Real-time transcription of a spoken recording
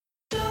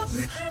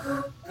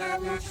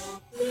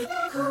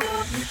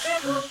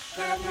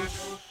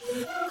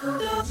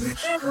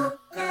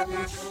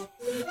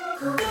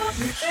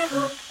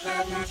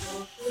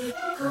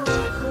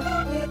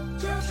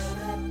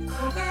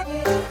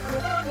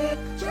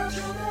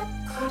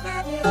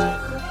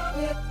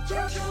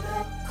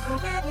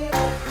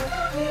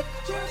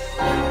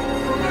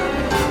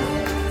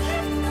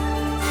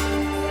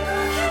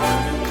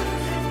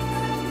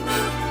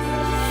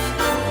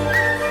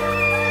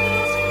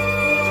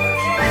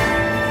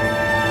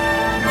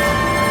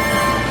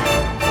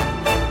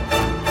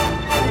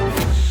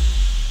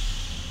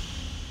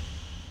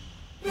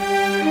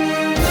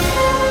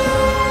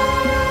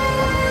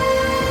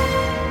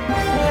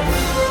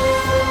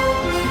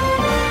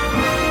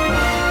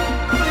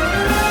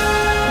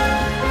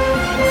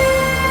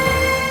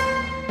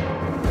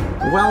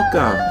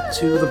Welcome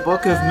to the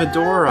Book of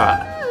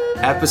Medora,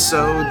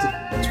 episode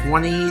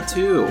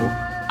 22.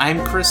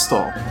 I'm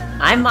Crystal.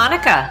 I'm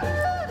Monica.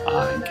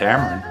 I'm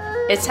Cameron.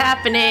 It's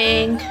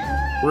happening.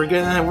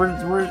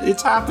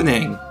 It's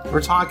happening.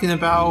 We're talking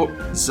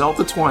about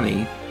Zelda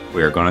 20.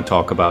 We are going to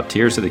talk about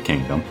Tears of the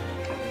Kingdom.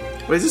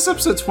 Wait, is this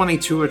episode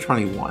 22 or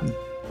 21?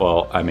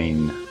 Well, I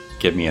mean,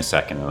 give me a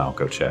second and I'll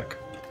go check.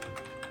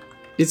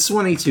 It's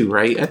 22,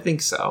 right? I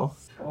think so.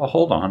 Well,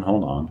 hold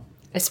on.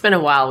 It's been a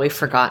while. We've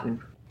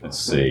forgotten. Let's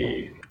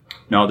see.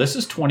 No, this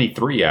is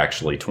 23,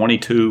 actually.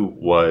 22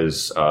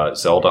 was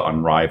Zelda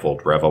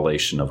Unrivaled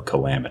Revelation of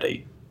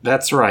Calamity.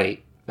 That's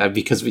right.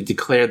 Because we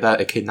declared that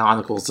a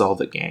canonical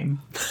Zelda game.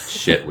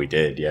 Shit, we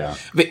did, yeah.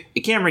 But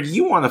Cameron,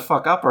 you want to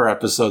fuck up our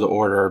episode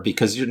order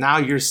because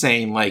you're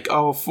saying like,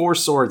 oh, Four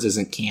Swords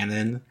isn't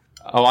canon.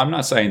 Oh, I'm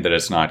not saying that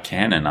it's not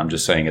canon. I'm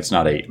just saying it's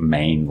not a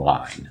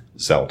mainline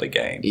Zelda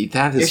game.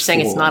 That is You're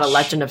saying foolish. It's not a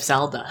Legend of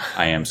Zelda.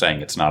 I am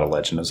saying it's not a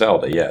Legend of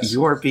Zelda, yes.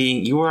 You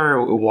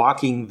are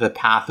walking the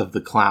path of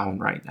the clown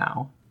right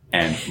now.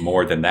 And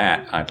more than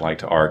that, I'd like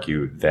to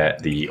argue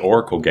that the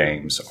Oracle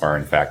games are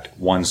in fact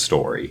one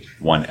story,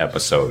 one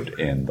episode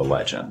in the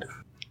legend.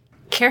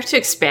 Care to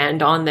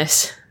expand on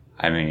this?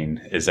 I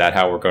mean, is that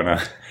how we're gonna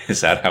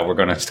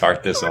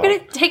start this off? We're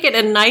going to take it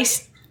a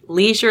nice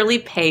leisurely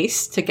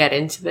pace to get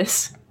into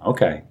this.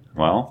 Okay.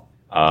 Well,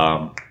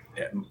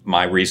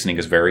 my reasoning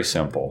is very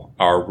simple.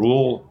 Our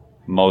rule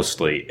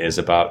mostly is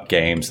about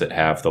games that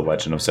have the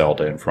Legend of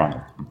Zelda in front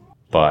of them.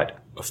 But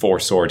Four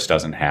Swords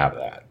doesn't have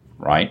that,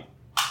 right?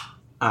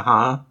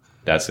 Uh-huh.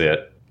 That's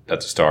it.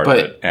 That's the start but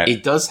of it. And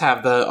it does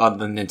have that on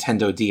the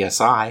Nintendo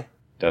DSi.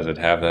 does it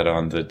have that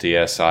on the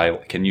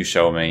DSi? Can you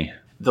show me?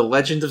 The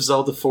Legend of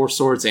Zelda Four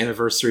Swords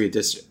Anniversary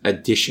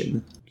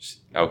Edition.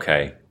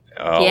 Okay.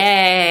 Oh,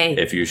 Yay!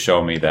 If you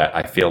show me that,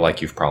 I feel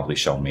like you've probably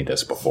shown me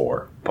this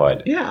before.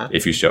 But yeah.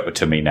 If you show it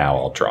to me now,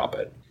 I'll drop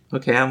it.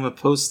 Okay, I'm going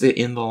to post it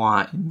in the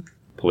line.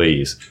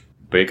 Please.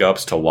 Big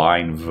ups to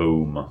Line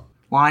Voom.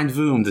 Line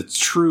Voom, the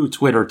true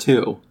Twitter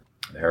too.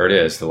 There it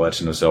is, The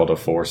Legend of Zelda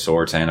Four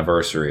Swords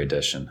Anniversary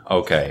Edition.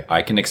 Okay,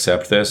 I can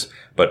accept this,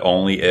 but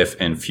only if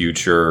in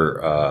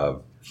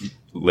future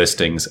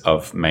listings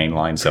of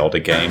mainline Zelda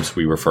games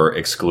we refer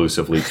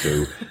exclusively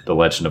to The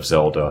Legend of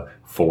Zelda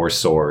Four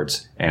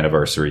Swords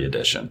Anniversary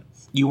Edition.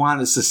 You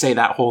want us to say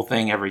that whole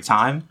thing every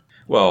time?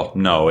 Well,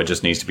 no, it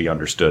just needs to be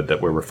understood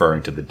that we're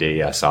referring to the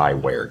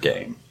DSiWare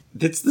game.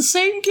 It's the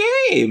same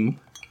game!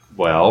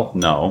 Well,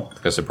 no,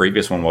 because the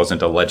previous one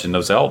wasn't a Legend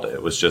of Zelda.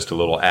 It was just a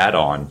little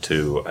add-on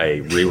to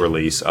a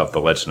re-release of The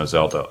Legend of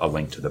Zelda: A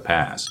Link to the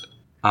Past.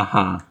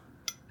 Uh-huh.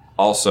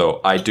 Also,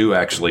 I do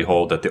actually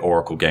hold that the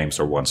Oracle games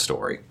are one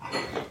story.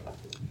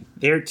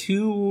 You have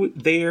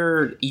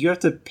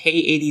to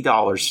pay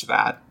 $80 for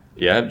that.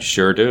 Yeah,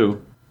 sure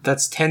do.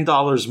 That's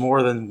 $10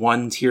 more than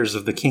one Tears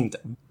of the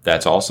Kingdom.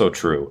 That's also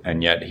true.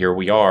 And yet here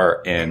we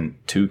are in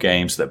two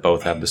games that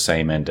both have the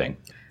same ending.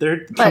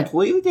 They're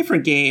completely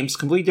different games,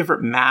 completely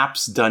different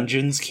maps,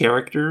 dungeons,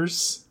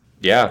 characters.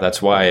 Yeah,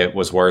 that's why it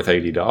was worth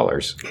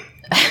 $80.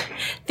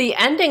 The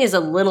ending is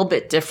a little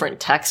bit different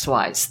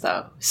text-wise,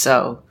 though.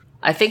 So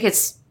I think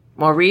it's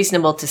more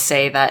reasonable to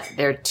say that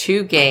they're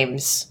two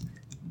games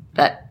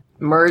that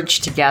merge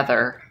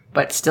together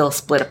but still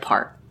split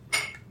apart.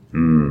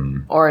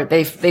 Or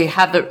they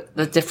have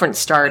the different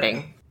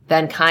starting,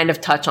 then kind of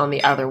touch on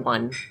the other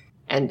one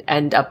and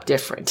end up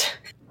different.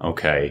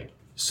 Okay,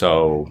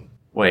 so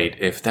wait,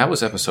 if that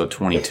was episode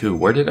 22,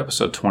 where did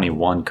episode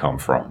 21 come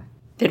from?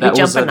 Did we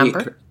jump a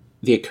number?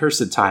 The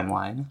accursed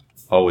timeline.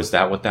 Oh, is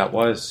that what that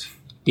was?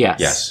 Yes.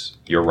 Yes,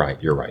 you're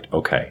right.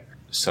 Okay,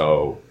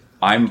 so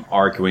I'm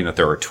arguing that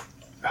there are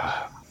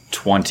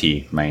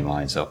 20 main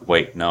lines of...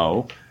 Wait,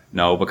 no,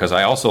 because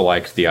I also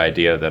liked the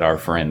idea that our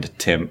friend of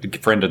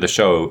the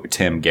show,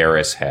 Tim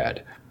Garris,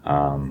 had.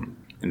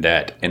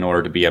 That in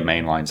order to be a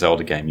mainline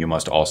Zelda game, you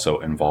must also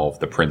involve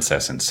the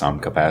princess in some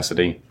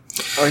capacity.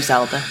 Or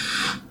Zelda.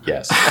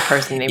 Yes. A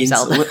person named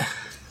Zelda.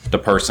 The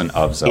person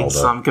of Zelda. In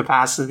some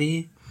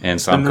capacity? In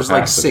some and there's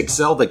capacity. like 6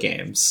 Zelda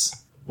games.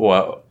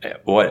 Well,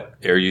 what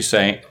are you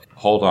saying?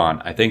 Hold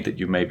on. I think that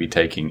you may be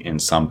taking in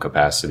some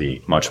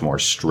capacity much more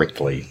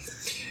strictly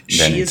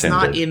than She is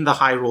intended. not in the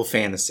Hyrule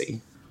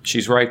Fantasy.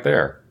 She's right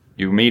there.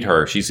 You meet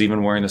her. She's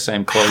even wearing the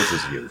same clothes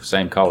as you.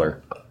 Same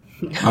color.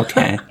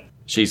 Okay.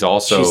 She's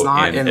also She's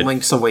not in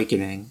Link's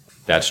Awakening.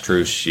 That's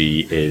true.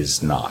 She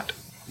is not.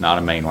 Not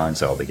a mainline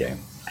Zelda game.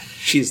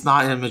 She's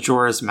not in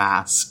Majora's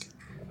Mask.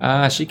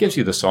 She gives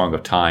you the Song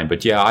of Time,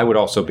 but yeah, I would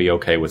also be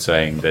okay with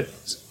saying that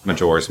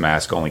Majora's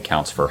Mask only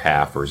counts for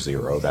half or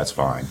 0. That's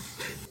fine.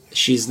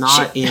 She's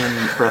not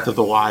in Breath of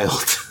the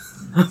Wild.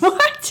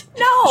 What?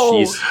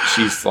 No!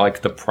 She's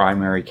like the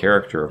primary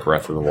character of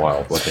Breath of the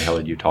Wild. What the hell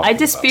are you talking about? I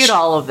dispute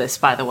all of this,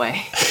 by the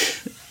way.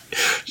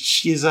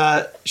 She's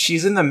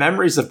in the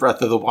Memories of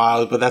Breath of the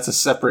Wild, but that's a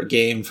separate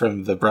game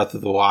from the Breath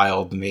of the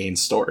Wild main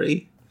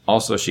story.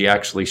 Also, she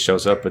actually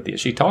shows up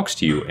she talks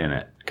to you in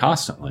it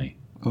constantly.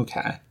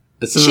 Okay.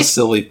 This is a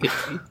silly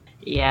theory.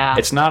 Yeah.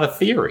 It's not a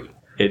theory.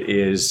 It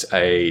is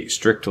a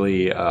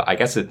strictly, I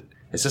guess is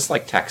this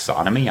like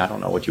taxonomy? I don't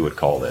know what you would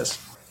call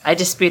this. I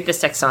dispute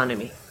this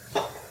taxonomy.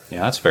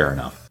 Yeah, that's fair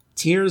enough.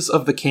 Tears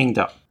of the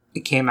Kingdom.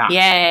 It came out.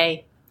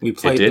 Yay. We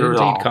played through it all. It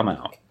did indeed come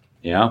out.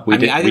 Yeah, I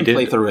didn't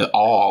play through it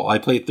all. I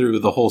played through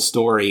the whole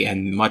story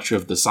and much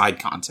of the side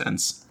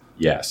contents.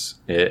 Yes,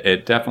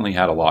 it definitely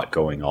had a lot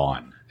going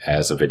on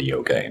as a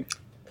video game.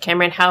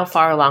 Cameron, how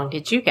far along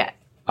did you get?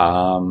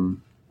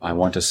 I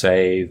want to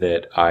say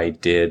that I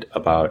did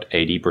about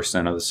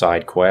 80% of the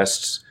side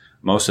quests.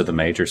 Most of the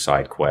major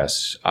side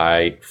quests.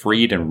 I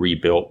freed and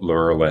rebuilt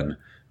Lurelin,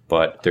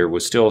 but there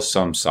was still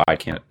some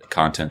side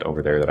content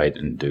over there that I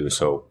didn't do,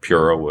 so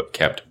Pura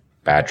kept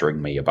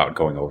badgering me about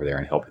going over there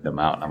and helping them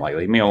out. And I'm like,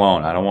 leave me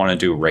alone. I don't want to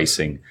do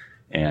racing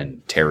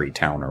in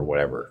Terrytown or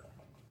whatever.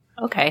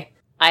 Okay.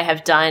 I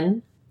have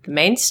done the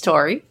main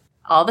story,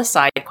 all the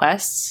side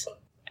quests.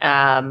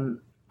 I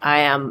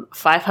am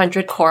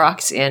 500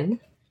 Koroks in.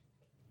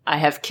 I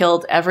have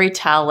killed every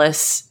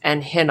Talus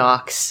and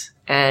Hinox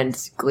and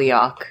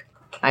Gleok.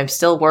 I'm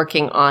still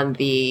working on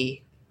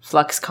the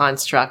Flux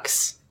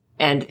Constructs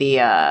and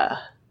the,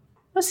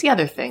 what's the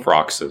other thing?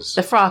 Froxes.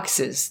 The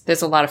Froxes.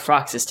 There's a lot of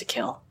Froxes to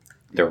kill.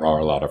 There are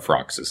a lot of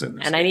Froxes in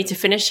this And game. I need to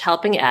finish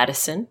helping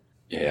Addison.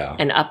 Yeah.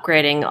 And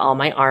upgrading all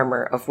my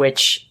armor, of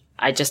which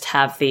I just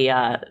have the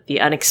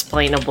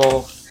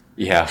unexplainable...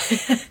 Yeah,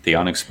 the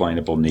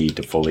unexplainable need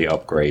to fully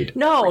upgrade.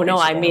 No,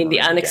 I mean the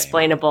game.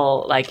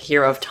 unexplainable, like,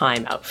 Hero of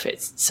Time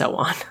outfits and so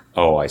on.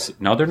 Oh, I see.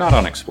 No, they're not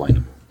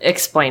unexplainable.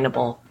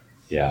 Explainable.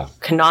 Yeah.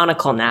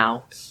 Canonical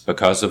now.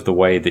 Because of the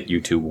way that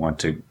you two want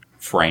to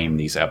frame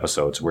these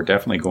episodes, we're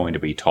definitely going to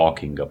be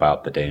talking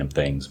about the damn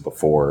things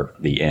before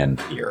the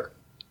end here.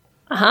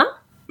 Uh-huh.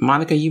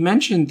 Monica, you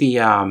mentioned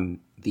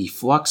the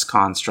flux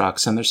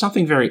constructs, and there's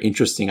something very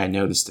interesting I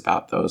noticed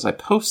about those. I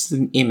posted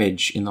an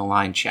image in the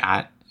line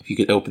chat, if you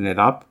could open it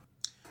up.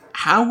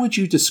 How would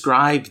you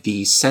describe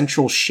the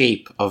central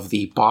shape of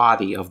the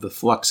body of the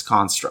flux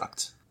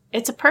construct?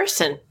 It's a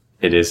person.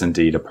 It is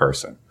indeed a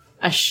person.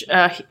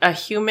 A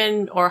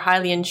human or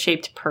highly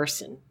in-shaped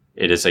person.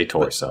 It is a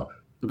torso.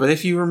 But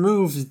if you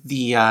remove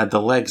the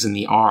legs and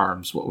the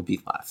arms, what would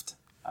be left?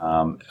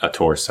 A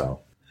torso.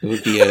 It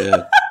would be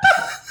a...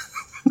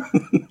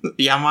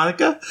 Yeah,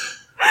 Monica?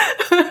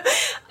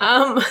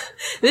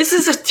 This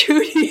is a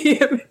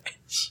 2D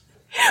image.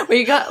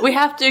 We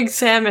have to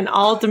examine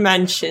all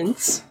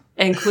dimensions,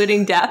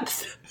 including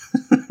depth.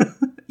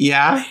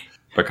 Yeah?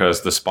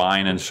 Because the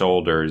spine and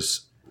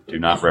shoulders do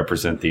not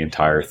represent the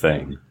entire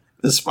thing.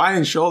 The spine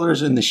and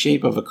shoulders are in the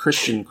shape of a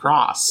Christian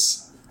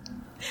cross.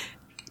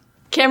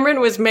 Cameron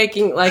was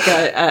making like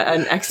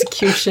an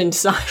execution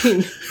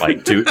sign.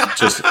 Like,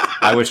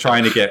 I was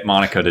trying to get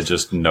Monica to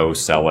just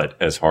no-sell it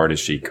as hard as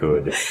she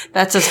could.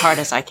 That's as hard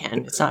as I can.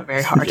 It's not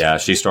very hard. Yeah,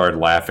 she started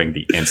laughing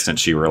the instant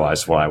she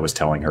realized what I was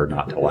telling her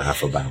not to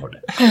laugh about.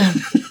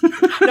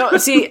 No,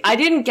 see, I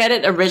didn't get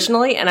it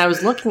originally, and I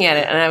was looking at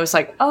it, and I was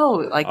like,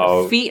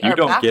 the feet are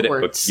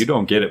backwards. You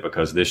don't get it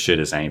because this shit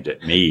is aimed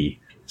at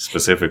me,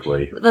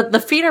 specifically. The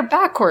feet are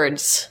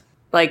backwards.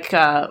 Like,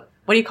 what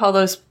do you call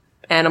those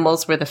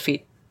animals where the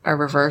feet are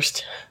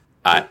reversed?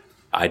 I'm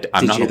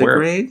not aware.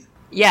 Grade?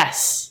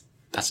 Yes.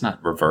 That's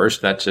not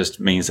reversed. That just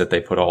means that they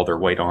put all their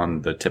weight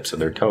on the tips of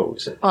their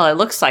toes. Well, it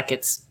looks like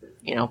it's,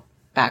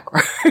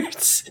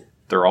 backwards.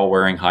 They're all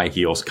wearing high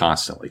heels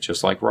constantly,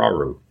 just like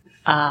Rauru.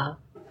 But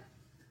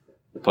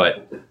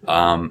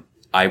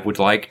I would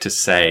like to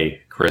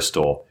say,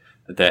 Crystal,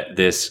 that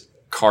this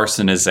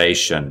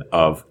carcinization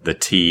of the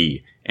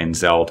T in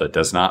Zelda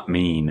does not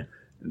mean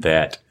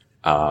that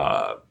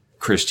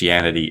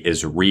Christianity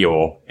is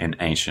real in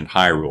ancient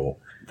Hyrule,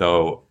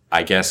 though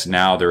I guess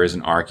now there is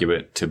an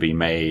argument to be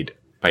made,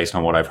 based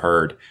on what I've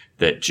heard,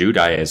 that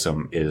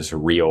Judaism is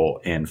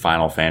real in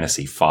Final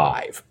Fantasy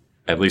V,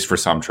 at least for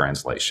some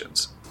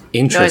translations.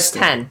 Interesting.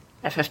 No,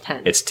 it's 10.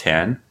 FF10. It's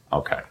 10?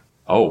 Okay.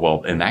 Oh,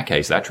 well, in that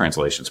case, that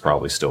translation's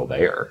probably still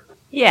there.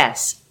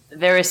 Yes.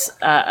 There is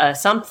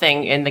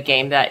something in the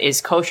game that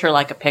is kosher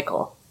like a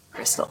pickle,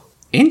 Crystal.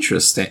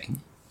 Interesting.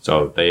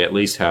 So they at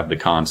least have the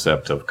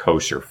concept of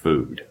kosher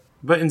food.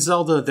 But in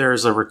Zelda,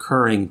 there's a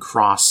recurring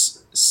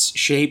cross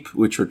shape,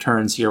 which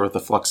returns here with the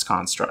flux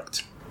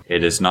construct.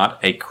 It is not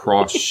a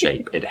cross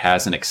shape. It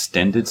has an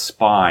extended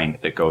spine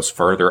that goes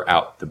further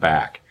out the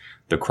back.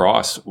 The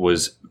cross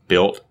was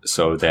built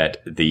so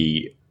that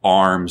the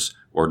arms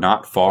were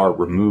not far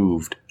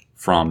removed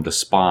from the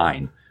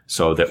spine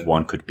so that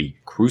one could be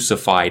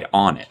crucified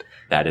on it.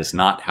 That is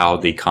not how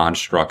the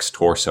construct's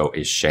torso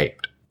is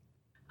shaped.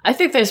 I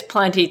think there's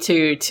plenty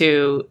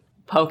to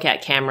poke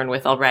at Cameron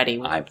with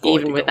already,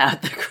 even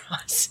without the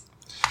cross.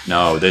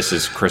 No, this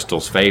is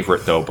Crystal's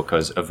favorite, though,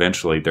 because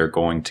eventually they're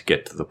going to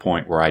get to the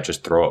point where I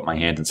just throw up my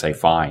hand and say,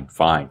 fine,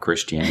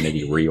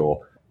 Christianity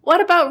real. What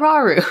about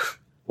Rauru?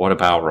 What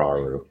about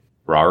Rauru?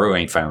 Rauru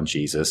ain't found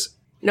Jesus.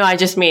 No, I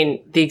just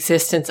mean the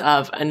existence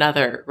of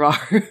another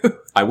Rauru.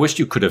 I wish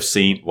you could have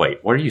seen...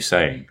 Wait, what are you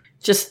saying?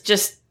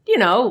 Just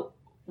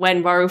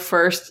when Rauru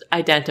first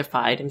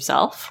identified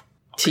himself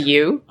to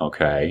you.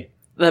 Okay.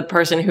 The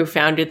person who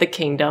founded the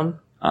kingdom.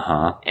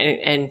 Uh-huh.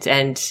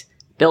 And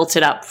built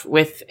it up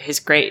with his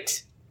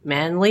great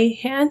manly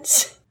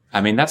hands.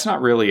 I mean, that's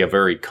not really a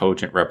very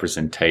cogent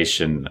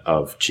representation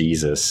of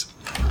Jesus.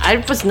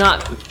 I was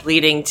not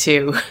leading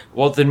to...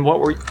 Well, then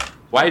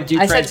why did you...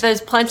 I said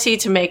there's plenty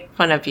to make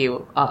fun of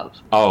you of.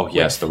 Oh,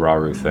 yes, the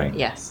Rauru thing.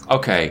 Yes.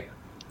 Okay.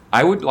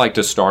 I would like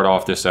to start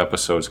off this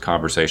episode's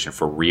conversation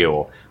for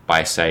real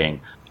by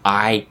saying,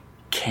 I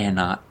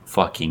cannot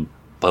fucking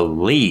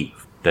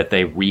believe that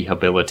they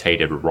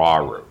rehabilitated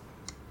Rauru.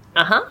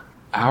 Uh-huh.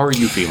 How are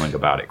you feeling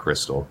about it,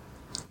 Crystal?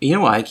 You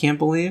know what I can't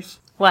believe?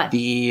 What?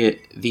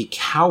 The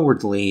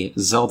cowardly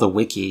Zelda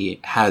Wiki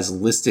has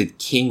listed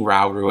King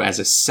Rauru as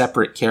a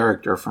separate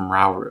character from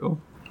Rauru.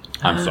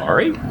 I'm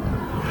sorry?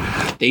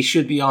 They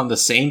should be on the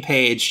same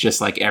page just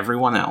like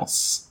everyone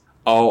else.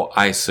 Oh,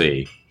 I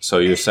see. So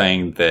you're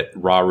saying that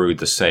Rauru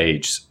the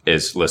Sage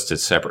is listed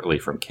separately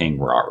from King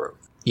Rauru?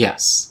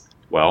 Yes.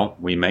 Well,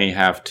 we may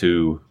have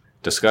to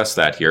discuss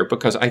that here,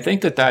 because I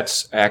think that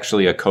that's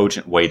actually a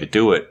cogent way to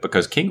do it,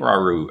 because King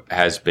Rauru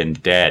has been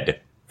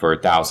dead for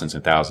thousands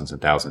and thousands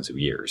and thousands of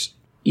years.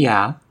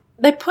 Yeah.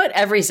 They put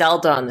every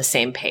Zelda on the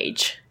same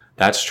page.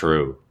 That's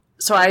true.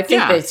 So I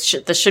think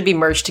this should be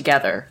merged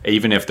together.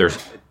 Even if there's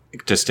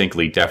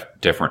distinctly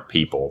different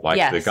people.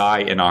 Like the guy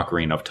in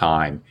Ocarina of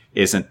Time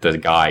isn't the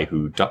guy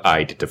who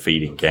died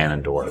defeating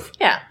Ganondorf.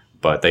 Yeah.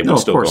 But they would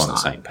still go on the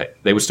same page.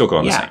 They would still go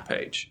on the same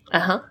page.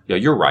 Uh-huh. Yeah,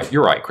 you're right.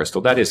 You're right, Crystal.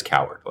 That is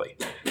cowardly.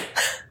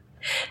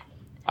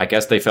 I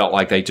guess they felt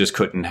like they just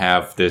couldn't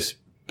have this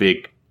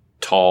big,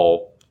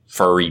 tall,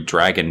 furry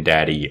dragon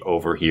daddy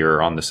over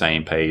here on the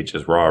same page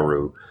as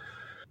Rauru,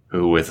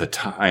 who with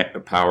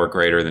a power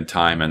greater than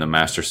time and the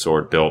Master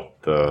Sword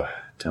built the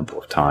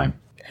Temple of Time.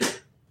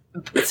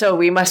 So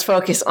we must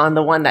focus on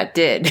the one that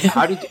did.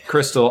 How did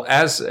Crystal,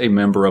 as a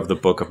member of the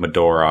Book of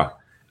Medora,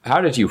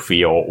 how did you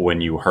feel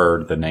when you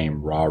heard the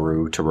name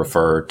Rauru to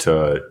refer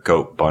to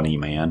Goat Bunny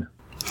Man?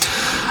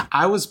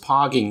 I was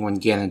pogging when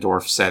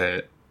Ganondorf said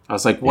it. I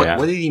was like, what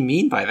did he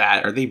mean by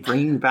that? Are they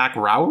bringing back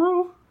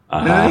Rauru?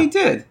 And they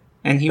did.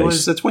 And he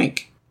was a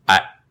twink.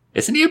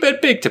 Isn't he a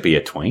bit big to be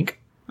a twink?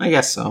 I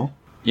guess so.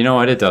 You know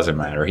what? It doesn't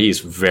matter. He's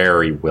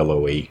very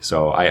willowy.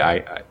 So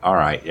all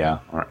right, yeah.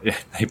 All right.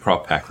 They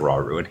brought back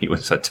Rauru and he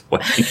was a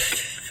twink.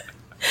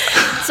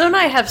 So and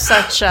I have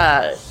such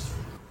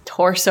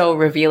torso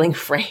revealing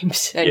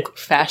frames and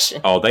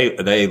fashion. Oh,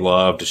 they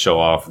love to show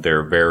off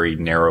their very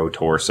narrow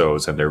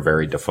torsos and their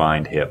very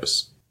defined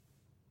hips.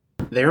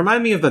 They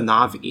remind me of the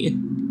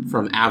Na'vi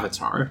from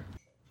Avatar.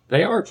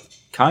 They are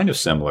kind of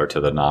similar to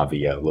the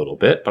Na'vi a little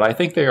bit, but I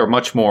think they are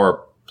much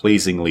more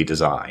pleasingly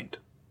designed.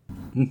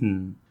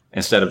 Mm-hmm.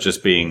 Instead of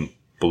just being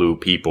blue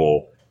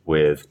people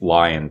with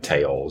lion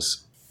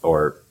tails.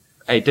 Or,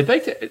 hey, did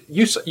they...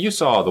 you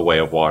saw The Way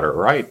of Water,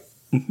 right?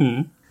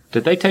 Mm-hmm.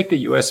 Did they take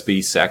the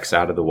USB sex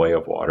out of The Way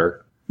of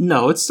Water?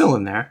 No, it's still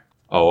in there.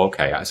 Oh,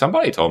 okay.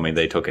 Somebody told me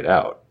they took it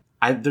out.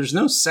 There's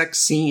no sex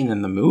scene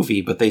in the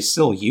movie, but they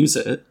still use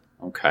it.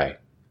 Okay.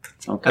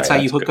 That's how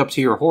you hook up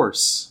to your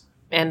horse.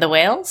 And the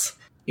whales?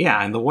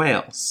 Yeah, and the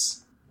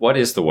whales. What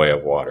is The Way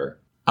of Water?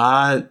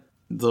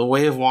 The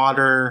Way of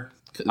Water...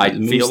 I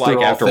feel like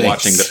after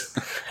watching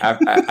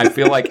I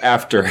feel like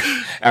after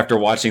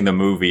watching the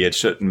movie, it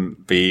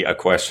shouldn't be a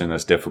question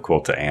that's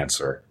difficult to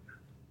answer.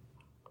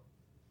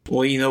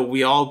 Well,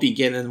 we all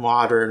begin in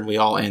water and we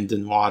all end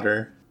in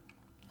water.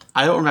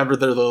 I don't remember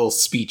their little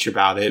speech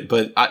about it,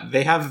 but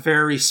they have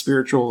very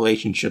spiritual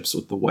relationships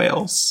with the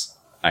whales.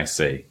 I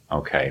see.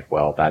 Okay,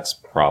 well, that's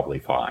probably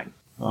fine.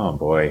 Oh,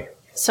 boy.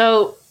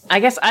 So, I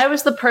guess I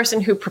was the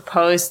person who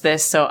proposed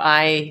this, so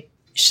I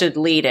should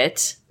lead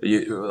it.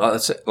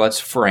 Let's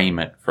frame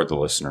it for the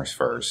listeners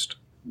first.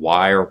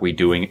 What are we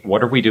doing?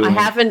 I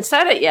haven't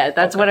said it yet.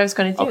 That's what I was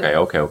going to do.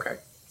 Okay.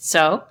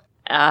 So,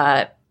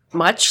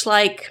 much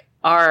like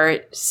our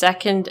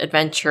second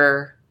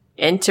adventure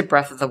into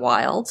Breath of the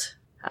Wild,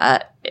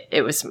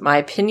 it was my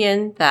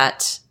opinion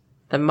that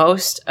the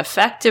most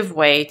effective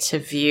way to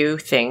view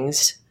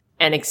things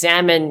and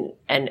examine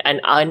and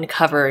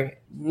uncover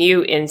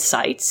new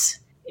insights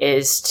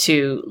is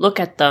to look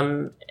at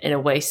them in a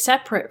way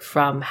separate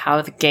from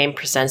how the game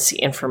presents the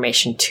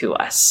information to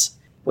us,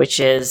 which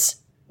is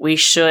we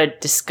should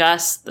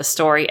discuss the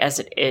story as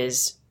it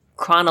is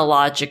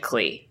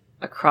chronologically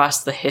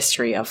across the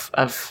history of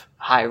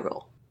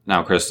Hyrule.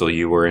 Now, Crystal,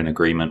 you were in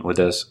agreement with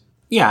this?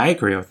 Yeah, I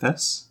agree with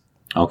this.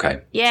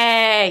 Okay.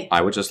 Yay!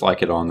 I would just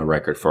like it on the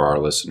record for our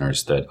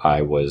listeners that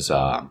I was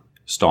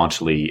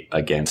staunchly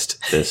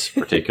against this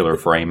particular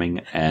framing,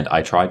 and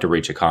I tried to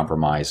reach a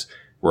compromise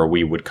where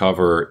we would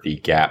cover the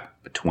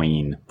gap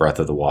between Breath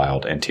of the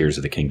Wild and Tears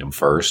of the Kingdom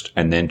first,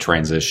 and then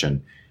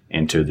transition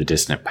into the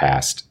distant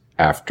past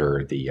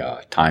after the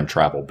time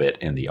travel bit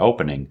in the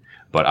opening,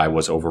 but I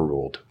was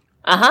overruled.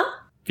 Uh-huh.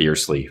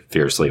 Fiercely,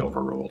 fiercely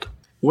overruled.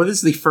 What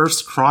is the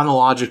first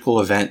chronological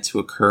event to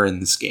occur in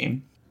this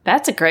game?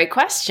 That's a great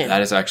question.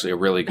 That is actually a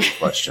really good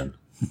question.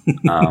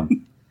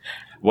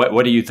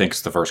 What do you think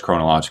is the first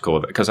chronological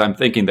event? Because I'm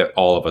thinking that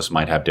all of us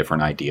might have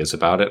different ideas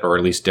about it, or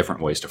at least different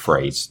ways to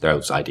phrase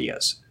those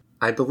ideas.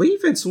 I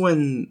believe it's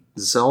when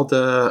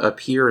Zelda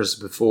appears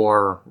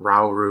before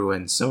Rauru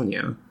and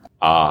Sonia.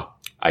 Ah,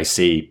 I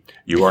see.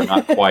 You are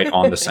not quite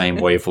on the same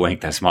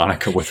wavelength as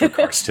Monica with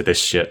regards to this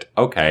shit.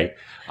 Okay.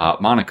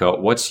 Monica,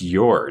 what's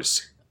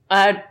yours?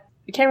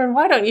 Cameron,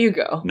 why don't you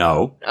go?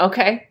 No.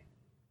 Okay.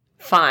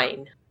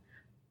 Fine.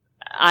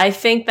 I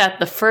think that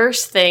the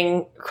first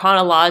thing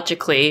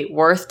chronologically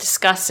worth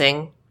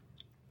discussing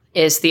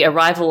is the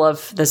arrival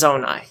of the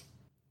Zonai.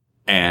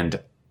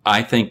 And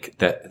I think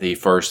that the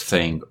first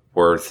thing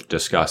worth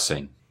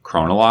discussing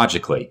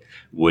chronologically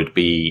would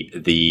be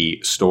the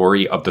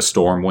story of the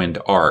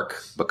Stormwind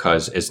arc,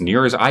 because as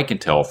near as I can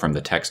tell from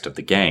the text of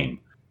the game,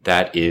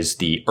 that is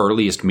the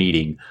earliest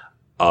meeting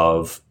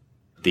of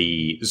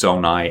the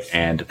Zonai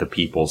and the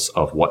peoples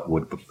of what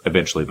would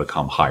eventually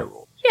become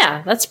Hyrule.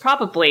 Yeah, that's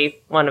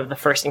probably one of the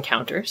first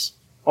encounters,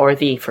 or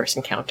the first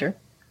encounter.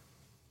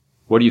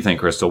 What do you think,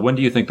 Crystal? When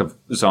do you think the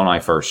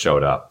Zonai first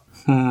showed up?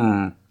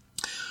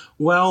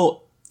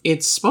 Well,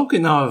 it's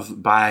spoken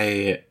of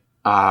by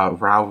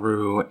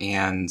Rauru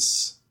and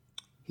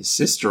his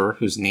sister,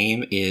 whose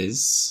name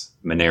is...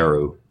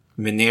 Mineru.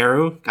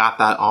 Mineru. Got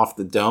that off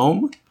the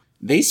dome.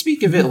 They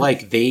speak of it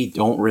like they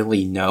don't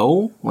really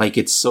know. Like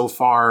it's so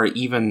far,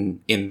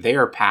 even in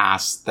their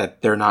past,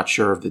 that they're not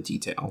sure of the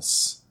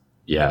details.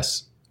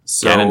 Yes.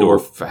 So,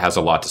 Ganondorf has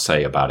a lot to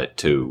say about it,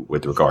 too,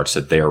 with regards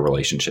to their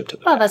relationship to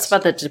the Well, that's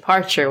about the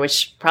departure,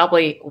 which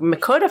probably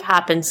could have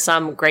happened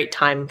some great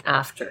time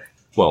after.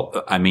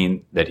 Well, I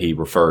mean that he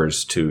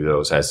refers to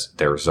those as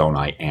their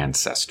Zonai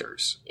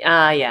ancestors.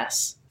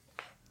 Yes.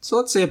 So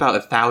let's say about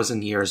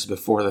 1,000 years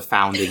before the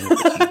founding of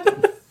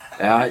the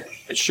kingdom.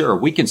 Sure,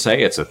 we can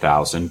say it's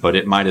 1,000, but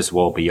it might as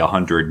well be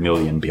 100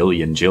 million,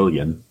 billion,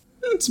 jillion.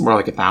 It's more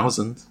like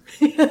 1,000.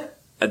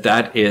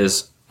 That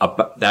is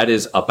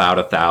about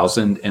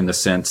 1,000 in the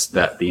sense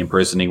that the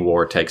imprisoning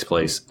war takes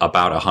place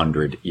about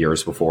 100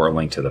 years before A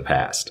Link to the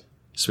Past.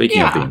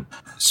 Speaking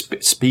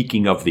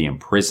of the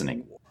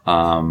imprisoning war.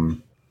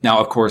 Now,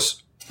 of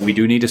course, we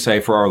do need to say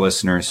for our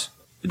listeners,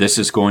 this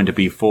is going to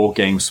be full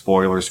game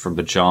spoilers from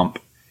the jump.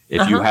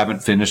 If you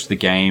haven't finished the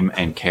game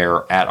and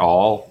care at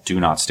all, do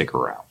not stick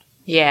around.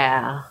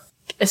 Yeah.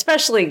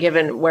 Especially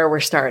given where we're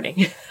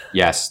starting.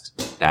 Yes,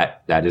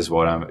 that is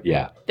what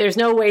yeah. There's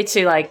no way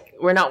to,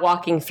 we're not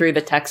walking through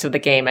the text of the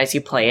game as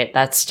you play it.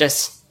 That's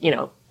just,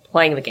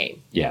 playing the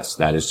game. Yes,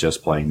 that is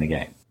just playing the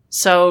game.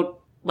 So,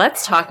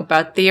 let's talk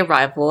about the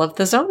arrival of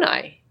the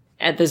Zonai.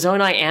 And the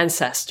Zonai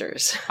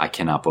ancestors. I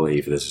cannot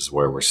believe this is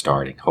where we're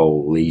starting.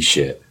 Holy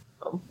shit.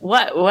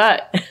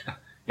 What?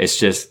 It's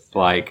just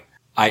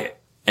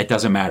it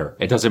doesn't matter.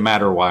 It doesn't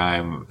matter why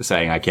I'm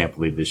saying I can't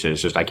believe this shit.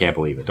 It's just I can't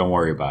believe it. Don't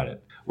worry about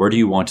it. Where do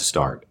you want to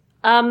start?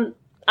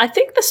 I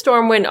think the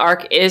Stormwind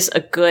arc is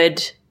a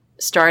good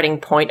starting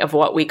point of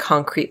what we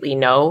concretely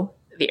know,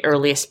 the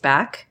earliest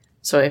back.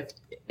 So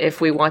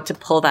if we want to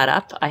pull that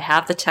up, I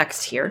have the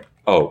text here.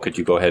 Oh, could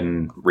you go ahead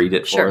and read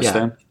it for us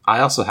then? I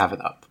also have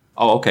it up.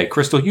 Oh, okay.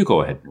 Crystal, you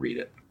go ahead and read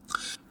it.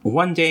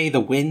 One day the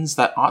winds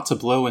that ought to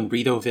blow in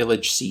Rito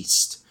village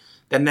ceased.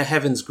 Then the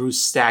heavens grew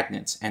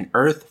stagnant, and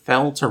earth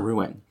fell to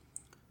ruin.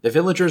 The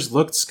villagers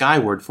looked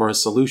skyward for a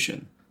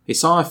solution. They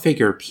saw a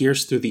figure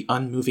pierce through the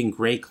unmoving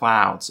gray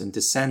clouds and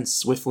descend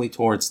swiftly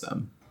towards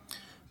them.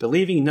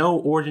 Believing no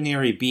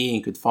ordinary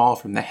being could fall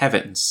from the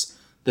heavens,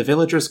 the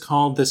villagers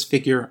called this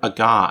figure a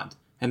god,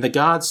 and the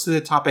god stood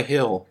atop a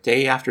hill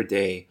day after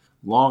day,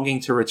 longing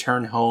to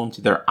return home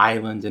to their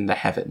island in the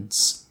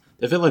heavens.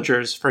 The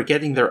villagers,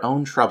 forgetting their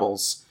own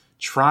troubles,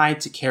 tried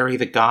to carry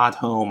the god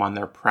home on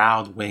their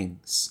proud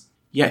wings.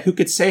 Yet who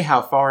could say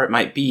how far it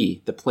might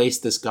be, the place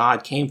this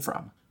god came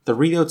from? The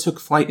Rito took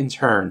flight in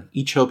turn,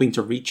 each hoping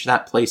to reach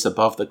that place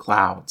above the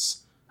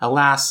clouds.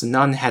 Alas,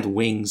 none had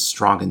wings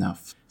strong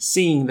enough.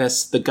 Seeing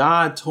this, the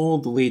god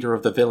told the leader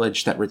of the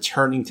village that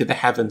returning to the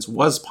heavens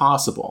was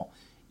possible,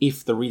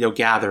 if the Rito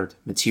gathered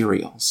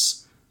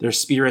materials. Their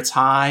spirits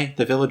high,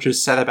 the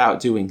villagers set about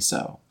doing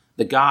so.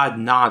 The god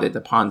nodded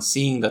upon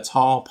seeing the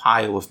tall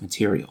pile of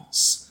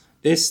materials.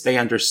 This, they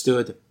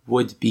understood,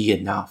 would be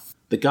enough.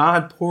 The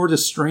god poured a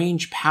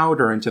strange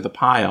powder into the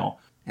pile,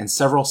 and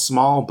several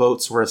small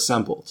boats were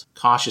assembled.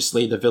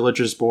 Cautiously, the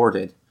villagers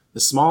boarded. The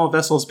small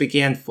vessels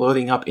began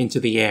floating up into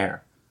the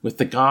air. With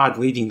the god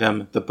leading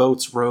them, the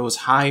boats rose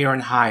higher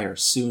and higher,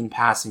 soon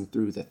passing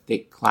through the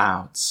thick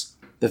clouds.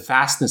 The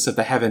vastness of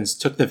the heavens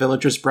took the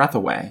villagers' breath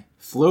away.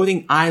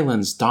 Floating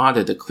islands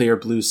dotted a clear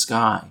blue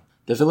sky.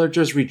 The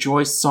villagers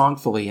rejoiced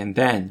songfully and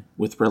then,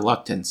 with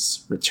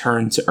reluctance,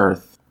 returned to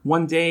earth.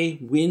 One day,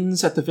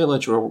 winds at the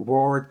village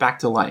roared back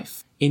to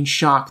life. In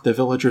shock, the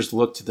villagers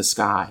looked to the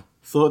sky.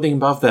 Floating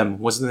above them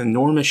was an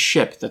enormous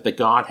ship that the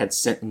god had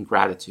sent in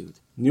gratitude.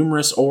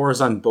 Numerous oars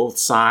on both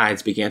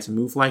sides began to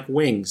move like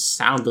wings,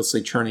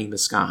 soundlessly churning the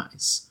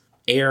skies.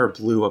 Air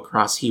blew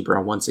across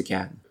Hebra once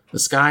again. The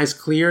skies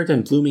cleared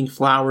and blooming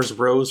flowers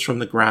rose from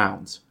the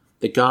ground.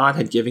 The god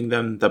had given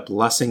them the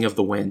blessing of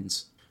the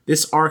wind.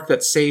 This ark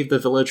that saved the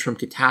village from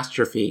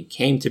catastrophe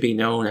came to be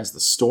known as the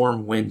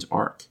Storm Wind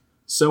Ark.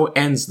 So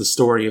ends the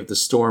story of the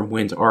Storm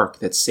Wind Ark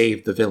that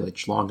saved the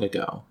village long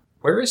ago.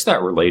 Where is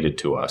that related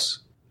to us?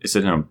 Is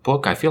it in a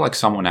book? I feel like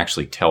someone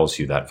actually tells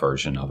you that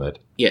version of it.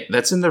 Yeah,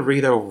 that's in the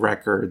Rito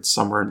record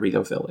somewhere in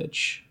Rito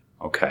Village.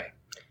 Okay.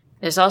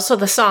 There's also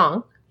the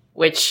song,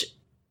 which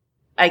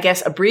I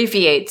guess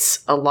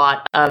abbreviates a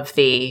lot of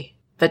the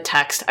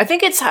text. I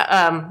think it's,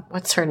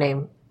 what's her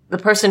name? The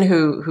person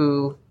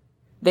who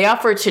they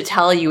offer to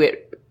tell you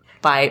it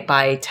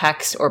by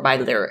text or by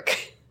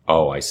lyric.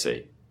 Oh, I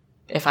see.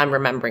 If I'm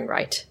remembering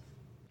right.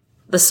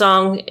 The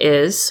song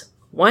is,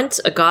 once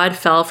a god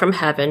fell from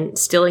heaven,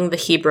 stilling the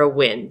Hebra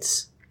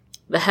winds.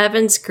 The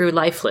heavens grew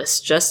lifeless,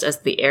 just as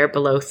the air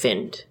below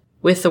thinned.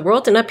 With the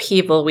world in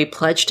upheaval, we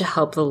pledge to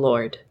help the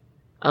Lord.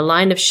 A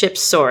line of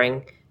ships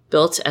soaring,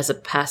 built as a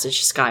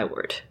passage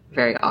skyward.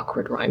 Very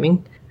awkward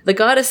rhyming. The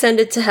god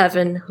ascended to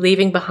heaven,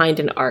 leaving behind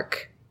an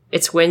ark.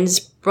 Its winds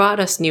brought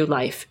us new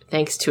life,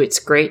 thanks to its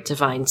great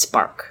divine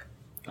spark.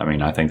 I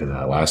mean, I think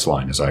that last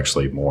line is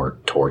actually more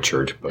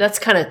tortured. But that's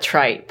kind of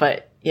trite,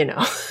 but,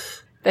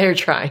 they're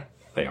trying.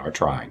 They are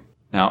trying.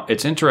 Now,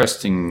 it's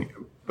interesting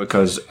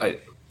because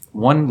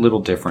one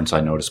little difference I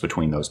noticed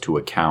between those two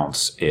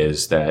accounts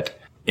is that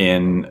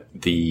in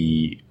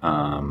the,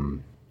 I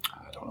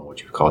don't know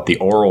what you call it, the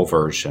oral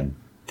version,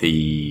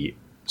 the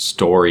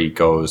story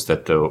goes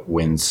that the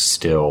winds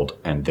stilled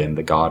and then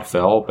the god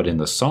fell, but in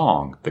the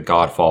song, the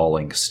god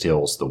falling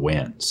stills the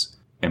winds,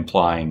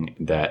 implying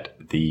that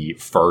the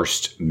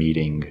first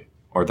meeting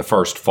or the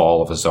first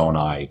fall of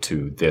Azoni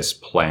to this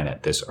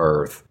planet, this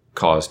Earth,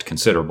 caused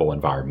considerable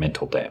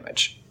environmental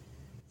damage.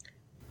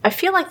 I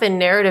feel like the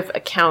narrative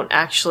account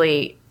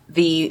actually,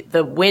 the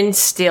wind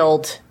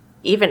stilled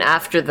even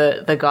after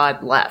the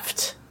god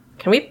left.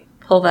 Can we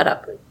pull that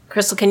up?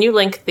 Crystal, can you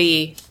link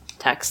the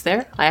text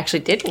there? I actually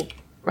didn't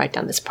write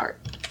down this part.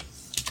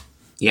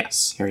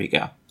 Yes, here you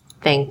go.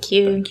 Thank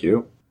you. Thank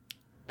you.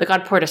 The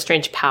god poured a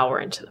strange power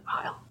into the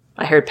pile.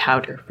 I heard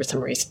powder for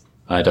some reason.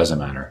 It doesn't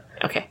matter.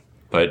 Okay.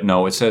 But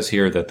no, it says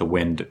here that the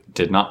wind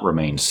did not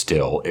remain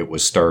still. It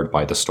was stirred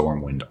by the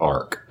Stormwind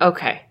Arc.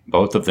 Okay.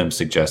 Both of them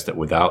suggest that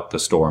without the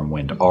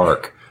Stormwind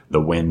Arc, the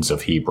winds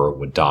of Hebra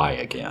would die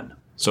again.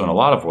 So in a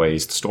lot of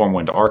ways, the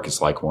Stormwind Arc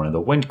is like one of the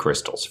wind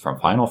crystals from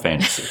Final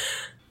Fantasy.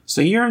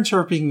 So you're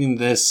interpreting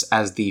this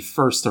as the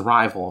first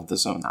arrival of the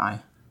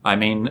Zonai. I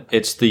mean,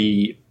 it's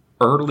the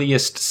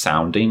earliest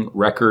sounding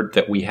record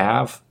that we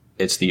have.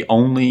 It's the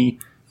only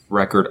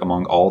record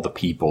among all the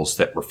peoples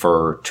that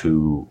refer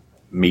to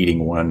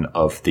meeting one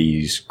of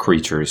these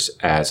creatures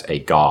as a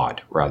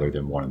god rather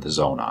than one of the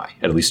Zonai,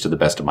 at least to the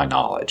best of my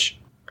knowledge.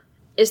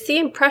 Is the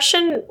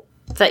impression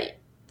that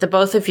the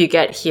both of you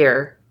get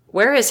here,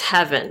 where is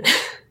heaven?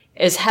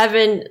 Is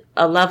heaven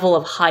a level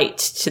of height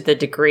to the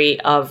degree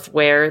of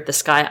where the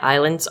Sky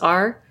Islands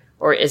are,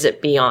 or is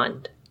it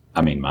beyond?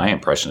 I mean, my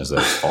impression is that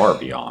it's far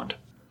beyond.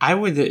 I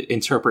would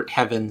interpret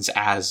heavens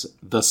as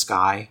the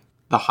sky,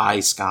 the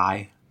high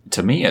sky.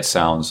 To me, it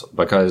sounds,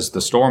 because the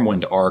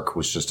Stormwind Arc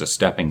was just a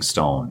stepping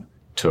stone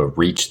to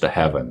reach the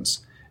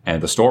heavens,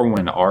 and the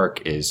Stormwind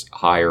Arc is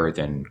higher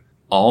than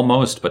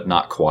almost, but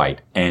not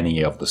quite,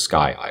 any of the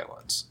Sky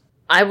Islands.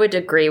 I would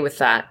agree with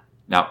that.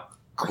 Now,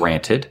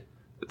 granted,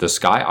 the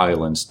Sky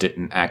Islands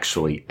didn't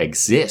actually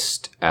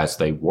exist as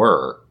they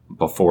were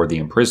before the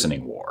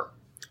Imprisoning War.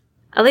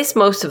 At least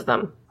most of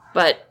them.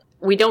 But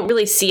we don't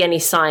really see any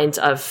signs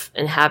of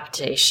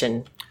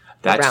inhabitation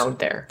around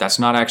there. That's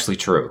not actually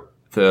true.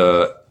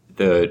 The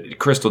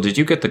Crystal, did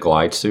you get the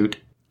glide suit?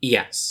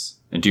 Yes.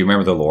 And do you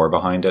remember the lore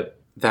behind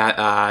it?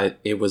 That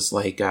it was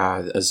like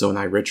a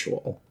Zonai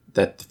ritual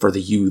that for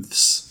the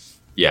youths.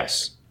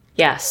 Yes.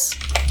 Yes.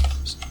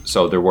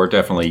 So there were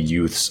definitely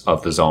youths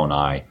of the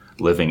Zonai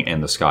living in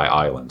the Sky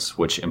Islands,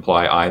 which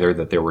imply either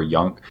that there were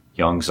young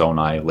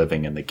Zonai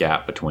living in the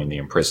gap between the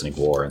Imprisoning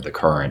War and the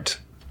current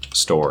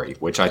story,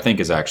 which I think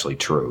is actually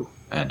true.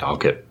 And I'll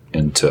get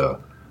into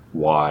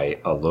why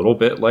a little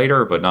bit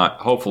later, but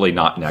hopefully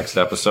not next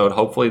episode,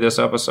 hopefully this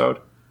episode.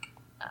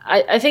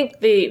 I think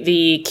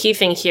the key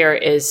thing here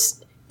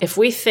is if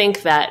we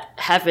think that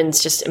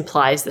heavens just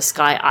implies the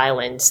Sky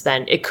Islands,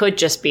 then it could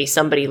just be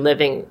somebody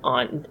living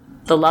on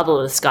the level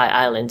of the Sky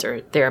Islands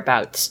or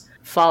thereabouts,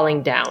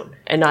 falling down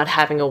and not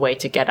having a way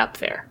to get up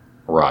there.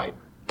 Right.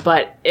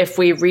 But if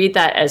we read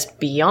that as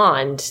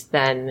beyond,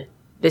 then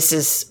this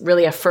is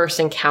really a first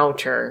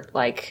encounter,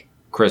 like...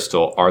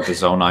 Crystal, are the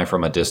Zonai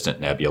from a distant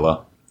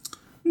nebula?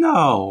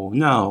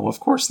 No, of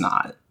course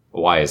not.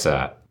 Why is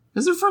that?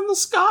 Because they're from the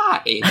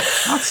sky,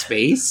 not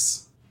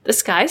space. The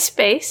sky's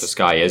space. The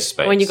sky is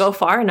space. When you go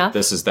far enough.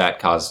 This is that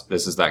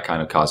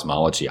kind of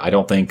cosmology. I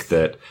don't think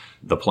that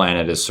the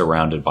planet is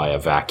surrounded by a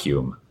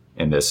vacuum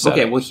in this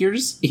setting. Okay, well,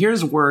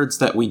 here's words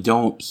that we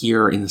don't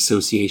hear in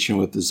association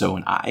with the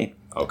Zonai.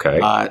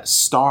 Okay.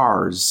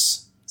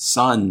 Stars,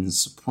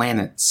 suns,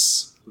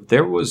 planets.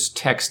 There was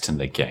text in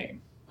the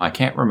game. I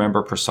can't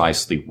remember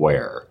precisely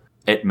where.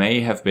 It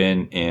may have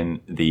been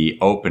in the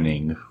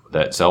opening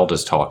that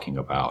Zelda's talking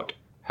about,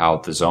 how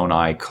the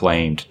Zonai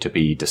claimed to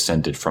be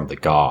descended from the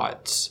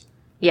gods.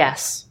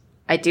 Yes,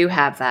 I do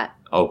have that.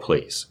 Oh,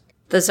 please.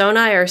 The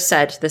Zonai are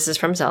said, this is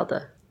from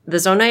Zelda, the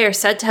Zonai are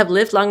said to have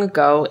lived long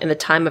ago in the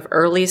time of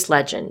earliest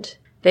legend.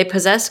 They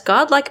possess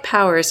godlike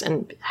powers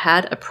and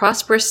had a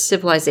prosperous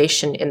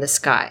civilization in the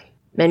sky.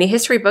 Many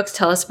history books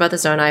tell us about the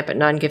Zonai, but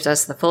none gives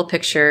us the full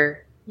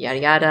picture, yada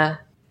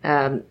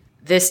yada.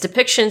 This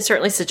depiction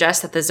certainly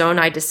suggests that the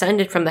Zonai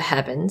descended from the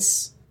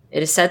heavens.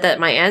 It is said that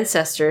my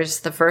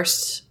ancestors, the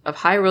first of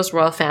Hyrule's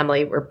royal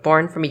family, were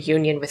born from a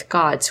union with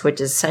gods who had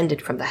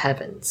descended from the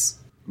heavens.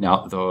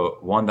 Now, the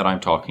one that I'm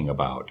talking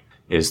about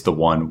is the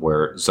one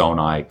where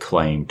Zonai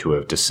claim to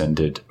have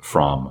descended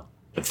from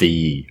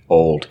the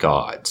old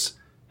gods,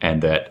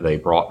 and that they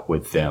brought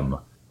with them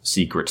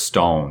secret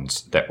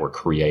stones that were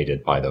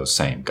created by those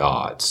same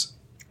gods.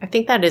 I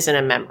think that is in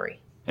a memory.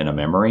 In a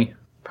memory?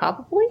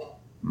 Probably.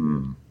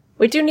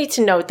 We do need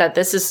to note that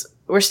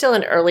we're still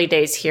in early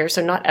days here,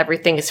 so not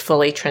everything is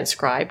fully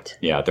transcribed.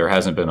 Yeah, there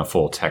hasn't been a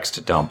full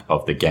text dump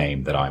of the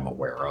game that I'm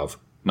aware of.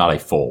 Not a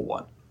full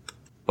one.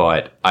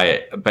 But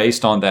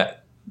based on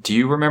that, do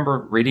you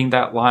remember reading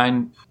that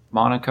line,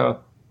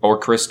 Monica? Or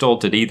Crystal?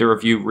 Did either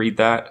of you read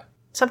that?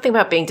 Something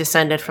about being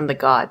descended from the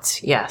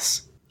gods,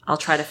 yes. I'll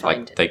try to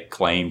find it. They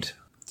claimed...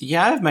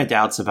 Yeah, I have my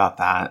doubts about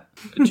that.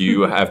 Do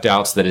you have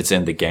doubts that it's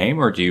in the game,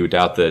 or do you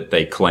doubt that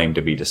they claim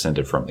to be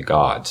descended from the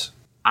gods?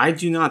 I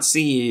do not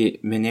see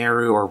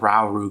Mineru or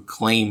Rauru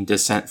claim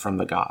descent from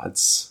the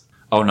gods.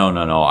 Oh,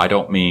 no. I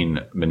don't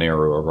mean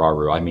Mineru or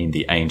Rauru. I mean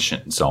the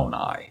ancient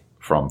Zonai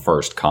from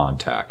First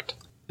Contact.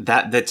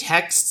 That the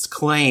texts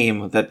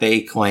claim that they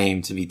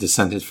claim to be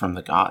descended from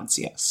the gods,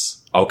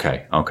 yes.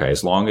 Okay.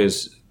 As long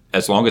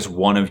as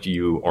one of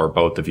you or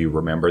both of you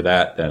remember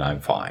that, then I'm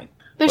fine.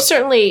 There's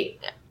certainly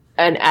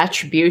an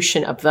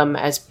attribution of them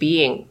as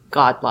being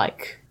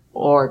godlike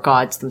or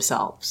gods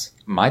themselves.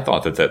 My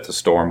thought that the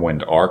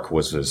Stormwind arc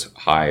was as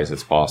high as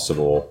it's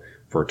possible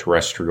for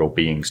terrestrial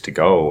beings to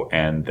go,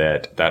 and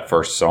that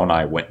first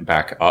Zonai went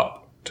back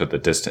up to the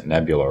distant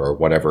nebula or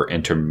whatever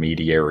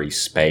intermediary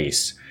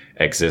space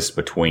exists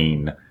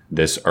between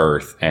this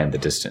Earth and the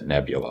distant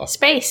nebula.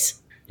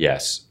 Space.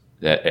 Yes,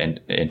 that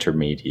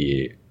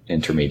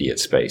intermediate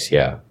space,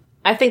 yeah.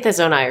 I think the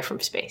Zonai are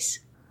from space.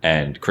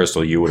 And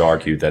Crystal, you would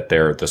argue that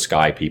they're the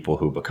sky people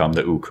who become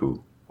the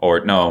Uku.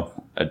 Or no,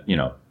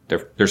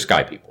 they're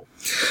sky people.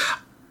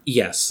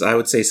 Yes, I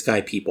would say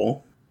sky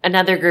people.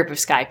 Another group of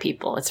sky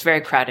people. It's very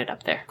crowded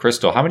up there.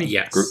 Crystal, how many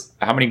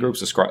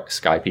groups of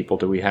sky people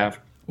do we have?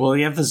 Well,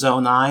 we have the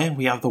Zonai,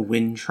 we have the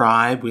Wind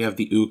Tribe, we have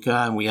the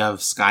Uka, and we have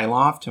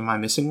Skyloft. Am I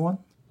missing one?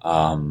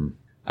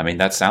 I mean,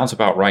 that sounds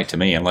about right to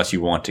me, unless you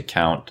want to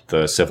count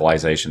the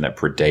civilization that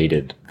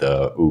predated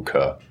the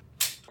Uka.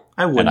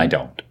 I wouldn't. And I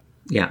don't.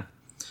 Yeah.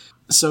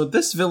 So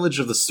this Village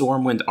of the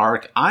Stormwind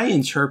arc, I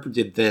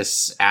interpreted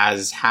this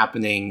as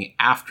happening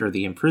after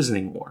the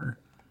Imprisoning War.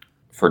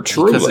 For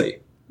truly?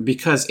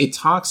 Because it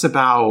talks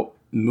about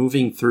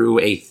moving through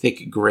a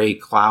thick gray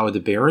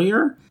cloud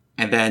barrier,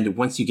 and then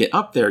once you get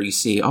up there, you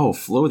see,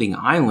 floating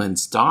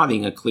islands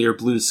dotting a clear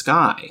blue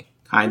sky.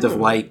 Kind of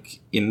like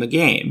in the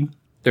game.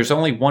 There's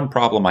only one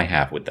problem I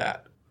have with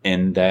that,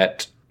 in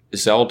that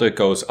Zelda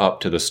goes up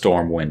to the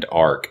Stormwind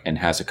arc and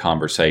has a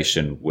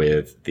conversation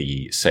with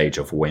the Sage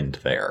of Wind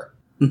there.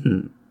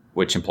 Mm-hmm.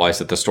 Which implies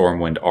that the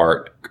Stormwind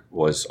arc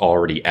was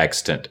already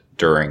extant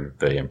during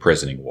the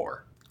Imprisoning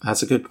War.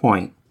 That's a good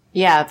point.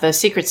 Yeah, the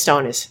Secret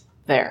Stone is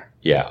there.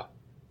 Yeah.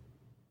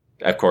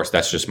 Of course,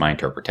 that's just my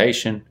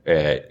interpretation.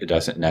 It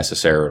doesn't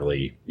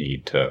necessarily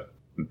need to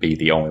be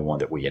the only one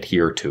that we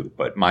adhere to,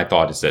 but my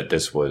thought is that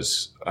this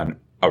was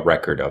a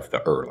record of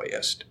the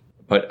earliest.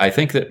 But I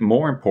think that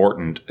more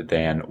important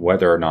than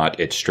whether or not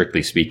it's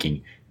strictly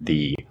speaking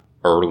the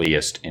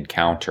earliest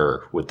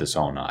encounter with the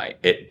Zonai,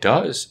 it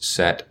does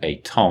set a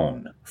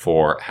tone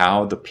for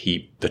how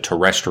the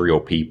terrestrial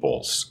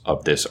peoples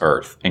of this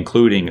earth,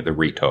 including the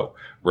Rito,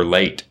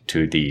 relate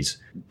to these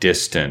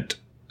distant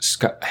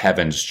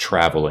heavens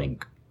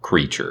traveling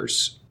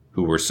creatures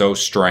who were so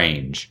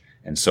strange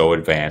and so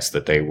advanced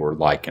that they were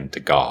likened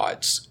to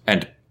gods.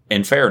 And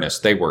in fairness,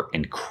 they were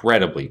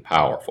incredibly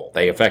powerful.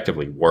 They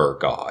effectively were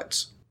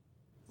gods.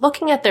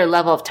 Looking at their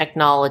level of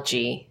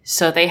technology,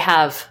 so they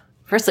have,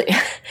 firstly,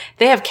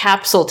 they have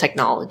capsule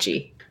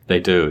technology. They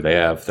do. They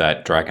have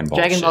that Dragon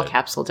Ball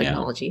capsule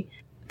technology. Yeah.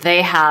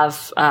 They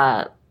have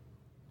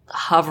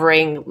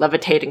hovering,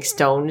 levitating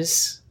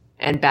stones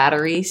and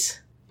batteries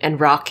and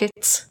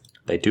rockets.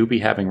 They do be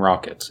having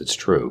rockets. It's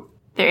true.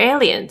 They're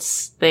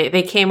aliens.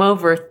 They came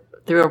over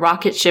through a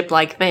rocket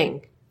ship-like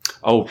thing.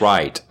 Oh,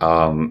 right.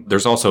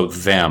 There's also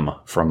them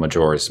from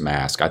Majora's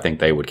Mask. I think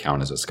they would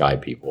count as a sky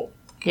people.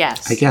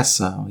 Yes. I guess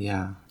so,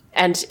 yeah.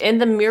 And in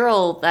the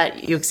mural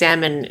that you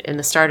examine in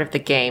the start of the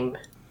game,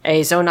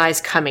 a Zonai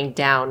is coming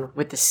down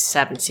with the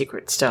 7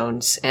 secret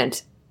stones,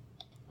 and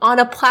on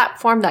a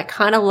platform that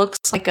kind of looks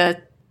like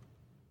a,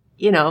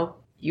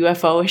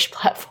 UFO-ish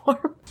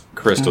platform.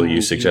 Crystal,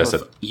 you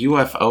suggested...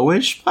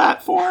 UFO-ish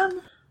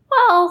platform?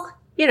 Well,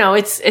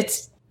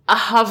 it's a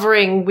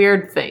hovering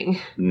weird thing.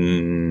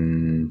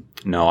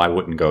 No, I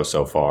wouldn't go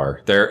so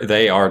far.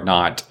 They are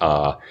not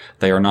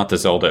the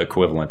Zelda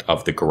equivalent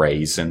of the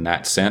Greys in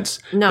that sense.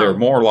 No. They're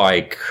more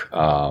like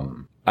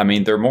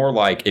they're more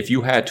like if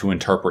you had to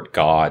interpret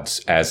gods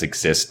as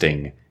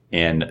existing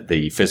in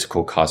the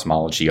physical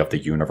cosmology of the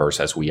universe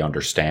as we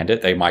understand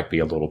it, they might be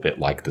a little bit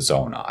like the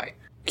Zonai.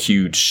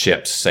 Huge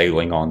ships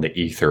sailing on the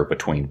ether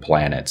between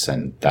planets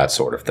and that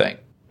sort of thing.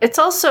 It's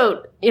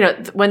also,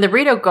 when the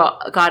Rito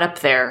got up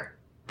there,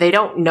 they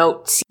don't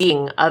note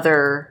seeing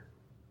other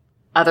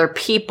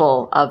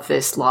people of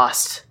this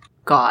lost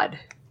god.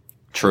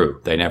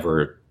 True. They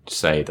never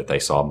say that they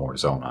saw more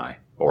Zonai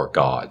or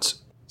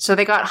gods. So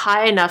they got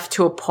high enough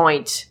to a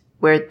point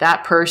where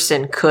that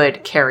person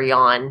could carry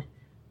on,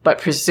 but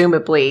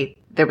presumably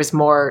there was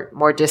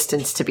more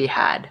distance to be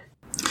had.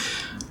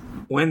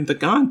 When the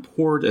god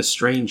poured a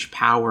strange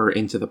power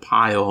into the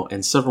pile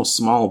and several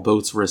small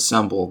boats were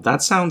assembled,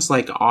 that sounds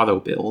like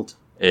auto-build.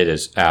 It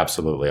is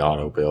absolutely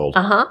auto-build.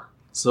 Uh-huh.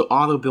 So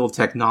auto-build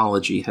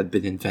technology had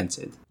been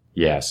invented.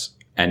 Yes.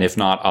 And if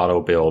not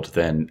auto-build,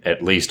 then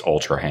at least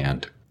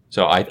ultra-hand.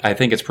 So I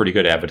think it's pretty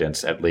good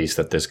evidence, at least,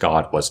 that this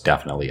god was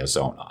definitely a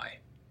Zonai.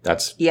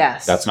 That's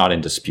not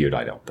in dispute,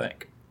 I don't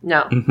think.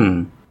 No.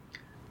 Mm-hmm.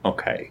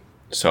 Okay.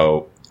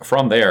 So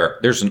from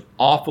there's an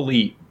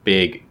awfully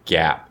big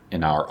gap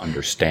in our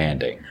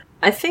understanding.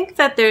 I think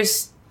that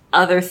there's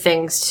other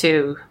things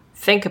to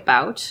think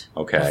about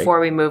before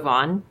we move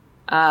on.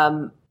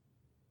 Are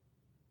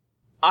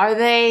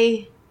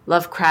they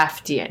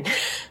Lovecraftian?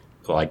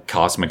 Like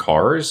cosmic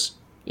horrors?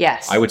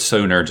 Yes. I would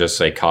sooner just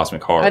say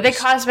cosmic horrors. Are they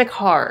cosmic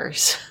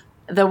horrors?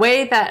 The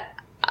way that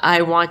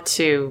I want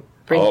to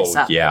bring this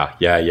up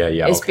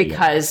is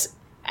because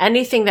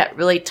anything that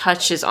really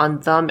touches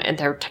on them and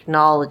their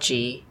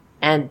technology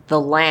and the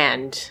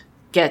land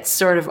gets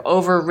sort of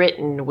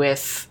overwritten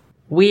with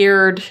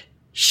weird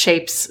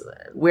shapes,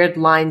 weird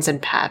lines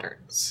and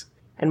patterns.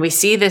 And we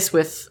see this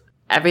with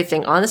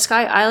everything on the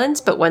Sky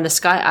Islands, but when the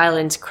Sky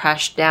Islands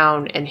crash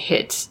down and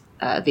hit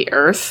the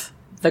Earth,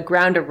 the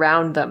ground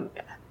around them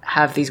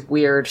have these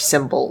weird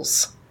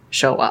symbols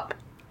show up.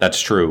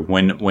 That's true.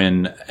 When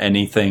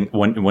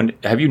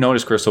have you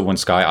noticed, Crystal, when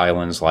Sky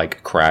Islands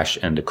like crash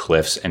into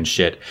cliffs and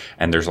shit,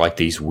 and there's like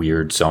these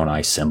weird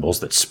Zonai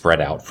symbols that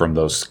spread out from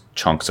those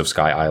chunks of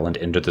Sky Island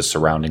into the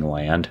surrounding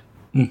land?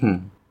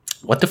 Mm-hmm.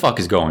 What the fuck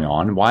is going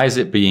on? Why is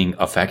it being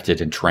affected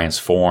and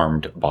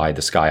transformed by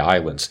the Sky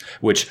Islands,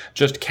 which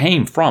just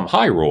came from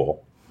Hyrule?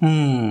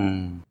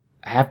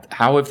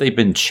 How have they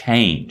been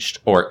changed?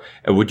 Or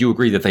would you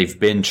agree that they've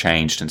been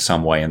changed in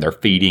some way and they're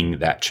feeding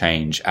that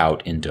change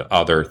out into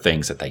other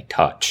things that they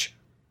touch?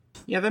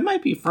 Yeah, they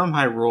might be from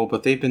Hyrule,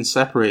 but they've been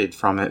separated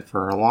from it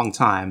for a long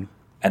time.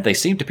 And they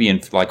seem to be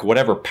in, like,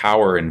 whatever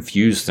power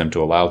infused them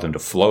to allow them to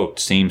float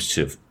seems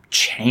to have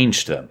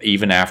changed them,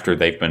 even after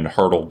they've been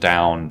hurtled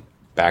down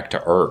back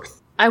to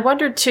Earth. I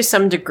wondered to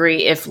some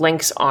degree if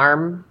Link's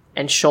arm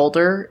and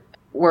shoulder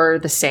were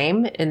the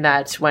same, in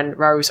that when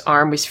Raru's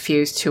arm was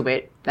fused to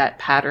it, that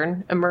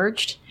pattern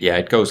emerged. Yeah,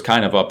 it goes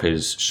kind of up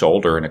his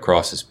shoulder and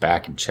across his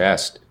back and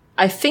chest.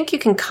 I think you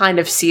can kind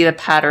of see the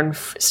pattern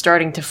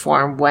starting to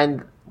form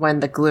when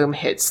the gloom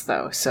hits,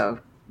 though. So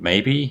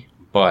maybe,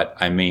 but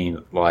I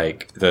mean,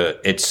 like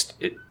it's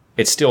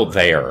still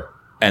there,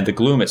 and the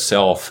gloom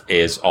itself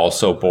is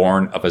also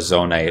born of a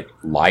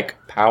Zonai-like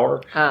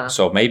power.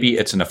 So maybe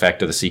it's an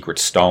effect of the secret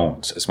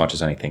stones as much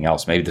as anything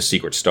else. Maybe the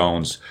secret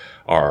stones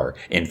are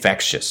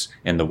infectious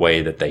in the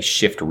way that they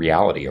shift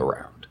reality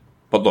around.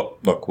 But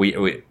look, we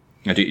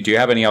do you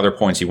have any other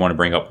points you want to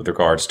bring up with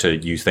regards to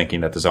you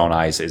thinking that the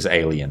Zonai is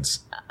aliens?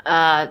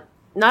 Not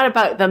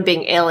about them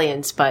being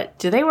aliens, but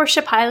do they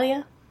worship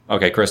Hylia?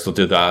 Okay, Crystal,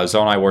 do the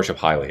Zonai worship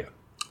Hylia?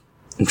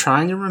 I'm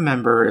trying to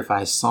remember if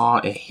I saw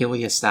a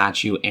Hylia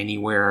statue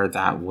anywhere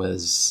that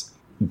was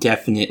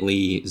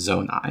definitely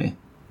Zonai.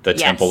 The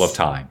Temple of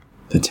Time.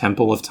 The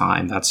Temple of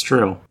Time, that's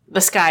true.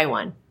 The sky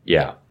one.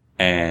 Yeah.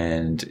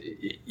 And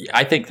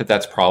I think that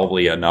that's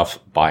probably enough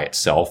by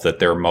itself, that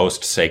their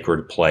most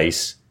sacred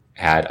place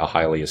had a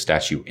Hylia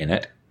statue in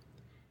it.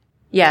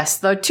 Yes,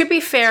 though to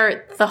be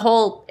fair, the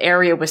whole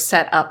area was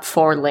set up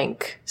for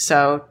Link,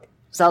 so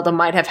Zelda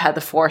might have had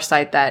the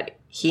foresight that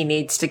he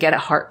needs to get a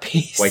heart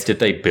piece. Wait, did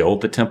they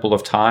build the Temple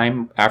of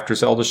Time after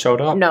Zelda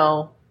showed up?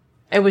 No.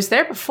 It was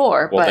there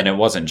before, well, but... then it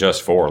wasn't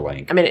just for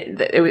Link. I mean,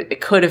 it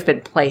could have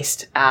been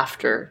placed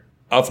after.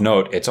 Of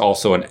note, it's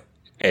also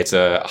it's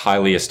a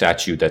Hylia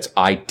statue that's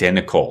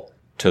identical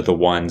to the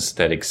ones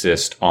that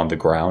exist on the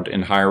ground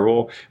in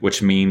Hyrule,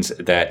 which means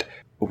that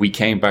we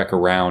came back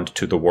around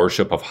to the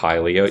worship of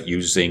Hylia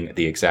using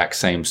the exact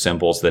same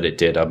symbols that it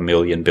did a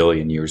million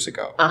billion years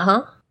ago.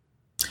 Uh-huh.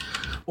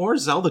 Or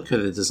Zelda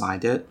could have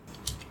designed it.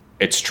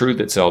 It's true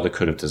that Zelda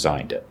could have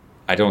designed it.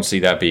 I don't see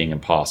that being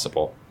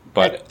impossible.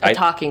 But a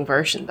talking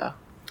version, though.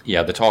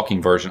 Yeah, the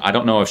talking version. I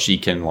don't know if she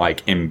can,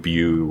 like,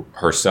 imbue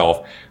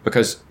herself,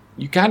 because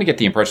you kind of get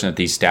the impression that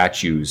these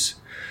statues...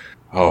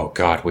 Oh,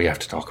 God, we have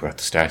to talk about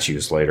the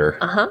statues later.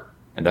 Uh-huh.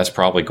 And that's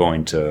probably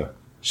going to...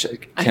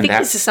 I think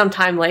this is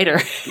sometime later.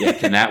 Yeah,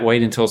 can that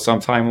wait until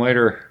sometime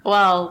later?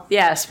 Well,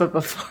 yes, but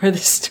before the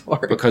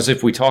story. Because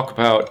if we talk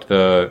about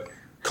the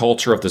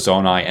culture of the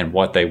Zonai and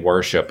what they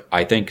worship,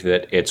 I think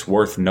that it's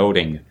worth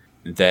noting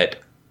that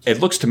it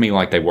looks to me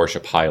like they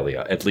worship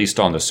Hylia, at least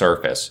on the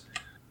surface.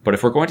 But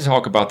if we're going to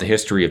talk about the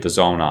history of the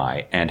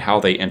Zonai and how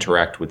they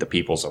interact with the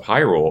peoples of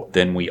Hyrule,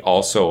 then we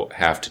also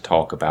have to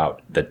talk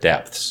about the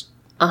depths.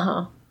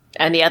 Uh-huh.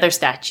 And the other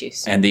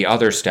statues. And the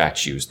other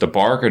statues, the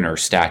bargainer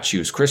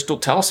statues. Crystal,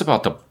 tell us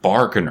about the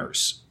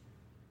bargainers.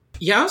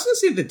 Yeah, I was going to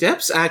say the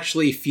depths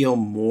actually feel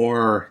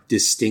more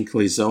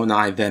distinctly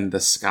Zonai than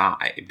the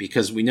sky,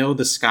 because we know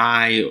the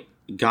sky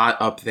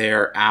got up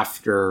there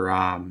after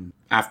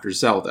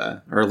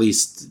Zelda, or at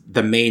least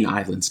the main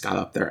islands got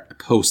up there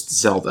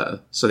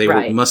post-Zelda, so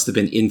they must have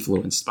been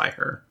influenced by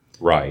her.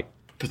 Right.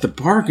 But the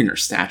bargainer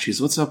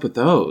statues, what's up with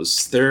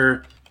those?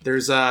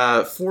 There's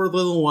 4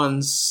 little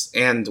ones,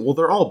 and, well,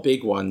 they're all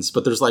big ones,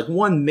 but there's, like,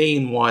 one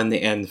main one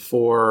and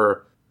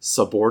 4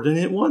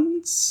 subordinate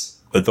ones?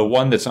 The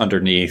one that's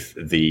underneath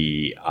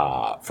the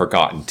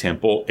Forgotten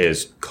Temple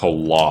is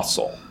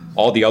colossal.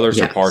 All the others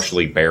are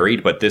partially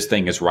buried, but this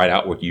thing is right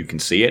out where you can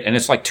see it, and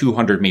it's like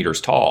 200 meters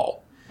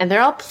tall. And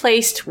they're all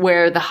placed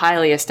where the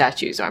Hylia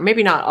statues are.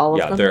 Maybe not all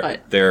of them,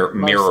 but they're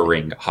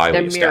mirroring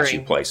Hylia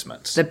statue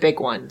placements. The big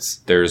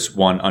ones. There's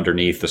one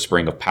underneath the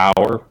Spring of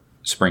Power,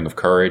 Spring of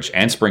Courage,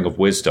 and Spring of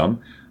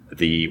Wisdom,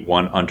 the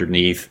one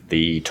underneath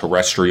the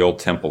Terrestrial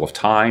Temple of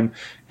Time,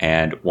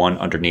 and one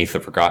underneath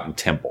the Forgotten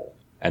Temple.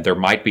 And there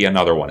might be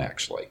another one,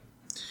 actually.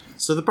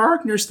 So the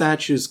Bargner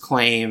statues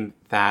claim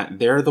that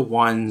they're the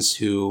ones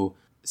who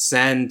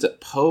send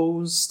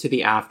Pose to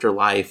the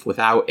afterlife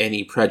without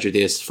any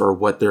prejudice for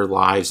what their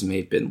lives may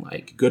have been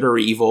like. Good or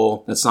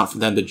evil, that's not for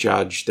them to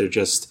judge. They're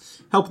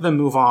just helping them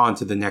move on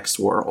to the next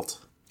world.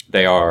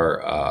 They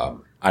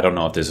are... I don't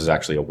know if this is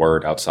actually a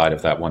word outside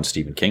of that one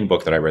Stephen King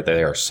book that I read.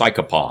 They are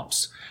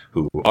psychopomps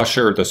who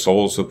usher the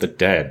souls of the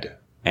dead.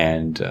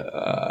 And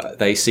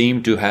they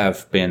seem to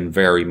have been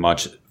very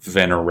much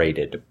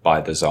venerated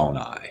by the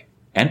Zonai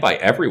and by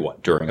everyone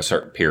during a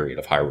certain period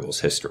of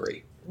Hyrule's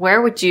history.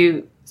 Where would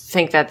you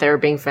think that they were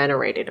being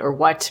venerated, or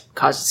what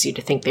causes you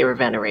to think they were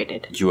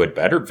venerated? You had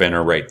better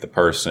venerate the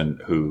person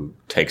who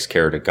takes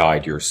care to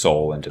guide your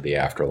soul into the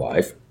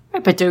afterlife.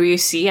 Right, but do you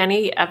see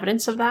any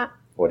evidence of that?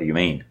 What do you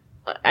mean?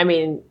 I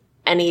mean,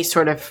 any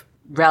sort of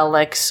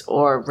relics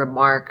or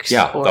remarks?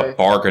 Yeah, the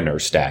bargainer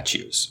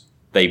statues.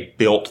 They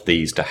built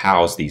these to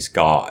house these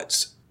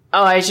gods.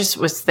 Oh, I just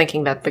was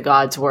thinking that the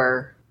gods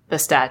were the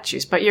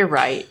statues, but you're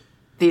right.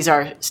 These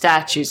are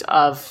statues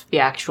of the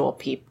actual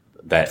people.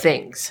 That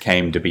things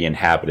came to be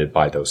inhabited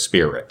by those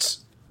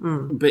spirits.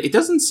 But it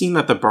doesn't seem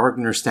that the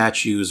Bargner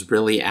statues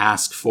really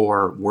ask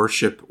for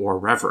worship or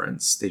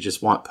reverence. They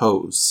just want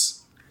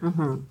pose.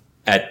 Mm-hmm.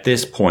 At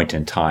this point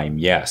in time,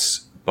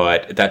 yes.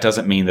 But that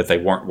doesn't mean that they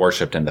weren't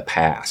worshipped in the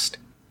past.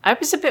 I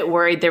was a bit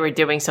worried they were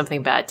doing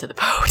something bad to the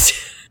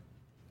pose.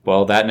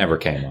 Well, that never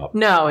came up.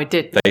 No, it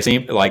didn't. They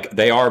seem like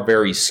they are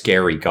very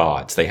scary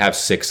gods. They have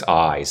 6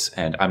 eyes,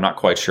 and I'm not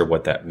quite sure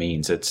what that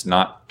means. It's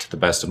not, to the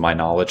best of my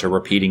knowledge, a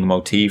repeating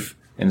motif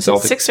in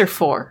Zelda. 6 or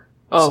 4?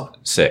 Oh.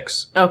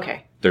 6.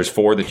 Okay. There's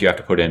 4 that you have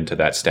to put into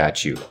that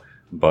statue,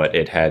 but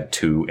it had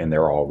 2 in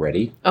there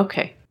already.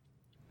 Okay.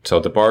 So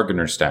the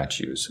bargainer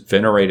statues,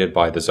 venerated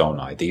by the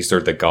Zonai, these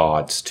are the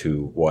gods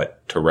to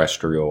what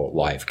terrestrial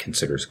life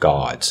considers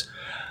gods.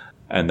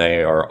 And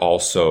they are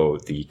also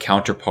the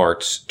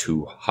counterparts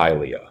to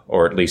Hylia,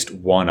 or at least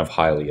one of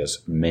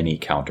Hylia's many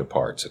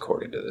counterparts,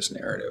 according to this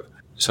narrative.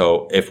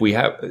 So if we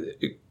have...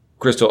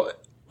 Crystal,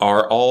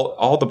 are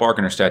all the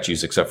bargainer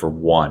statues except for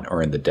one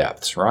are in the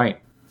depths,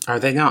 right? Are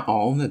they not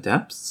all in the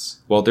depths?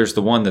 Well, there's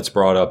the one that's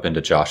brought up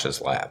into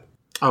Josh's lab.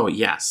 Oh,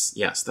 yes.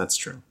 Yes, that's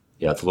true.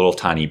 Yeah, it's a little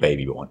tiny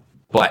baby one.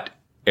 But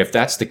if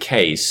that's the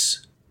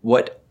case,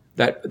 what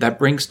that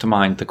brings to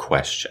mind the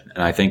question,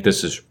 and I think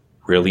this is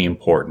really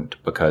important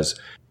because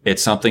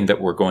it's something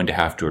that we're going to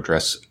have to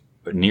address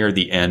near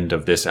the end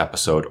of this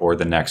episode or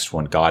the next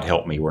one. God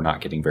help me, we're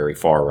not getting very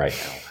far right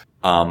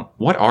now.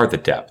 What are the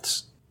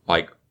depths?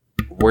 Like,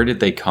 where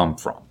did they come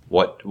from?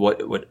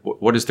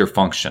 What is their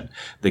function?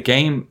 The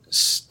game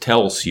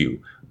tells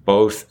you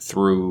both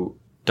through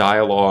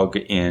dialogue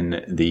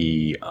in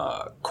the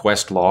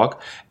quest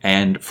log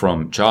and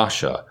from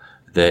Joshua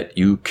that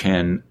you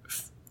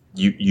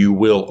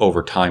will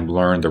over time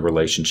learn the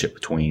relationship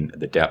between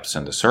the depths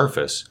and the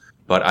surface,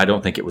 but I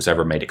don't think it was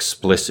ever made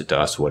explicit to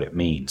us what it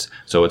means.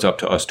 So it's up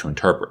to us to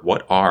interpret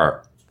what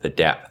are the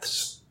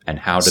depths and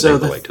how do they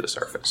relate to the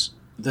surface.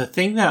 The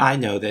thing that I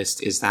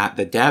noticed is that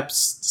the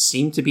depths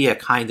seem to be a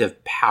kind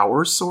of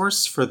power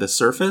source for the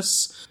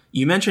surface.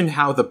 You mentioned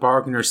how the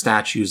Bargainer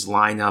statues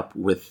line up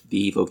with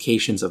the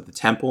locations of the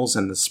temples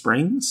and the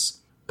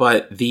springs,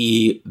 but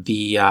the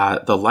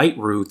light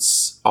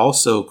roots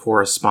also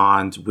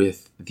correspond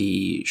with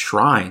the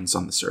shrines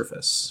on the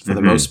surface for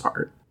the most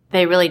part.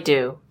 They really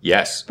do.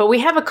 Yes. But we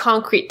have a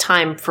concrete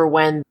time for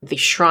when the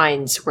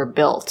shrines were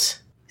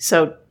built.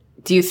 So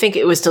do you think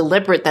it was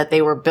deliberate that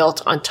they were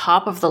built on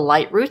top of the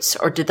light roots,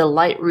 or did the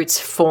light roots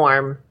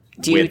form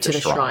due to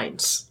the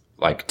shrines?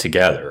 Like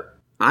together.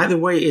 Either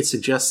way, it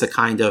suggests a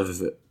kind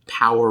of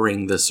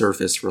powering the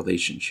surface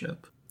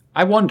relationship.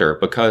 I wonder,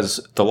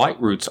 because the light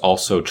roots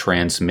also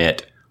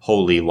transmit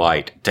holy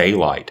light,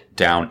 daylight,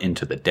 down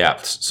into the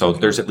depths. So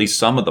there's at least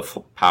some of the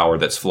power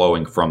that's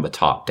flowing from the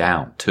top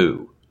down,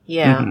 too.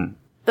 Yeah.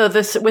 Though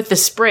with the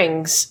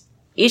springs,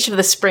 each of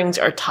the springs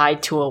are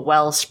tied to a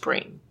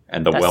wellspring.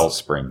 And the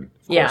wellspring,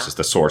 of course, is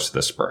the source of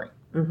the spring.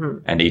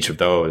 And each of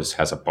those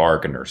has a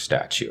Bargainer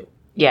statue.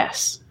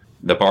 Yes.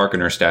 The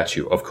Bargainer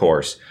statue, of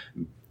course,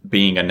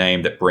 being a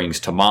name that brings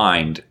to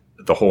mind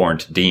the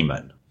horned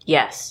demon.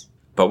 Yes.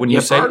 But when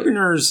you say...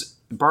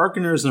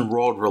 Bargainers in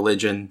world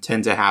religion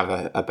tend to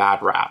have a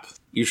bad rap.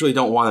 Usually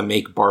don't want to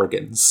make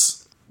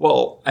bargains.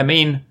 Well, I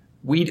mean...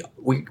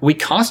 We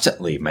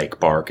constantly make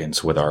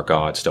bargains with our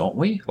gods, don't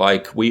we?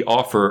 Like, we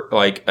offer,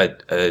 like,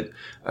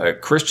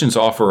 Christians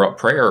offer up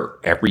prayer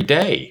every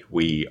day.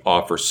 We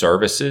offer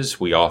services.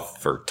 We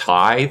offer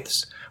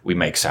tithes. We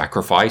make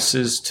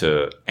sacrifices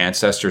to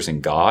ancestors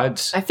and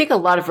gods. I think a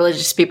lot of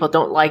religious people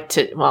don't like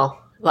to,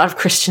 well, a lot of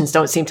Christians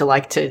don't seem to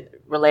like to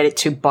relate it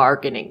to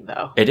bargaining,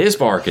 though. It is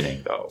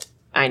bargaining, though.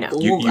 I know.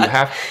 You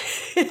have...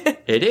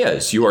 It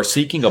is. You are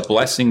seeking a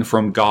blessing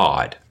from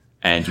God.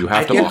 And you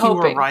have I think you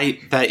were right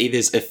that it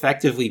is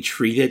effectively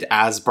treated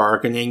as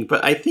bargaining,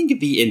 but I think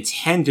the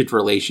intended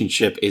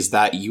relationship is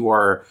that you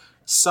are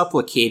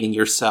supplicating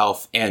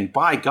yourself, and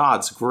by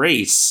God's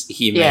grace,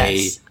 he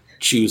may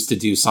choose to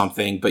do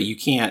something, but you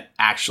can't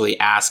actually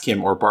ask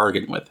him or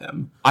bargain with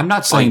him. I'm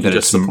not saying that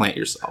just supplant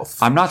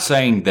yourself. I'm not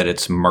saying that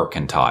it's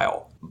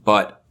mercantile,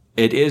 but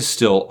it is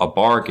still a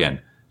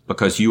bargain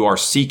because you are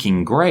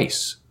seeking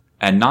grace,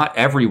 and not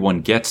everyone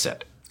gets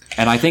it.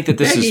 And I think that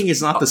this begging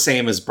is not the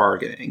same as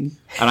bargaining.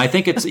 And I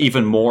think it's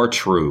even more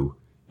true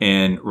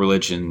in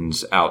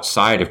religions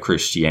outside of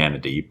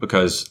Christianity,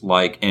 because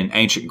like in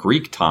ancient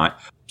Greek time,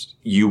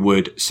 you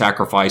would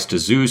sacrifice to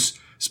Zeus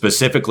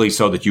specifically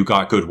so that you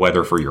got good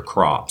weather for your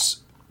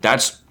crops.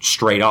 That's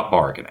straight up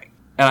bargaining.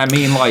 And I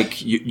mean, like,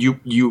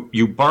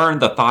 you burn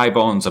the thigh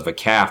bones of a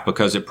calf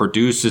because it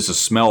produces a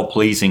smell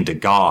pleasing to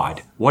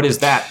God. What is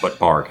that but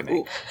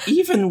bargaining?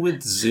 Even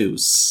with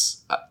Zeus...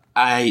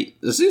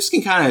 Zeus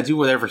can kind of do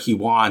whatever he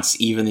wants,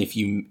 even if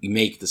you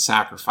make the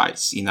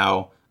sacrifice, you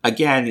know?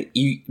 Again,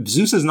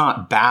 Zeus is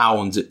not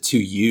bound to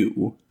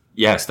you.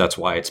 Yes, that's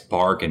why it's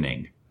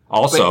bargaining.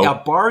 Also,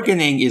 but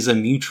bargaining is a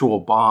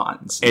mutual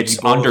bond. It's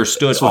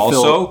understood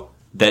also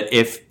that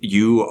if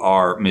you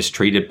are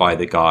mistreated by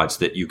the gods,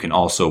 that you can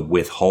also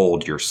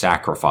withhold your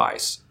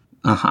sacrifice.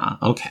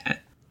 Okay.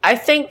 I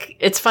think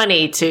it's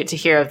funny to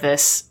hear of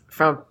this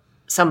from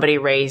somebody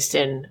raised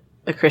in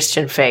the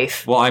Christian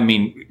faith. Well, I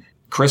mean...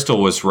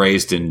 Crystal was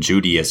raised in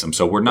Judaism,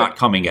 so we're not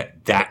coming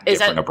at that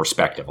different a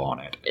perspective on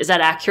it. Is that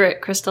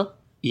accurate, Crystal?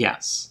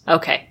 Yes.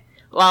 Okay.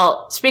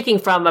 Well, speaking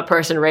from a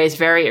person raised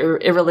very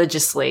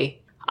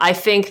irreligiously, I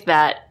think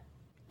that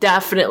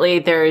definitely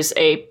there's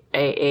a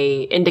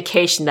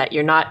indication that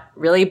you're not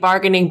really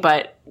bargaining,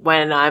 but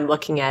when I'm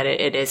looking at it,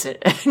 it is a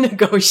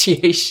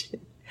negotiation.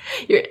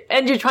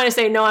 You're trying to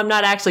say, no, I'm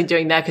not actually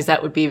doing that because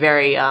that would be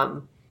very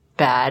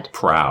bad.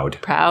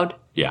 Proud?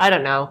 Yeah. I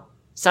don't know.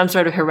 Some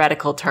sort of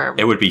heretical term.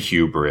 It would be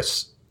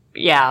hubris.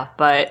 Yeah,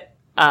 but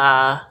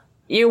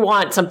you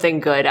want something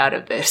good out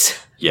of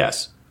this.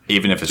 Yes,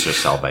 even if it's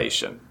just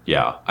salvation.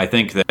 Yeah, I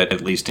think that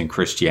at least in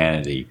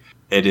Christianity,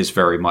 it is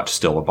very much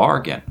still a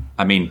bargain.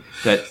 I mean,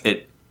 that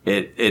it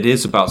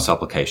is about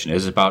supplication. It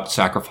is about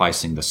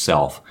sacrificing the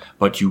self,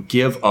 but you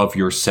give of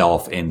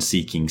yourself in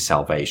seeking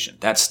salvation.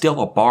 That's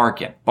still a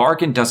bargain.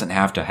 Bargain doesn't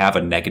have to have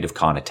a negative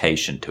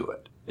connotation to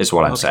it, is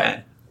what I'm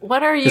saying.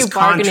 What are you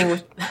bargaining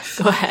with?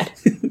 Go ahead.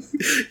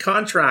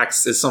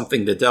 Contracts is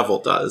something the devil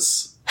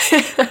does.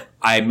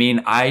 I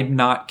mean, I'm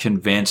not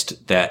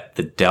convinced that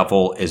the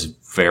devil is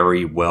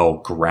very well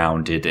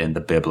grounded in the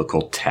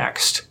biblical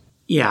text.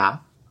 Yeah.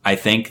 I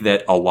think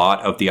that a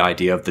lot of the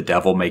idea of the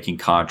devil making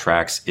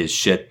contracts is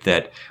shit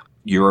that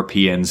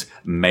Europeans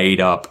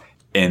made up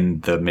in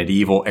the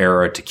medieval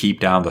era to keep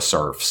down the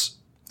serfs.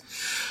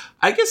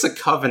 I guess a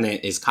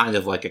covenant is kind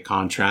of like a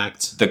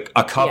contract.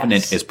 A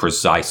covenant is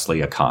precisely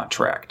a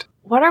contract.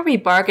 What are we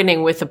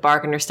bargaining with the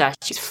bargainer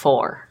statues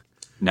for?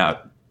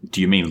 Now,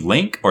 do you mean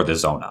Link or the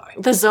Zonai?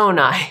 The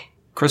Zonai.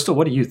 Crystal,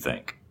 what do you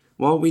think?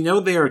 Well, we know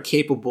they are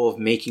capable of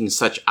making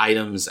such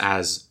items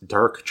as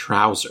dark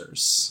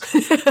trousers.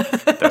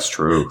 That's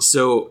true.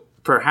 So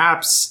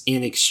perhaps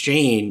in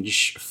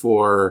exchange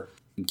for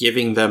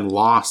giving them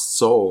lost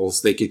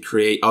souls, they could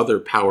create other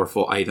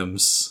powerful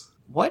items.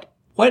 What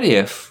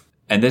if,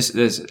 and this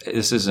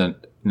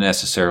isn't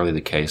necessarily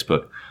the case,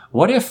 but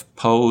what if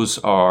Poes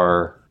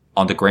are,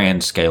 on the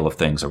grand scale of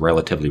things, a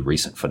relatively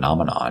recent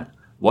phenomenon?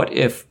 What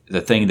if the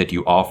thing that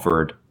you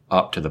offered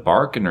up to the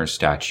Bargainer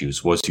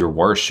statues was your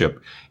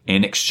worship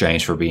in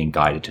exchange for being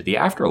guided to the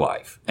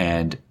afterlife?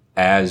 And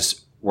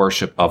as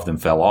worship of them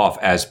fell off,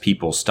 as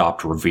people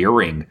stopped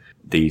revering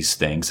these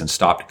things and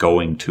stopped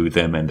going to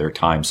them in their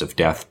times of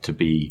death to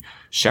be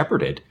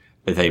shepherded,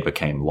 they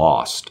became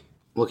lost.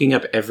 Looking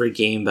up every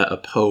game that a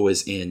Poe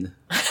is in.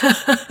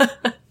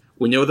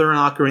 We know they're in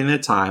Ocarina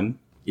of Time.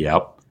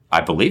 Yep.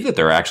 I believe that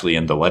they're actually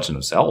in The Legend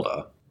of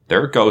Zelda.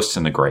 There are ghosts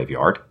in the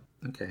graveyard.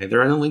 Okay,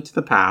 they're in A Link to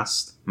the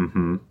Past.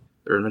 Mm-hmm.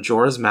 They're in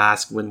Majora's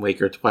Mask, Wind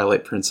Waker,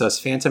 Twilight Princess,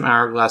 Phantom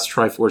Hourglass,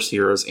 Triforce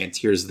Heroes, and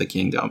Tears of the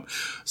Kingdom.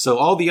 So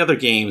all the other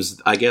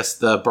games, I guess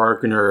the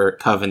Bargainer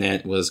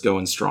Covenant was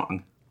going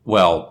strong.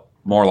 Well,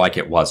 more like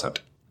it wasn't.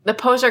 The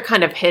Poes are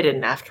kind of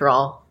hidden, after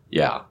all.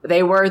 Yeah.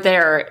 They were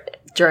there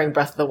during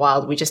Breath of the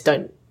Wild. We just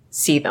don't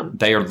see them.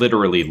 They are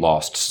literally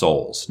lost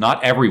souls.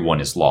 Not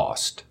everyone is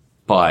lost,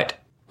 but...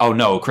 Oh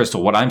no,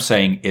 Crystal, what I'm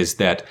saying is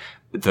that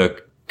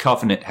the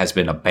Covenant has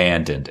been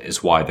abandoned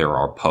is why there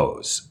are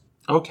Poes.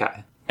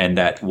 Okay. And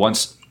that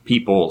once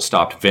people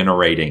stopped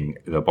venerating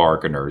the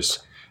Bargainers,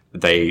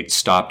 they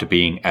stopped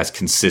being as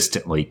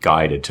consistently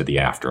guided to the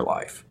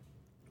afterlife.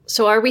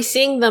 So are we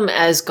seeing them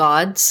as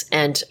gods,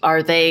 and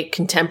are they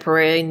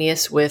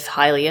contemporaneous with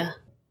Hylia?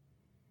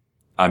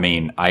 I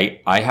mean,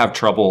 I have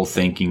trouble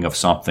thinking of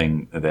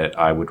something that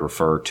I would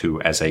refer to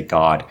as a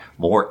god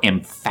more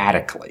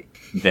emphatically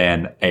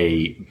than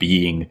a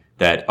being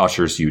that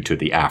ushers you to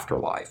the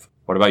afterlife.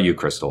 What about you,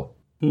 Crystal?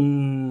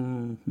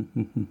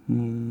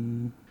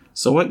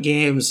 So what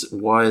games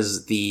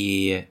was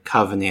the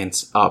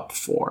Covenant up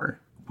for?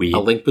 A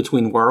Link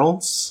Between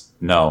Worlds?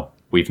 No,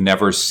 we've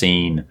never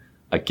seen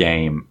a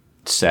game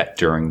set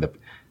during the...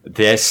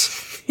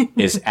 This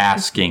is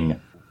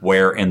asking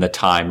where in the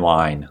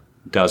timeline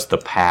does the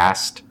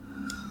past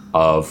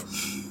of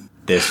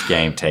this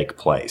game take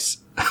place?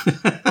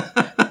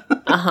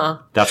 Uh-huh.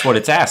 That's what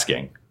it's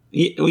asking.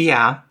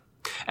 Yeah.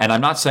 And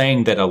I'm not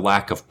saying that a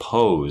lack of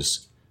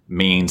Poes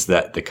means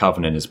that the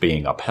Covenant is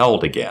being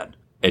upheld again.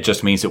 It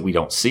just means that we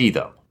don't see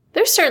them.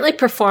 They're certainly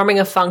performing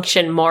a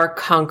function more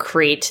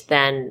concrete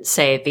than,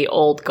 say, the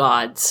old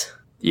gods.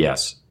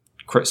 Yes.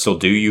 So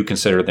do you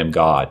consider them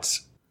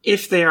gods?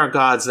 If they are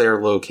gods, they are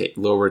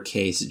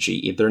lowercase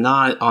g. They're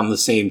not on the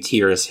same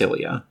tier as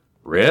Hylia.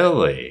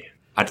 Really?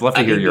 I'd love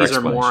to hear your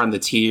explanation. These are more on the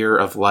tier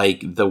of,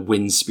 like, the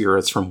wind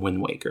spirits from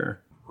Wind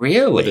Waker.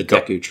 Really? The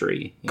Deku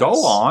Tree. Yes.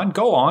 Go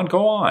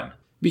on.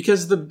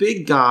 Because the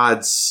big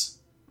gods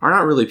are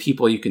not really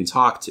people you can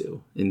talk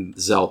to in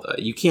Zelda.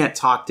 You can't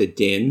talk to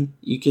Din.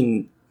 You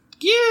can,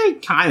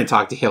 kind of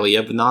talk to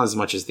Hylia, but not as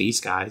much as these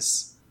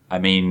guys. I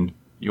mean,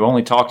 you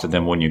only talk to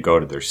them when you go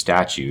to their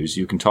statues.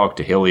 You can talk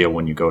to Hylia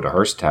when you go to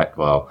her statue.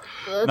 Well,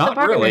 not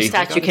the really. The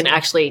statue can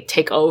actually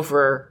take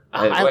over.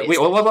 We'll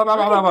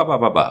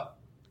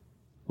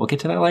get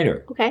to that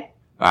later. Okay.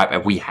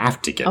 We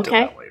have to get to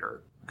that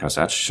later. Because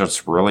that's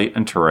just really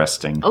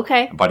interesting.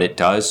 Okay. But it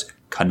does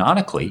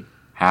canonically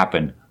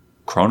happen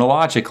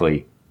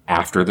chronologically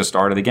after the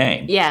start of the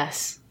game.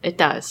 Yes, it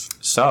does.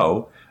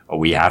 So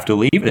we have to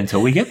leave it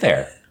until we get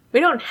there. We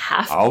don't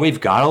have to. Oh,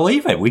 we've got to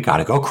leave it. We got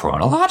to go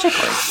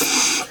chronologically.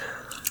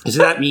 So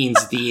that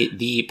means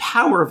the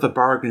power of the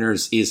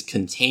Bargainers is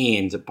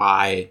contained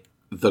by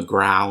the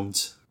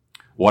ground.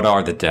 What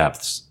are the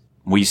depths?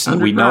 We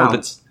know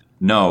that.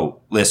 No,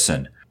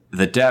 listen.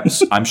 The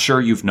depths, I'm sure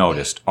you've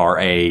noticed, are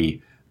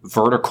a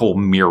vertical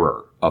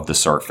mirror of the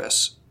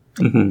surface.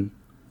 Mm-hmm.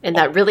 And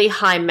that really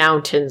high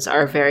mountains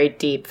are very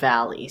deep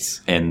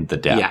valleys. In the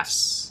depths.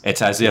 Yes.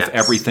 It's as if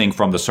everything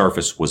from the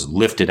surface was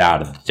lifted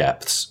out of the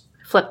depths.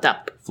 Flipped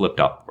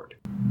upward.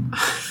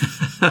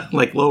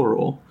 Like Low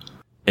Rule.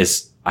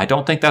 I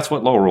don't think that's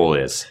what Low Rule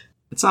is.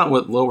 It's not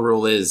what Low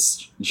Rule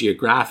is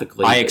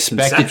geographically. I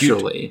expected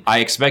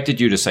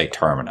you to say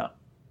Termina.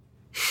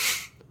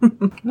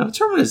 No,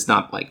 Termina is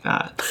not like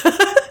that.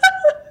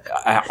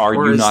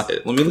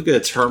 Let me look at a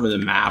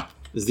Termina map.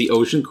 Does the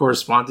ocean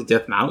correspond to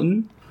Death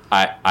Mountain?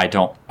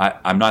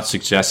 I'm not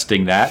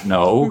suggesting that,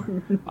 no.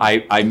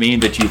 I mean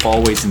that you've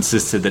always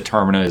insisted that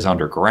Termina is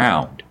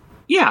underground.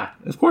 Yeah,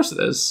 of course it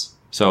is.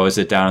 So is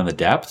it down in the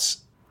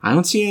depths? I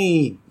don't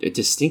see any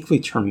distinctly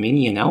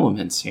Terminian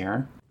elements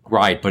here.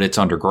 Right, but it's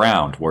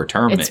underground where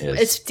Termina is.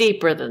 It's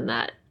deeper than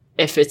that,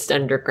 if it's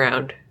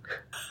underground.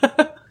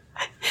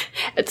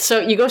 So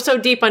you go so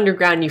deep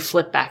underground, you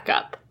flip back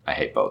up. I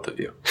hate both of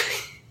you.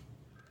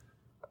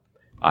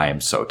 I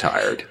am so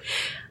tired.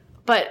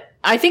 But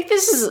I think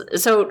this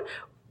is... So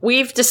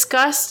we've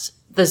discussed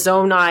the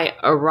Zonai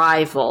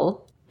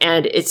arrival,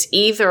 and it's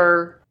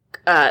either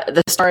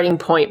the starting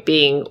point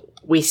being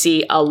we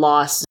see a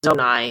lost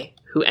Zonai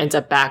who ends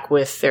up back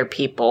with their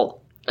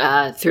people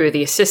through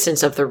the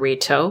assistance of the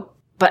Rito.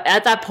 But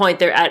at that point,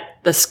 they're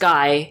at the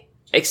sky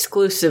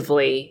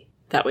exclusively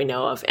that we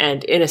know of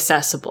and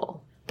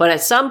inaccessible. But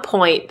at some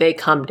point, they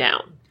come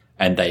down.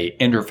 And they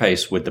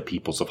interface with the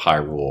peoples of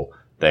Hyrule.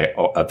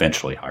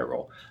 Eventually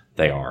Hyrule.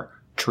 They are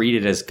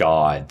treated as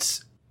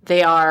gods.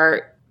 They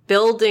are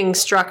building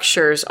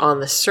structures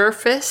on the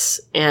surface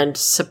and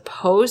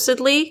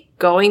supposedly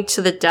going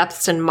to the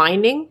depths and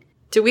mining.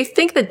 Do we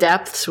think the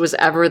depths was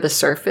ever the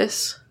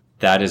surface?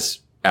 That is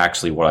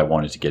actually what I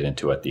wanted to get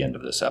into at the end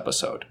of this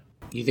episode.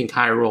 You think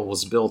Hyrule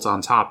was built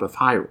on top of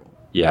Hyrule?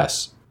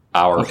 Yes.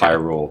 Our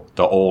Hyrule,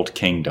 the old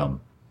kingdom.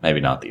 Maybe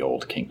not the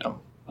old kingdom.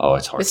 Oh,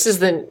 it's hard. This is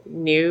the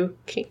new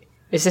king.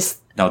 Is this?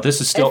 No,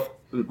 this is still.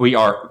 We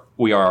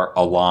are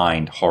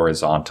aligned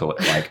horizontally,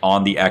 like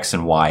on the X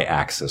and Y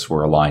axis.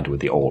 We're aligned with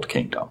the old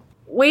kingdom.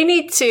 We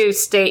need to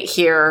state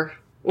here.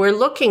 We're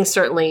looking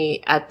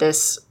certainly at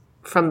this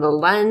from the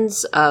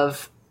lens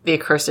of the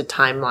accursed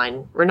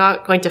timeline. We're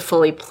not going to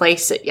fully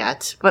place it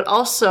yet, but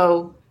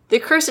also the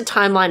accursed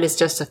timeline is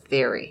just a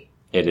theory.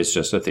 It is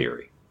just a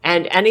theory.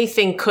 And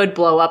anything could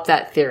blow up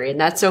that theory, and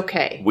that's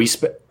okay.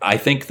 I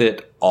think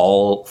that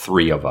all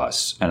three of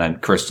us, and then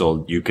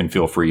Crystal, you can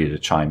feel free to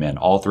chime in,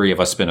 all three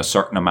of us spent a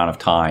certain amount of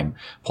time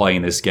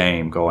playing this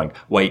game going,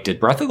 wait, did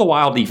Breath of the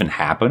Wild even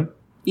happen?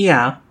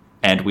 Yeah.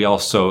 And we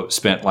also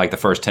spent like the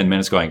first 10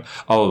 minutes going,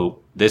 oh,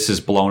 this is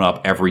blown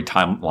up every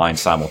timeline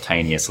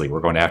simultaneously.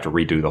 We're going to have to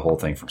redo the whole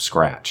thing from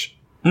scratch.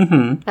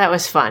 Mm-hmm. That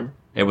was fun.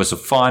 It was a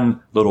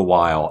fun little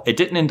while. It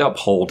didn't end up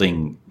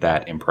holding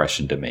that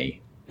impression to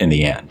me in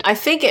the end. I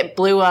think it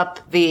blew up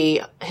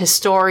the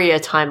Historia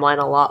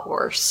timeline a lot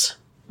worse,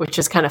 which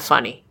is kind of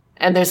funny.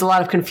 And there's a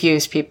lot of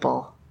confused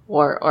people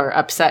or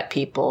upset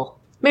people.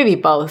 Maybe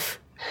both.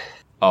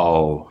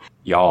 Oh,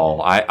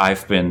 y'all,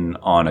 I've been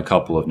on a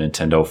couple of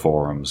Nintendo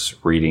forums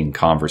reading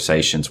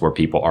conversations where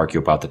people argue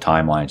about the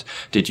timelines.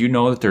 Did you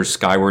know that there's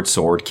Skyward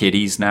Sword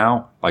kiddies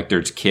now? Like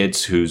there's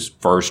kids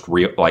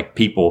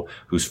people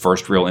whose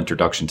first real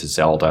introduction to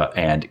Zelda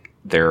and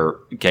their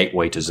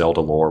gateway to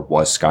Zelda lore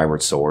was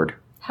Skyward Sword.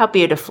 How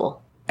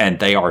beautiful. And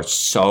they are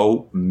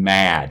so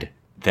mad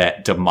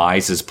that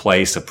Demise's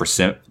place of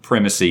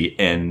primacy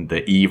in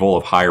the evil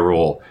of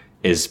Hyrule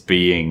is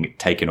being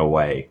taken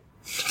away.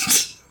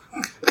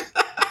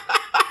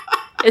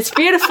 It's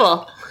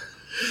beautiful.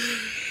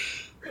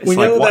 We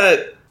know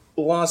that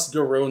Lost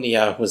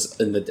Garonia was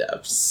in the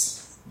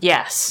depths.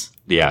 Yes.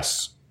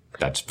 Yes,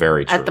 that's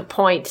very true. At the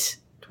point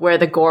where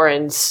the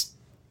Gorons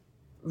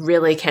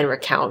really can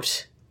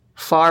recount,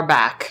 far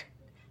back,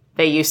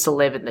 they used to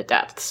live in the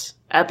depths.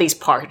 At least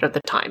part of the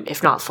time,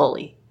 if not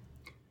fully.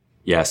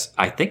 Yes,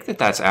 I think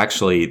that's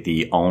actually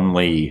the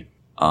only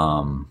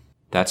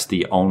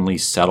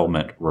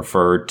settlement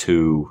referred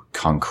to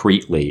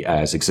concretely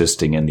as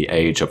existing in the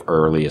age of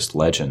earliest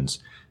legends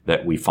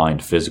that we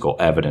find physical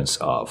evidence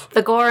of.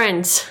 The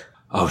Gorons.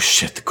 Oh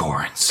shit, the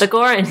Gorons. The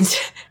Gorons.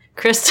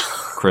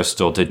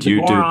 Crystal, did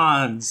you do?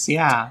 Gorons,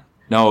 yeah.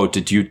 No,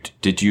 did you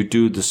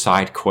do the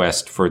side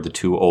quest for the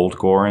two old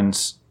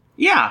Gorons?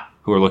 Yeah.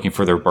 Who are looking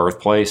for their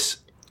birthplace?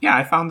 Yeah,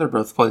 I found their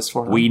birthplace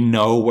for them. We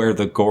know where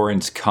the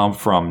Gorons come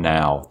from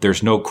now.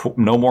 There's no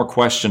more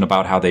question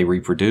about how they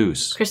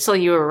reproduce. Crystal,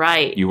 you were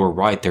right. You were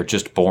right. They're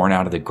just born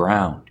out of the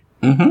ground.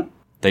 Mm-hmm.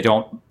 They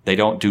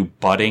don't do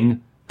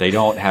budding. They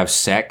don't have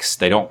sex.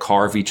 They don't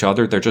carve each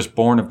other. They're just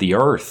born of the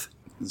earth.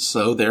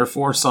 So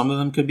therefore, some of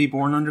them could be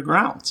born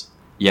underground.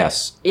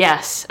 Yes.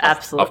 Yes,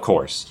 absolutely. Of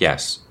course,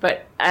 yes.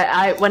 But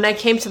I when I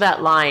came to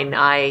that line,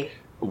 that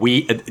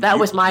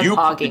was my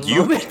pogging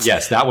moment.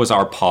 Yes, that was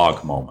our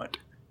pog moment.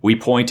 We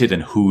pointed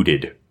and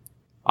hooted.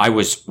 I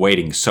was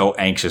waiting so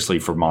anxiously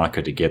for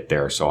Monica to get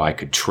there so I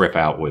could trip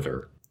out with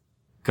her.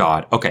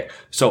 God. Okay.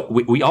 So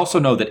we also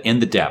know that in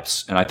the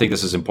depths, and I think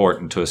this is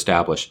important to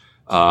establish,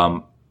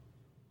 that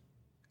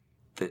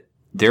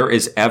there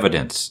is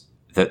evidence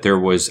that there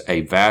was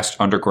a vast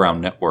underground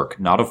network,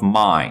 not of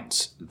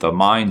mines. The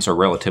mines are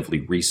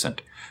relatively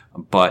recent,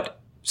 but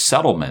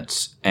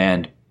settlements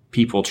and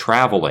people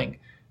traveling.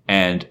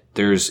 And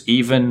there's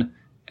even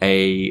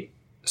a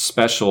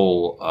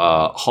special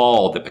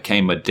hall that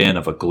became a den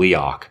of a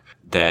Gleeok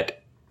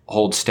that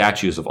holds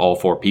statues of all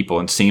four people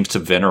and seems to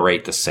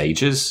venerate the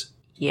sages.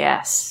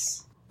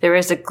 Yes. There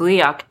is a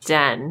Gleeok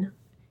den,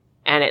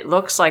 and it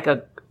looks like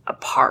a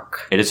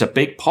park. It is a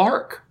big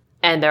park.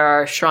 And there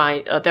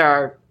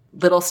are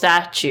little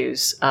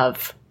statues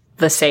of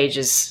the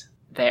sages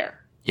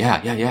there.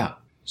 Yeah.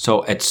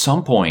 So at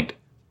some point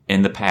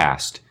in the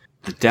past,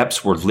 the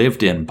depths were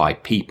lived in by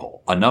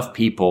people, enough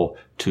people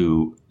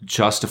to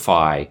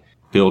justify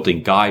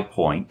building guide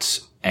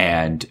points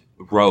and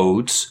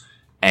roads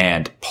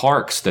and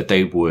parks that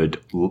they would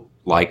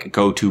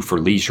go to for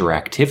leisure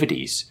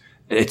activities.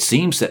 It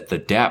seems that the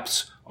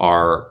depths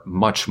are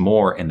much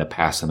more in the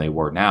past than they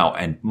were now,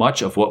 and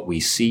much of what we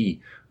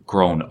see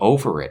grown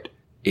over it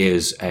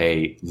is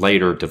a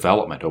later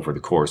development over the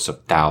course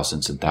of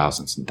thousands and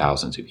thousands and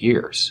thousands of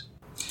years.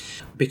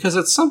 Because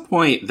at some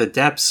point, the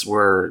depths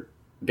were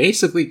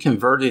basically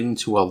converted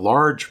into a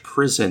large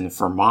prison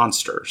for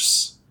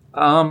monsters.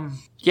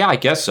 Yeah, I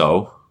guess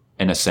so,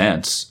 in a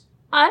sense.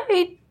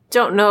 I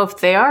don't know if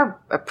they are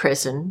a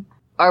prison.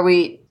 Are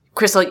we...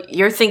 Crystal,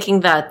 you're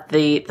thinking that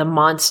the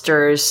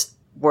monsters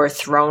were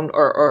thrown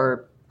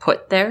or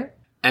put there?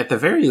 At the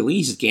very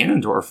least,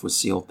 Ganondorf was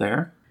sealed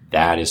there.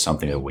 That is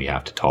something that we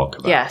have to talk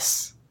about.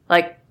 Yes.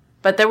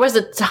 But there was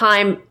a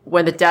time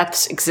when the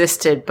depths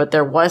existed, but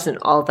there wasn't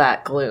all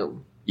that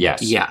gloom.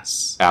 Yes.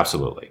 Yes.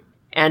 Absolutely.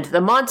 And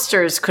the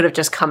monsters could have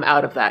just come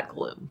out of that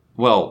gloom.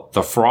 Well,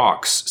 the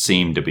frocks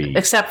seem to be...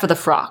 Except for the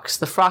frocks.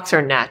 The frocks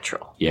are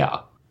natural.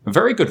 Yeah. A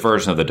very good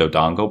version of the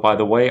Dodongo, by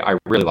the way. I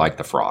really like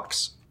the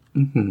frocks.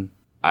 Mm-hmm.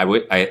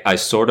 I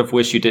sort of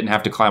wish you didn't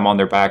have to climb on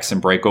their backs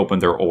and break open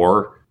their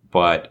ore,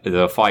 but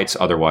the fights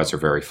otherwise are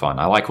very fun.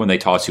 I like when they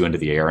toss you into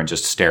the air and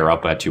just stare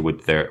up at you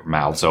with their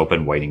mouths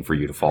open, waiting for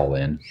you to fall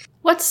in.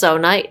 What's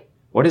Zonite?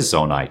 What is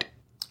Zonite?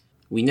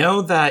 We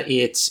know that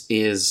it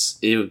is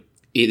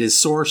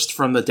sourced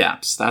from the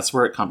depths. That's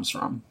where it comes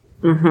from.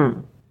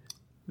 Mm-hmm.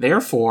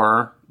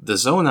 Therefore, the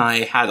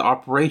Zonai had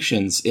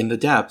operations in the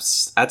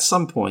depths at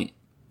some point.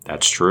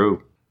 That's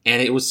true.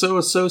 And it was so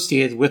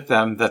associated with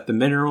them that the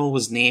mineral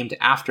was named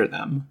after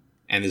them,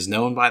 and is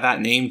known by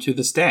that name to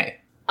this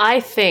day.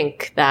 I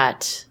think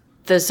that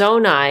the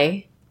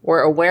Zonai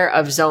were aware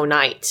of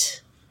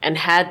Zonite and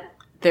had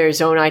their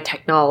Zonai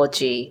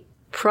technology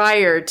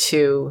prior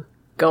to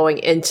going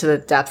into the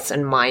depths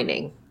and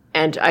mining.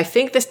 And I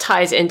think this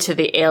ties into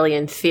the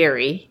alien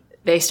theory.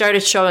 They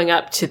started showing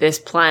up to this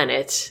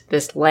planet,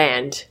 this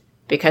land,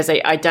 because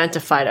they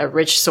identified a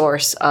rich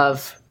source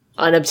of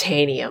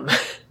unobtainium.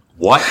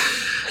 What?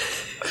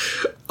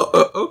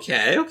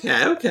 Okay.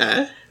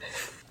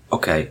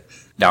 Okay.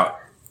 Now,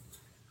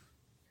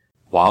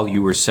 while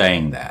you were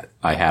saying that,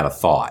 I had a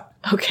thought.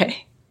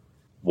 Okay.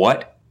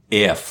 What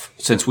if,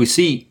 since we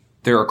see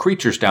there are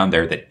creatures down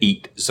there that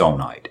eat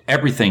Zonite,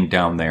 everything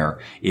down there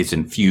is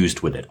infused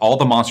with it. All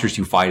the monsters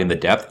you fight in the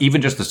depth,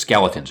 even just the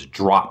skeletons,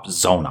 drop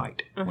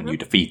Zonite when you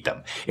defeat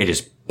them. It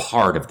is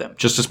part of them,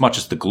 just as much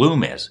as the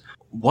gloom is.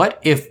 What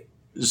if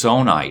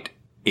Zonite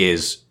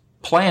is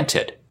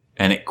planted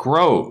and it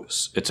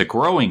grows? It's a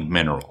growing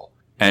mineral.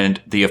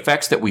 And the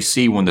effects that we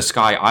see when the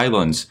Sky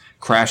Islands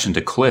crash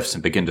into cliffs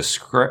and begin to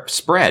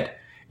spread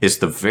is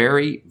the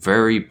very,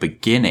 very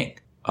beginning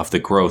of the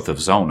growth of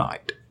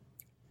Zonite.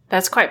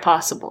 That's quite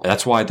possible.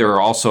 That's why there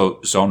are also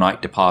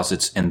Zonite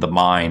deposits in the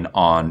mine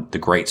on the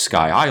Great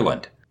Sky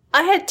Island.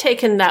 I had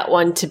taken that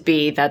one to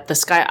be that the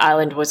Sky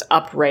Island was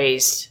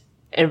upraised,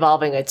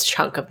 involving a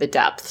chunk of the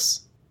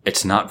depths.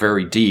 It's not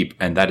very deep,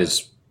 and that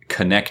is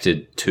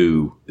connected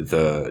to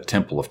the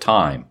Temple of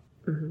Time.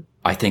 Mm-hmm.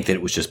 I think that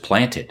it was just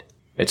planted.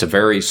 It's a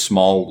very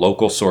small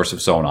local source of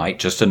Zonite,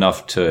 just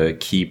enough to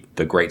keep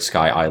the Great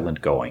Sky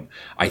Island going.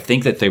 I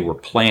think that they were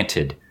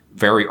planted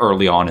very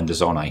early on in the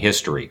Zonai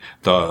history.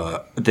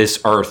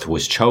 This Earth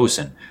was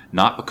chosen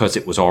not because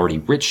it was already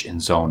rich in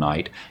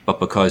Zonite, but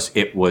because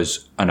it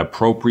was an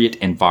appropriate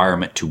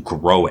environment to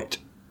grow it.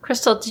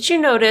 Crystal, did you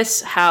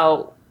notice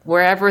how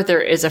wherever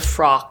there is a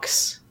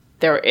Phrox,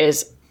 there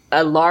is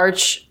a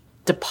large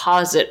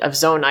deposit of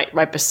Zonite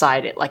right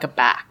beside it, like a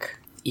back?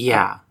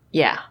 Yeah.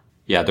 Yeah.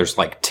 Yeah, there's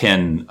like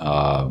 10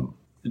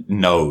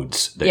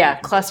 nodes.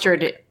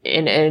 Clustered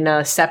in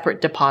a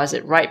separate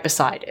deposit right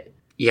beside it.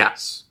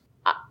 Yes.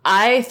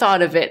 I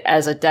thought of it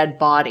as a dead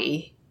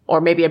body,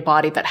 or maybe a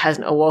body that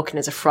hasn't awoken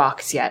as a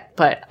Phrox yet,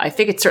 but I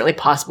think it's certainly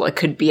possible it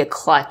could be a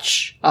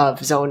clutch of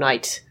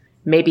Zonite,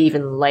 maybe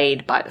even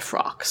laid by the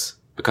Phrox.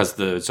 Because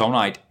the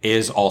Zonite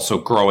is also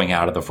growing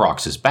out of the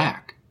Phrox's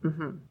back.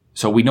 Mm-hmm.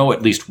 So we know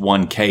at least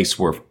one case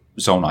where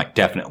Zonite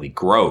definitely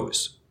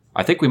grows.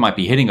 I think we might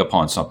be hitting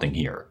upon something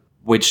here,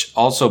 which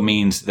also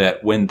means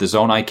that when the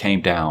Zonite came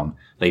down,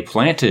 they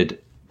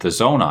planted the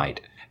Zonite,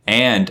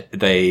 and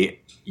they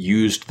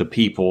used the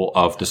people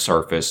of the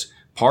surface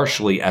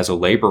partially as a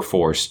labor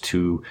force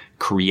to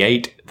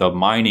create the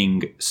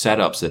mining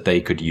setups that they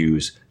could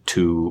use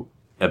to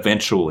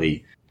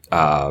eventually,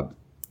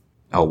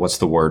 what's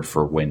the word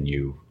for when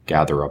you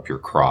gather up your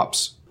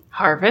crops?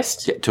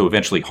 Harvest? To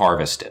eventually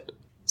harvest it.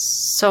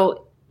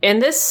 So in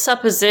this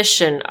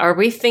supposition, are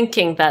we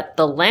thinking that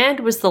the land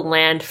was the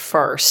land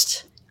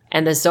first,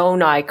 and the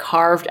Zonai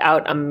carved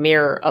out a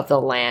mirror of the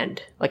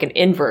land, like an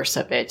inverse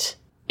of it,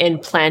 in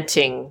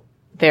planting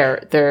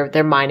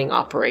their mining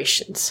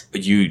operations?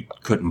 You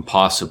couldn't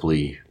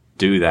possibly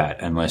do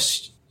that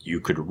unless you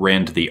could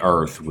rend the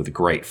earth with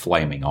great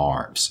flaming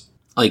arms.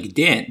 Like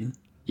Din.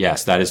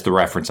 Yes, that is the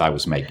reference I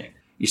was making.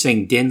 You're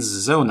saying Din's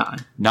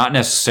Zonai. Not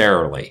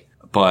necessarily,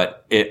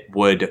 but it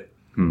would...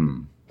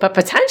 But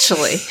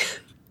potentially.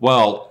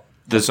 Well,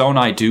 the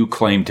Zonai do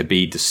claim to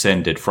be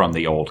descended from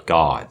the old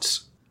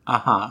gods.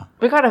 Uh-huh.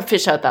 We gotta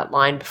fish out that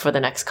line before the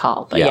next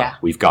call, but yeah.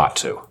 We've got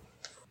to.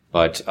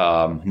 But,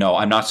 no,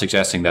 I'm not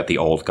suggesting that the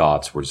old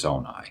gods were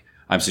Zonai.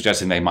 I'm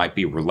suggesting they might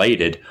be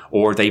related,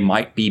 or they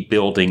might be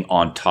building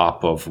on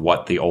top of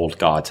what the old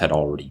gods had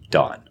already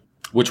done,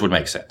 which would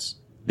make sense.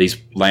 These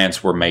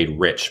lands were made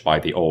rich by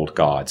the old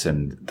gods,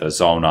 and the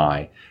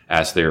Zonai,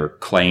 as their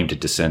claimed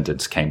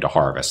descendants, came to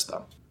harvest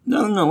them.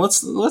 No.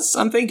 Let's.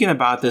 I'm thinking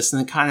about this,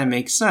 and it kind of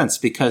makes sense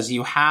because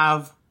you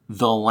have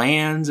the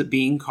land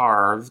being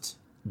carved,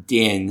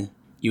 Din.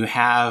 You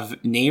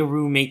have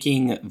Nehru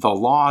making the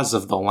laws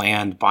of the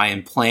land by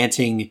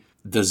implanting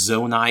the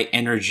Zonai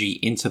energy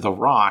into the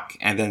rock,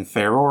 and then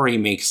Ferori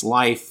makes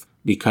life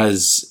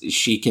because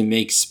she can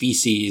make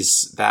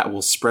species that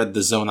will spread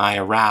the Zonai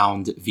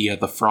around via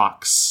the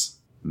Phrox.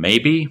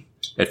 Maybe.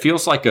 It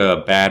feels like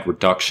a bad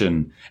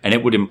reduction, and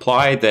it would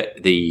imply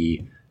that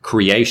the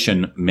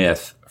creation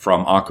myth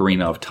from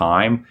Ocarina of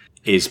Time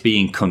is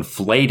being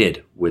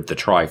conflated with the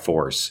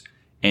Triforce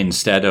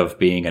instead of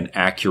being an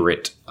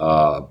accurate,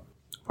 an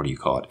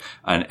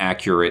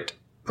accurate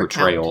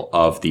portrayal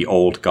of the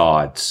old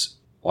gods.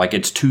 Like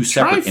it's two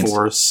separate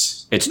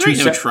Triforce. There's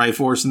no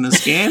Triforce in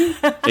this game.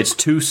 It's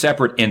two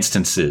separate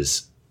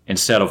instances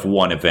instead of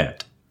one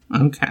event.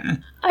 Okay.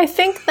 I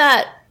think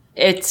that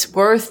it's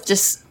worth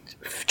just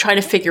trying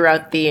to figure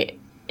out the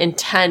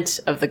intent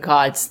of the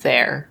gods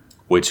there.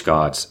 Which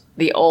gods?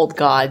 The old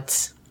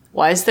gods.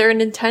 Why is there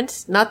an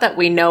intent? Not that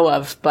we know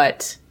of,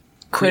 but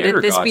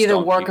could this be the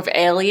work of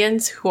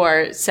aliens who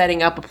are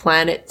setting up a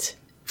planet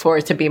for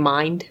it to be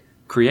mined?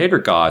 Creator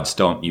gods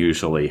don't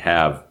usually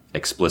have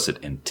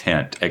explicit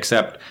intent,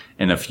 except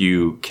in a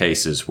few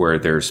cases where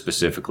they're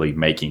specifically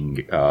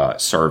making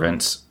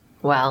servants.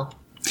 Well.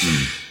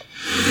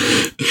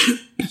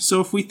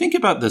 So if we think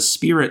about the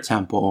Spirit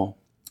Temple,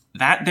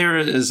 that there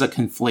is a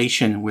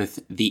conflation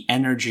with the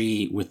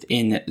energy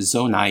within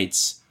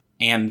Zonites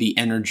and the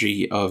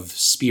energy of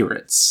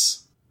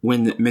spirits.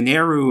 When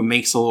Mineru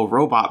makes a little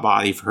robot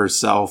body for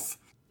herself,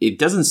 it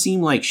doesn't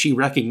seem like she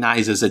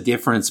recognizes a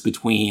difference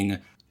between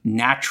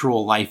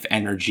natural life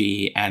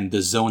energy and the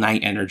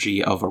Zonite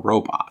energy of a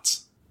robot.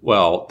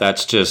 Well,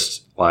 that's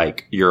just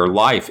like your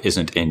life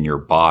isn't in your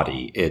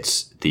body.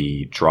 It's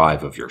the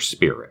drive of your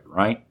spirit,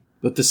 right?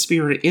 But the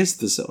spirit is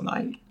the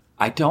Zonite.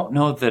 I don't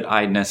know that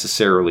I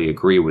necessarily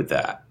agree with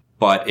that,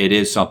 but it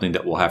is something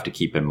that we'll have to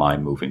keep in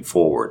mind moving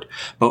forward.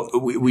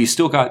 But we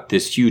still got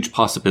this huge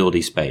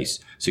possibility space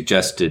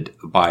suggested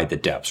by the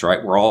depths,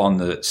 right? We're all on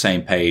the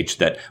same page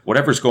that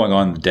whatever's going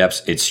on in the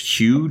depths, it's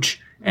huge,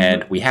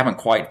 and we haven't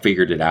quite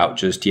figured it out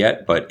just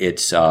yet, but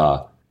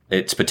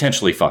it's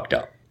potentially fucked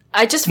up.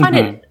 I just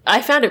find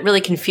I found it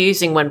really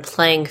confusing when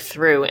playing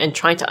through and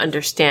trying to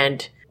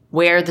understand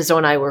where the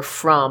Zonai were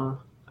from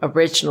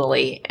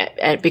originally,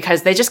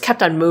 because they just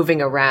kept on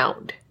moving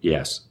around.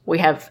 Yes. We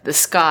have the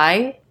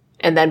sky,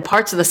 and then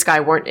parts of the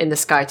sky weren't in the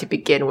sky to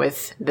begin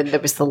with. Then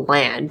there was the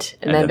land,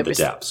 and then there was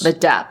the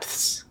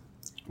depths.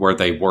 Where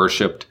they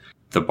worshipped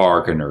the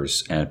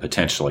Bargainers and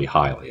potentially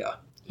Hylia.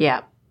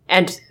 Yeah.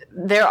 And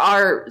there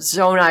are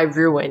Zonai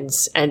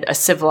ruins and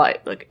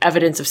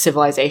evidence of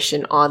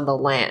civilization on the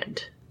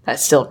land that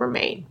still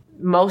remain.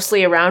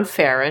 Mostly around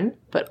Farron,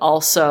 but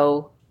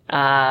also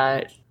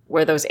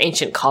where those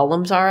ancient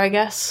columns are, I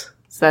guess.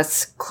 So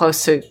that's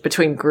close to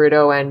between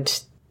Gerudo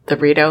and the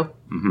Rito.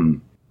 Mm-hmm.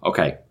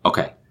 Okay.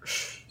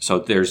 So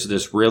there's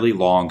this really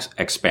long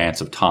expanse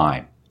of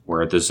time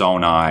where the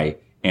Zonai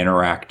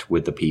interact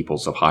with the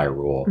peoples of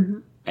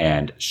Hyrule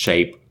and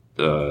shape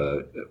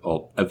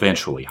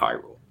eventually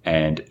Hyrule,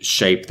 and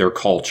shape their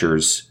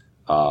cultures,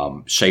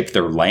 shape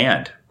their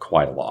land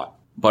quite a lot.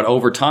 But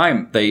over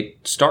time, they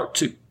start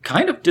to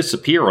kind of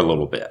disappear a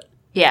little bit.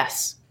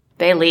 Yes.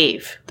 They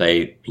leave.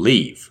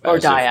 Or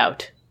die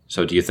out.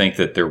 So do you think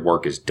that their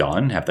work is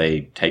done? Have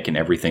they taken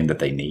everything that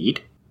they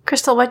need?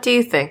 Crystal, what do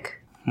you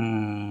think?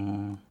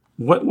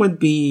 What would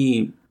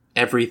be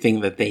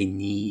everything that they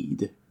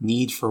need?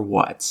 Need for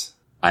what?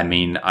 I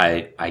mean,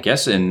 I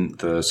guess in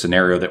the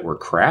scenario that we're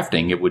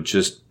crafting, it would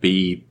just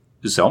be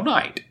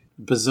Zonite.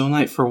 But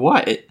Zonite for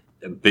what?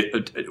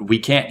 We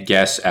can't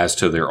guess as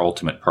to their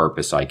ultimate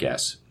purpose, I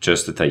guess.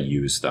 Just that they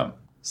use them.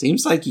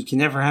 Seems like you can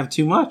never have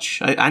too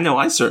much. I know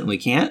I certainly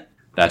can't.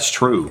 That's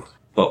true.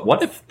 But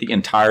what if the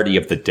entirety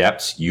of the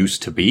depths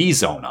used to be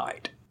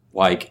Zonite?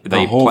 Like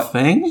the whole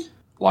thing?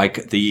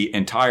 Like the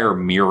entire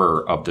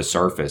mirror of the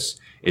surface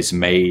is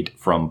made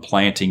from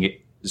planting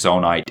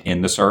Zonite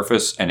in the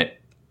surface, and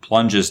it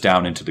plunges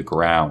down into the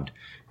ground,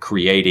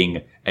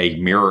 creating a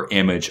mirror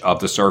image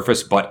of the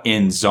surface, but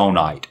in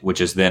Zonite,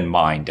 which is then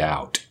mined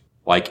out.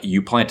 Like,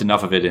 you plant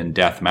enough of it in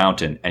Death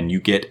Mountain, and you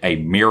get a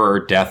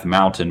mirror Death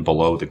Mountain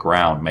below the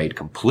ground made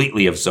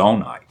completely of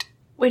Zonite.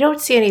 We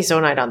don't see any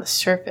Zonite on the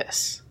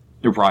surface.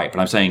 Right, but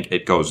I'm saying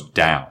it goes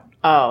down.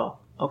 Oh,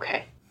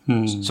 okay.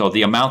 So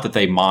the amount that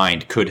they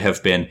mined could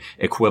have been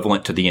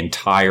equivalent to the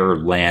entire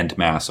land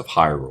mass of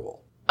Hyrule.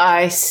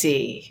 I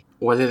see.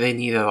 What do they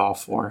need it all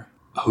for?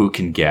 Who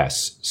can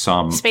guess?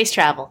 Some space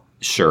travel.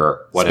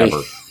 Sure, whatever.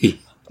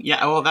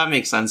 Yeah, well, that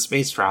makes sense.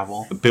 Space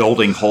travel.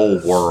 Building whole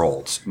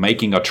worlds.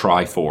 Making a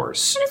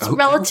Triforce. It's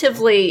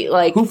relatively,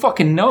 who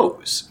fucking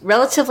knows?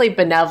 Relatively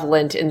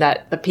benevolent in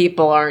that the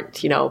people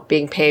aren't,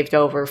 being paved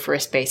over for a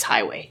space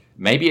highway.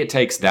 Maybe it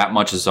takes that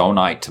much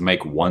Zonite to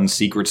make one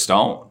secret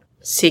stone.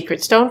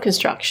 Secret stone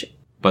construction.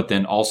 But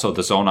then also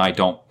the Zonite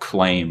don't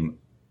claim,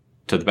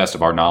 to the best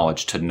of our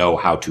knowledge, to know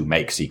how to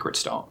make secret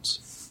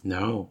stones.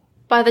 No.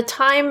 By the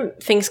time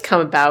things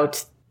come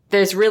about,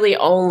 there's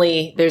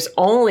only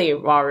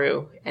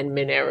Rauru and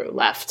Mineru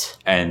left.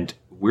 And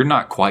we're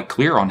not quite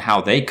clear on how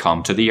they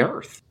come to the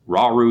Earth.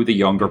 Rauru, the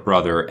younger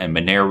brother, and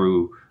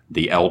Mineru,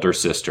 the elder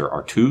sister,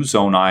 are two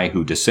Zonai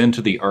who descend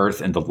to the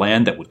Earth in the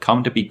land that would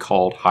come to be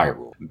called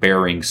Hyrule,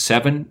 bearing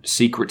 7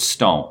 secret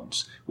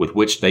stones, with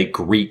which they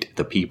greet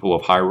the people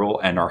of Hyrule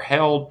and are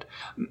held,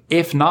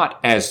 if not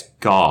as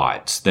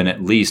gods, then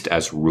at least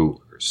as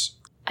rulers.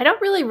 I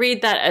don't really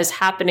read that as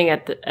happening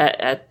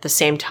at the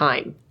same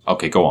time.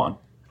 Okay, go on.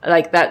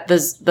 Like that, the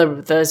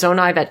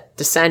Zonai that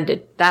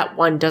descended, that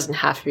one doesn't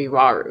have to be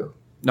Rauru.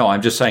 No,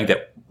 I'm just saying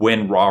that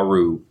when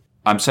Rauru...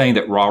 I'm saying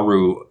that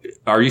Rauru...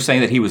 Are you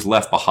saying that he was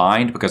left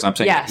behind? Because I'm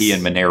saying Yes. that he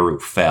and Mineru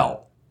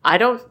fell. I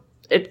don't...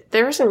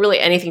 there isn't really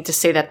anything to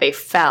say that they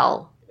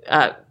fell.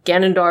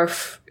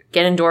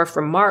 Ganondorf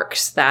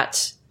remarks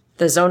that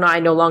the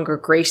Zonai no longer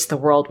grace the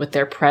world with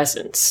their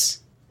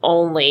presence.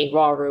 Only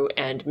Rauru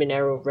and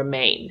Mineru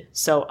remain.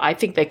 So I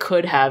think they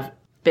could have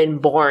been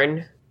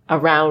born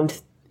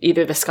around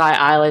either the Sky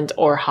Island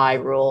or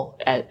Hyrule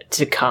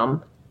to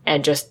come,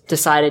 and just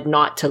decided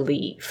not to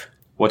leave.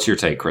 What's your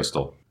take,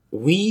 Crystal?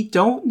 We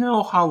don't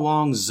know how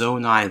long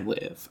Zonai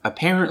live.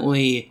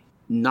 Apparently,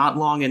 not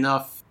long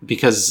enough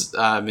because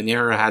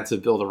Mineru had to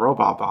build a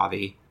robot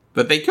body.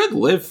 But they could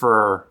live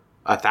for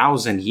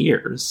 1,000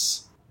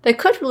 years. They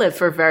could live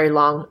for very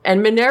long,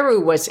 and Mineru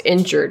was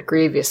injured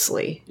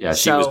grievously. Yeah,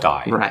 she was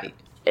dying. Right.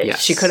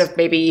 Yes. She could have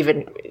maybe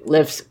even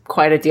lived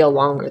quite a deal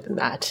longer than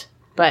that.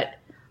 But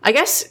I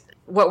guess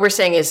what we're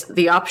saying is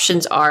the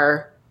options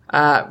are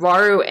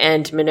Rauru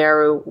and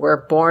Mineru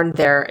were born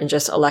there and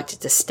just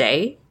elected to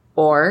stay,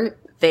 or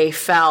they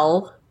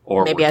fell,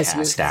 Or maybe were as cast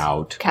youth-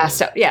 out.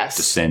 Cast out, yes.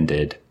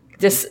 Descended.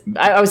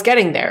 I was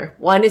getting there.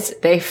 One is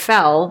they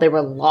fell, they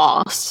were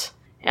lost,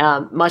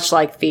 much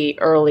like the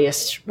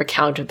earliest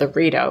recount of the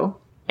Rito,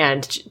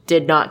 and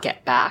did not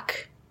get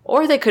back.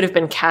 Or they could have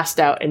been cast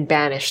out and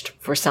banished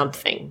for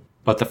something.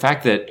 But the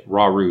fact that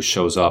Rauru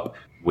shows up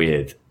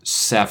with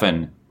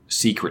 7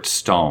 secret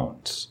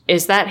stones,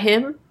 Is that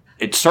him?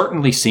 it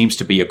certainly seems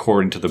to be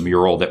according to the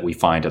mural that we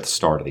find at the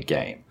start of the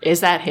game.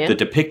 Is that him? The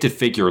depicted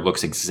figure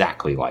looks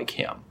exactly like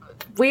him.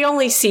 We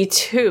only see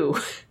 2.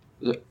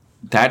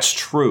 That's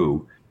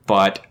true,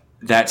 but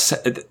that's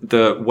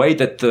the way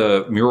that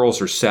the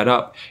murals are set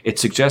up.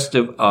 It's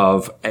suggestive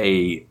of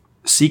a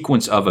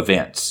sequence of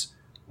events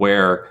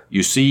where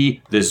you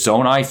see this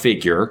Zonai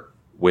figure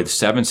with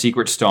 7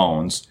 secret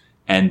stones,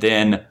 and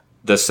then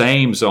the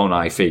same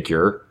Zonai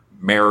figure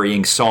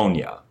marrying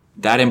Sonia.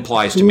 That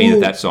implies to me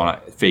that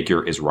Zonai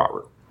figure is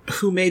Rauru.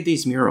 Who made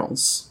these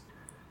murals?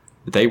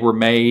 They were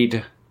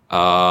made...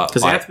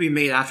 Because they have to be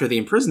made after the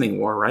imprisoning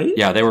war, right?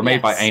 Yeah, they were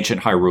made by Yes.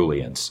 ancient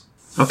Hyruleans.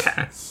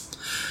 Okay.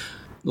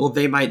 Well,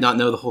 they might not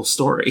know the whole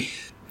story.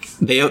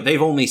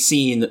 They've only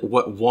seen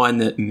what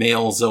one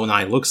male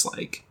Zonai looks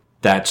like.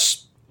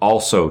 That's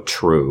also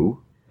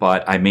true.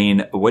 But, I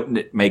mean, wouldn't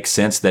it make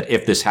sense that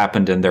if this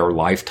happened in their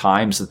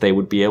lifetimes that they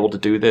would be able to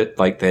do that?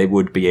 Like, they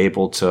would be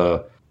able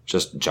to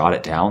just jot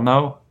it down,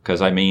 though?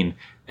 Because, I mean,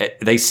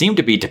 they seem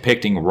to be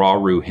depicting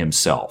Rauru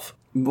himself.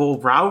 Well,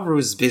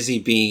 Rauru's busy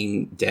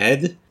being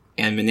dead,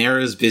 and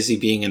Mineru's busy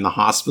being in the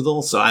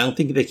hospital, so I don't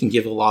think they can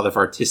give a lot of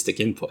artistic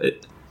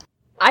input.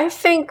 I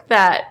think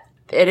that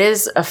it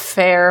is a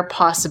fair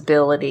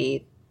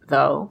possibility,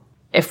 though,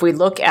 if we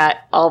look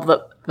at all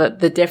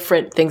the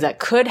different things that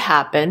could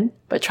happen,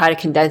 but try to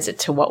condense it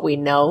to what we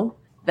know,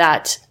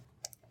 that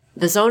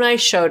the Zonai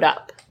showed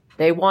up.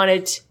 They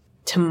wanted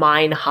to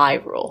mine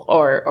Hyrule,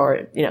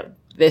 or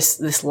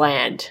this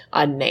land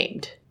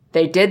unnamed.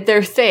 They did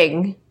their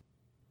thing,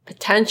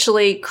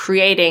 potentially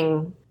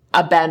creating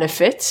a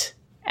benefit,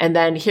 and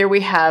then here we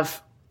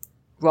have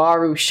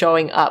Rauru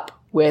showing up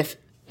with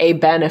a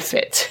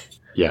benefit.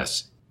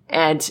 Yes.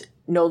 And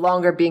no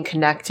longer being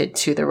connected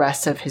to the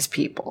rest of his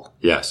people.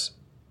 Yes.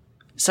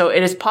 So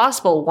it is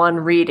possible one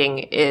reading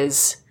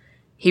is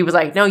he was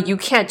like, no, you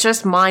can't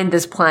just mine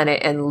this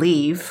planet and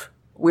leave.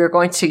 We're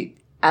going to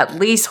at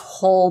least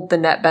hold the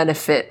net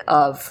benefit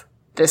of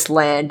this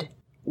land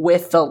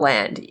with the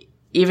land,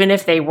 even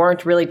if they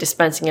weren't really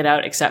dispensing it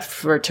out except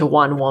for to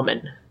one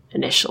woman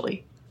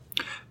initially.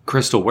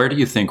 Crystal, where do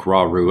you think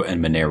Rauru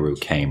and Mineru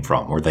came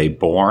from? Were they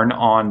born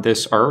on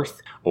this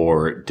earth,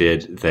 or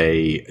did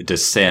they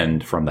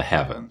descend from the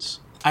heavens?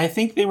 I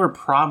think they were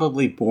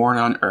probably born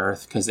on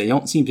Earth, because they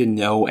don't seem to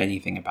know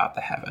anything about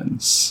the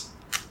heavens.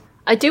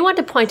 I do want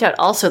to point out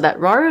also that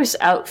Raru's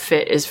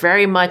outfit is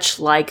very much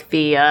like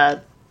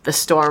the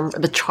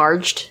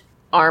charged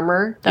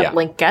armor that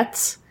Link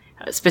gets,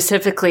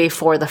 specifically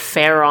for the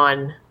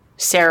Pharaon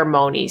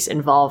ceremonies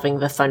involving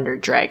the Thunder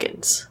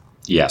Dragons.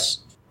 Yes.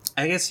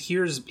 I guess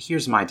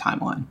here's my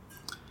timeline.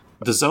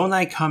 The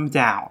Zonai come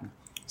down.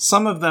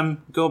 Some of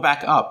them go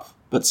back up,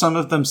 but some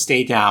of them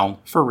stay down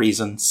for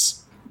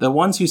reasons. The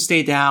ones who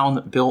stay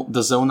down built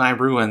the Zonai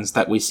ruins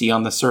that we see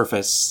on the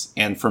surface,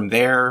 and from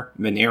there,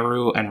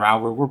 Mineru and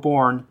Rauru were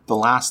born, the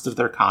last of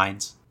their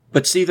kind.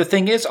 But see, the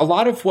thing is, a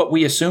lot of what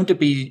we assume to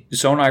be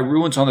Zonai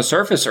ruins on the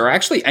surface are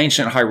actually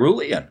ancient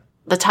Hyrulean.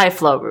 The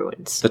Typhlo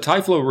ruins. The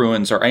Typhlo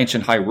ruins are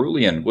ancient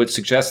Hyrulean, which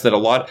suggests that a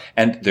lot,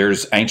 and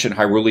there's ancient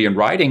Hyrulean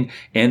writing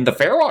in the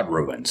Pharaoh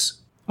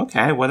ruins.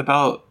 Okay, what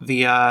about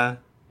the,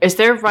 Is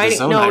there writing?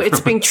 Zonai No,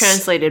 it's being ruins.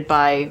 translated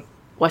by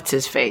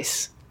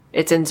what's-his-face.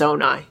 It's in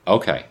Zonai.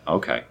 Okay.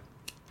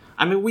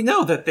 I mean, we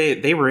know that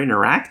they were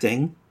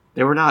interacting.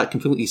 They were not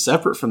completely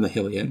separate from the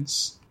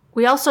Hylians.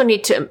 We also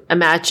need to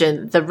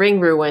imagine the ring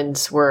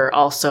ruins were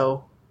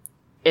also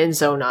in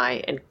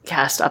Zonai and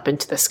cast up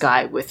into the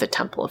sky with the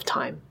Temple of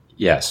Time.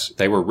 Yes,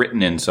 they were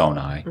written in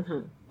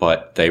Zonai,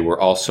 but they were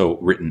also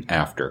written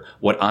after.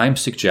 What I'm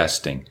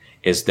suggesting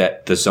is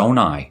that the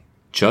Zonai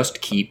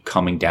just keep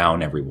coming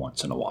down every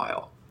once in a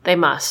while. They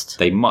must.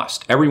 They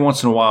must. Every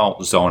once in a while,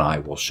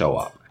 Zonai will show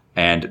up.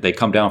 And they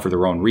come down for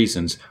their own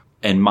reasons.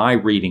 In my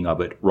reading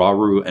of it,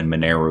 Rauru and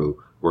Mineru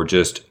were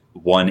just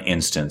one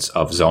instance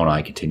of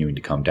Zonai continuing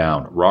to come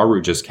down.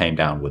 Rauru just came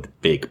down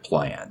with big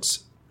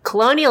plans.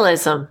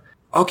 Colonialism.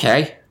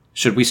 Okay.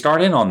 Should we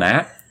start in on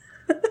that?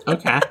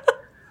 Okay.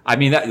 I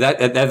mean,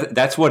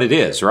 that's what it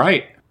is,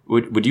 right?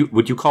 Would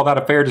you call that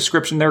a fair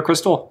description there,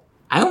 Crystal?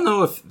 I don't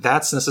know if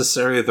that's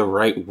necessarily the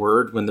right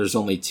word when there's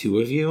only two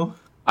of you.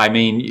 I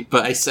mean...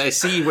 But I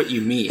see what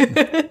you mean.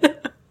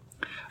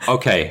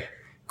 Okay.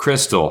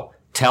 Crystal,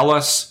 tell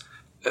us...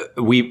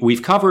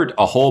 We've covered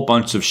a whole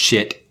bunch of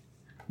shit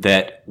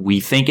that we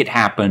think it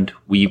happened.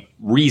 We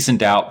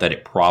reasoned out that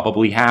it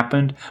probably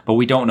happened, but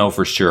we don't know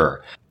for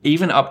sure.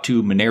 Even up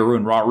to Mineru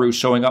and Rauru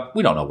showing up,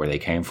 we don't know where they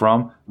came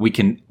from. We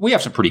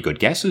have some pretty good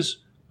guesses,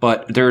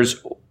 but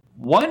there's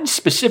one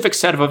specific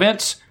set of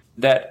events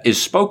that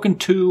is spoken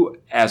to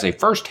as a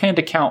first-hand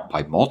account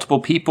by multiple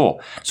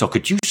people. So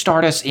could you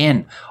start us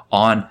in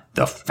on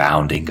the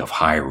founding of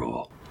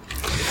Hyrule?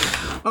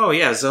 Oh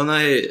yeah,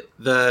 Zonai,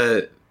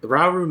 the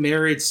Rauru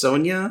married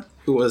Sonia,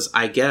 who was,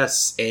 I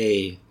guess,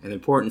 an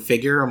important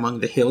figure among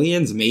the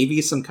Hylians,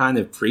 maybe some kind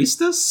of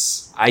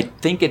priestess? I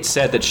think it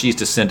said that she's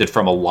descended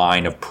from a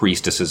line of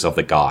priestesses of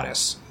the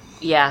goddess.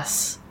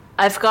 Yes.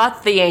 I've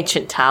got the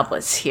ancient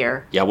tablets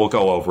here. Yeah, we'll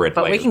go over it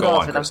but later. We can go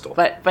over them. Crystal.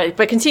 But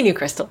continue,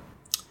 Crystal.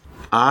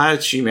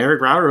 She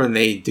married Rauru, and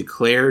they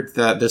declared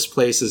that this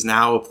place is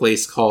now a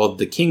place called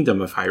the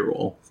Kingdom of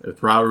Hyrule.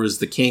 Rauru is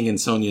the king and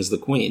Sonia is the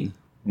queen.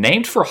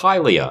 Named for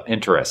Hylia.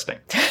 Interesting.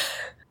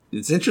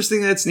 It's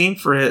interesting that it's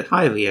named for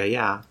Hylia,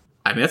 yeah.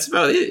 I mean, that's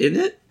about it,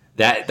 isn't it?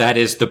 That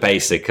is the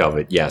basic of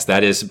it, yes.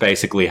 That is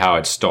basically how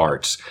it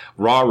starts.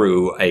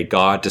 Rauru, a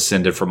god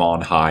descended from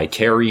on high,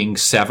 carrying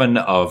 7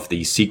 of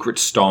the secret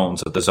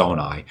stones of the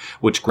Zonai,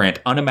 which grant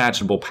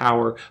unimaginable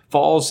power,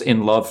 falls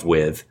in love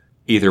with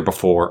either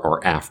before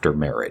or after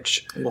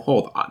marriage. Well,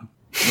 hold on.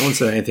 No one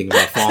said anything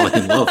about falling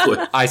in love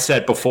with. I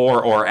said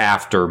before or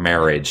after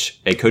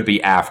marriage. It could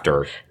be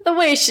after. The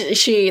way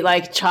she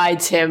like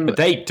chides him. But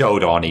they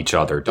dote on each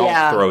other.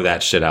 Don't throw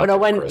that shit out.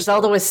 When Crystal.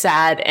 Zelda was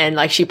sad and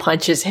like she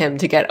punches him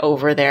to get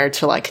over there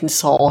to like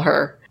console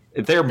her.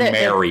 They're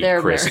married,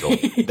 they're Crystal.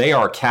 married. They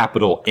are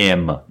capital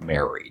M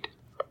married.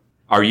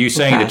 Are you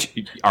saying that?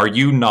 Are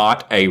you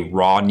not a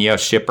Rania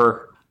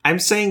shipper? I'm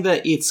saying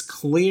that it's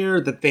clear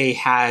that they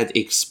had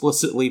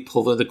explicitly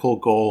political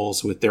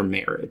goals with their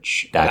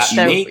marriage. That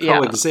may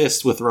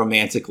coexist with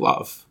romantic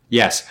love.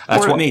 Yes.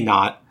 Or it may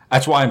not.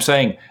 That's why I'm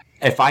saying,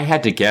 if I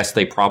had to guess,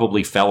 they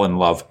probably fell in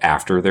love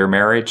after their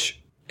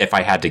marriage. If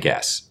I had to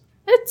guess.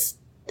 It's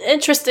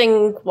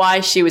interesting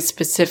why she was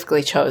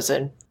specifically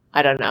chosen.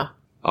 I don't know.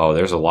 Oh,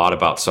 there's a lot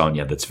about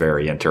Sonia that's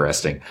very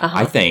interesting.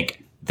 I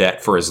think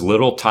that for as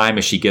little time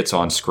as she gets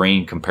on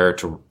screen compared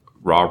to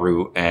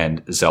Rauru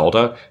and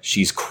Zelda,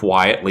 she's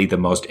quietly the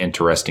most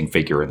interesting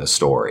figure in the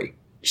story.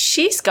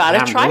 She's got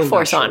a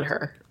Triforce on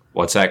her.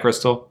 What's that,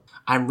 Crystal?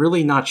 I'm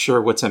really not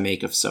sure what to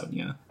make of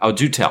Sonia. Oh,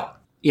 do tell.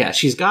 Yeah,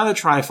 she's got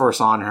a Triforce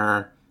on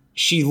her.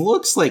 She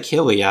looks like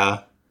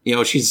Hylia. You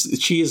know,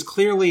 she is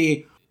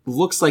clearly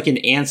looks like an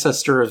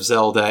ancestor of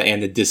Zelda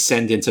and a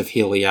descendant of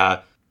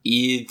Hylia.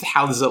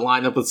 How does it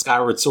line up with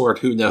Skyward Sword?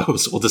 Who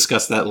knows? We'll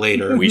discuss that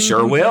later. We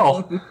sure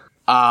will.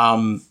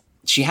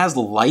 She has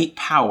light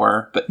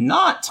power, but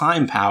not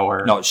time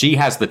power. No, she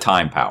has the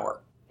time power.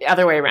 The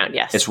other way around,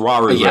 yes. It's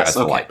Rauru who has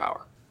the light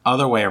power.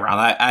 Other way around.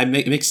 I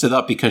mixed it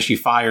up because she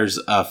fires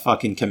a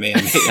fucking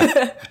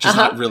Kamehameha, which is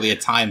not really a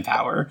time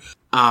power.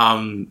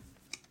 And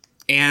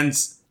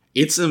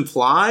it's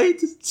implied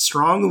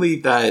strongly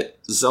that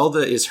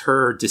Zelda is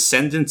her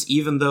descendant,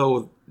 even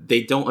though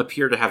they don't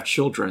appear to have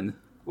children.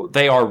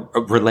 They are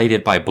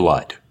related by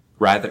blood.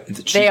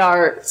 They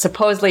are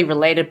supposedly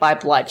related by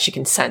blood. She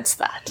can sense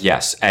that.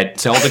 Yes, and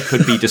Zelda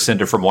could be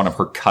descended from one of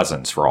her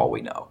cousins, for all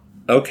we know.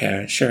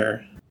 Okay,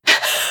 sure.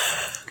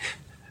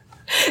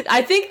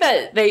 I think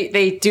that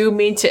they do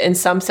mean to, in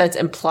some sense,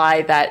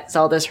 imply that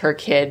Zelda's her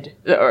kid,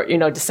 or,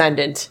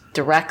 descendant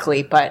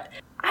directly, but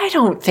I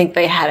don't think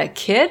they had a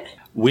kid.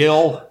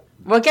 We'll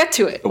get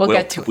to it. We'll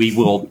get to it. We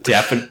will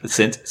definitely,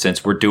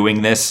 since we're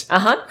doing this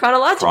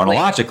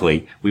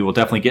chronologically, we will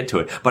definitely get to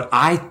it. But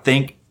I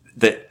think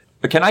that,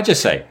 can I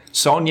just say,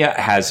 Sonia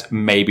has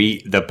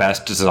maybe the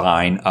best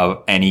design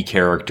of any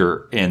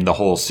character in the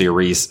whole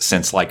series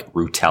since, like,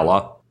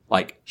 Rutella.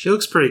 Like, she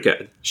looks pretty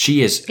good.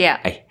 She is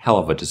a hell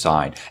of a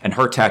design. And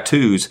her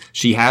tattoos,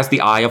 she has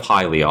the Eye of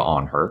Hylia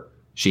on her.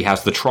 She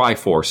has the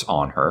Triforce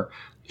on her.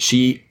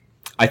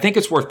 I think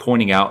it's worth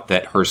pointing out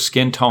that her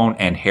skin tone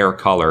and hair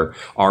color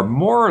are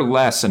more or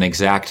less an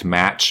exact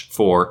match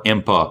for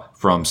Impa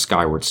from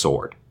Skyward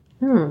Sword.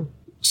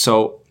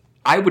 So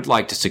I would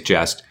like to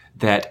suggest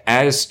that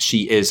as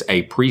she is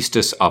a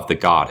priestess of the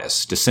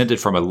goddess, descended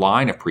from a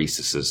line of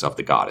priestesses of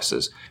the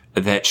goddesses,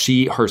 that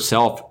she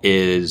herself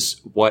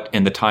is what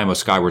in the time of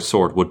Skyward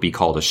Sword would be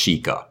called a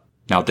Sheikah.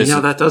 Now,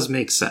 that does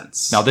make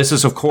sense. Now, this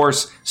is, of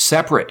course,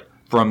 separate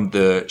from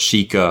the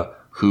Sheikah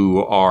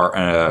who are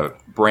a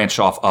branch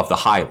off of the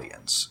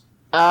Hylians.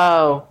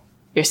 Oh,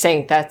 you're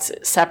saying that's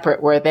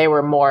separate, where they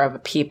were more of a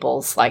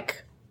people's,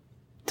 like,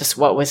 just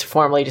what was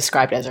formerly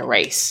described as a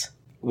race.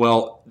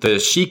 Well, the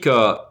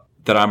Sheikah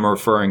that I'm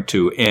referring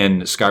to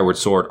in Skyward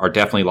Sword are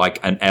definitely like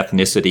an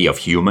ethnicity of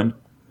human.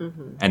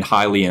 Mm-hmm. And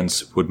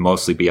Hylians would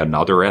mostly be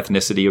another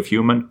ethnicity of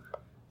human.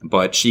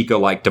 But Sheikah,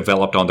 like,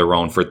 developed on their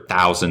own for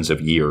thousands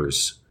of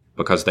years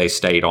because they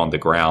stayed on the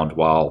ground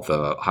while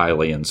the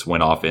Hylians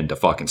went off into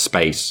fucking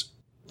space.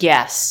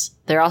 Yes.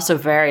 They're also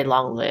very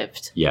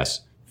long-lived.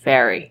 Yes.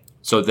 Very.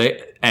 So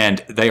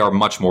they are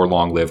much more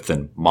long-lived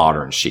than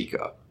modern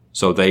Sheikah.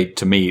 So they,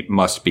 to me,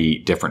 must be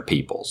different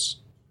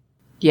peoples.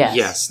 Yes.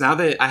 Yes. Now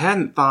that I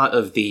hadn't thought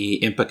of the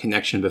Impa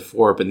connection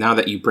before, but now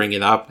that you bring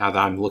it up, now that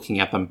I'm looking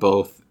at them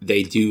both,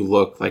 they do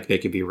look like they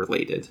could be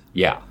related.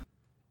 Yeah.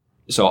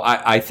 So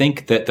I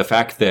think that the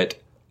fact that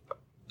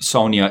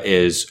Sonia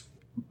is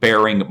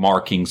bearing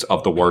markings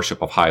of the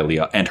worship of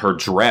Hylia, and her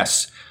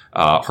dress,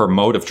 her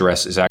mode of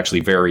dress is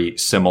actually very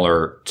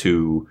similar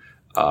to,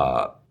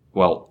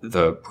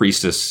 the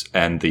priestess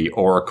and the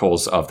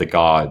oracles of the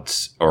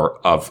gods, or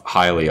of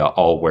Hylia,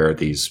 all wear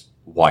these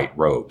white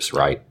robes,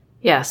 right?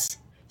 Yes.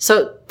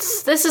 So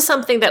this is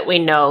something that we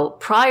know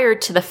prior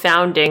to the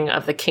founding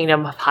of the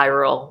Kingdom of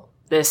Hyrule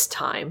this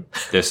time.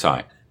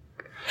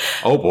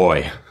 Oh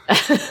boy.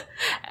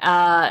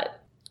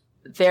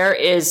 There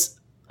is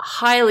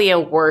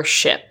Hylia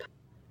worship.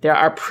 There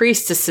are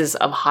priestesses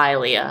of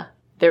Hylia.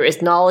 There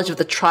is knowledge of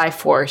the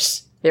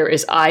Triforce. There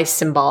is eye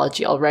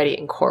symbology already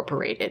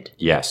incorporated.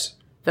 Yes.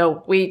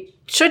 Though we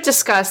should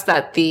discuss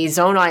that the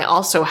Zonai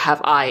also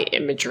have eye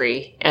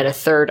imagery and a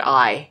third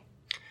eye.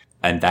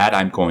 And that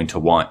I'm going to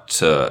want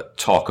to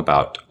talk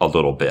about a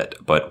little bit.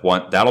 But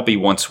that'll be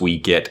once we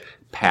get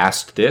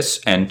past this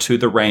and to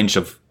the range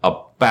of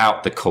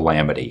about the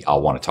calamity.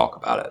 I'll want to talk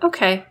about it.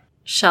 Okay.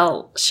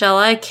 Shall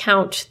I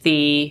count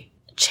the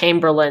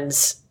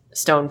Chamberlain's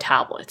stone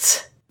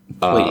tablets?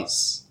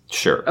 Please.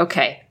 Sure.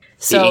 Okay.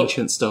 The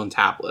ancient stone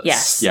tablets.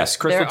 Yes. Yes.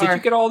 Crystal, did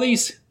you get all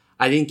these?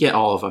 I didn't get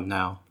all of them,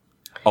 no.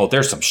 Oh,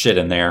 there's some shit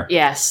in there.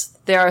 Yes.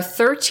 There are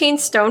 13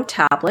 stone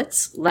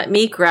tablets. Let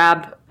me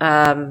grab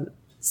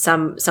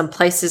some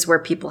places where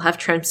people have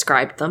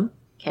transcribed them.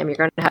 Cam, you're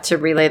going to have to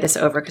relay this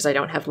over because I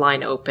don't have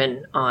line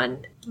open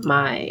on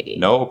my...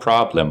 No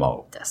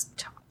problemo.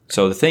 Desktop.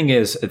 So the thing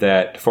is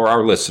that for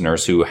our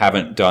listeners who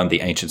haven't done the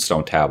ancient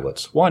stone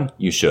tablets, one,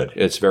 you should.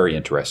 It's very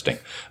interesting.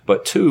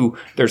 But two,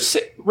 they're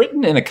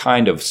written in a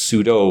kind of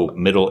pseudo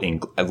Middle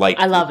English,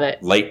 I love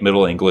it. Late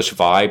Middle English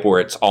vibe, where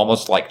it's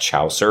almost like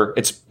Chaucer.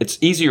 It's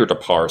easier to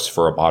parse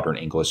for a modern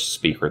English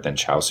speaker than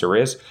Chaucer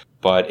is.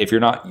 But if you're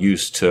not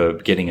used to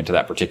getting into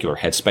that particular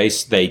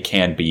headspace, they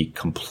can be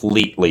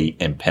completely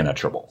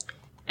impenetrable.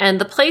 And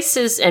the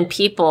places and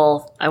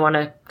people I want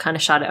to kind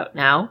of shout out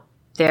now.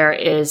 There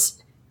is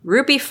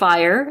Ruby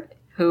Fire,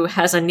 who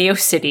has a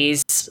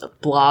NeoCities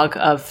blog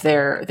of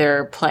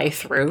their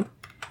playthrough.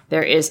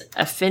 There is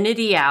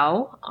Affinity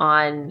Ow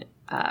on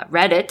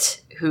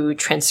Reddit, who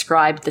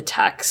transcribed the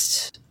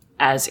text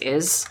as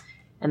is.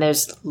 And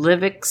there's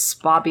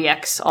Livix Bobby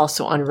X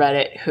also on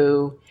Reddit,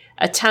 who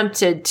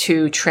attempted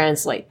to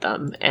translate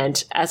them.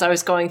 And as I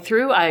was going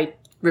through, I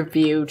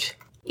reviewed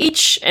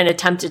each and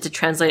attempted to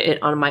translate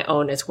it on my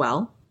own as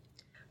well.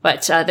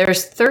 But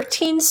there's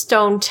 13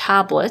 stone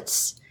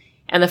tablets,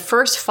 and the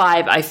first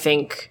 5, I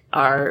think,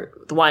 are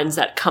the ones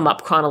that come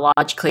up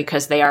chronologically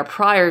because they are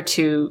prior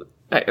to,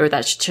 or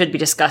that should be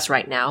discussed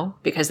right now,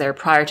 because they're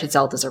prior to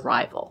Zelda's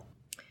arrival.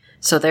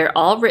 So they're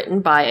all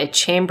written by a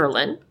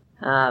Chamberlain,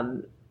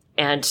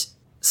 and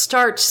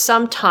start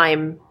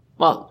sometime,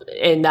 well,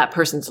 in that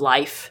person's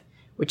life,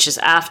 which is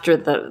after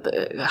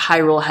the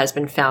Hyrule has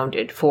been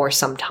founded for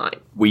some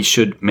time. We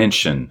should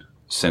mention,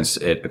 since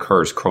it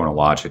occurs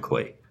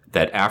chronologically,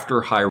 that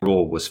after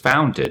Hyrule was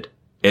founded,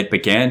 it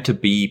began to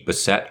be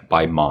beset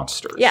by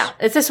monsters. Yeah,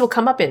 this will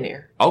come up in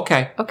here.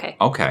 Okay.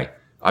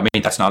 I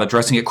mean, that's not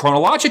addressing it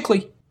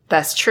chronologically.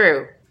 That's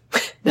true.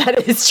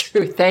 That is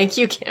true. Thank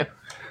you, Kim.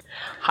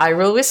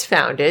 Hyrule was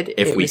founded.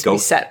 It was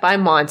beset by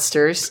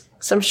monsters.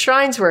 Some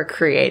shrines were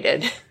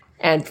created.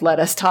 And let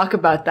us talk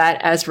about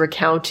that as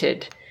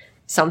recounted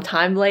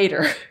sometime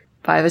later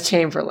by the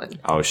Chamberlain.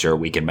 Oh, sure,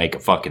 we can make a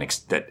fucking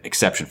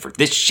exception for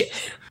this shit.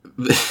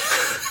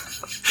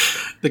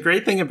 The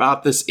great thing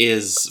about this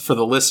is, for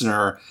the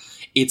listener,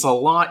 it's a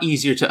lot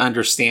easier to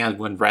understand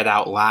when read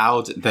out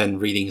loud than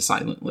reading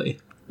silently.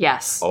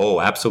 Yes.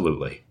 Oh,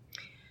 absolutely.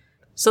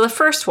 So the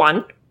first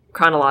one,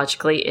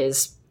 chronologically,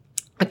 is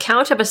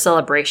Account of a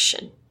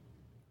Celebration.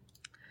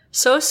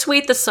 So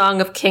sweet the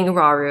song of King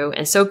Rauru,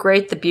 and so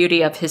great the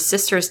beauty of his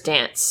sister's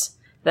dance,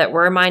 that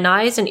were mine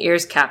eyes and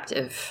ears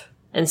captive.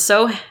 And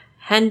so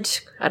I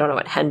don't know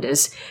what Hend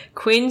is,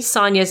 Queen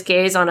Sonia's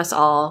gaze on us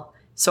all,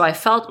 So I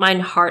felt mine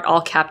heart all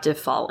captive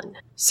fallen.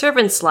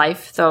 Servant's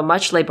life, though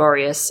much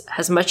laborious,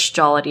 has much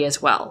jollity as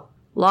well.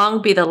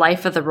 Long be the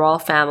life of the royal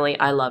family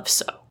I love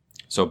so.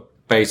 So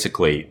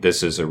basically,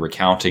 this is a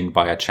recounting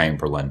by a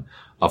chamberlain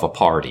of a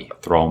party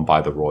thrown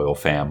by the royal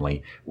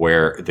family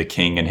where the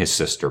king and his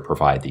sister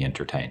provide the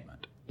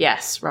entertainment.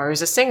 Yes,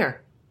 Raru's a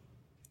singer.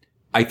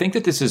 I think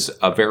that this is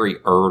a very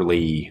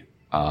early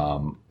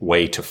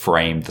way to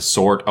frame the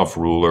sort of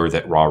ruler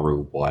that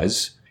Raru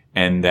was,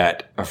 and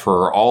that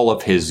for all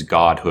of his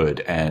godhood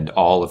and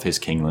all of his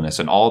kingliness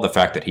and all the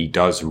fact that he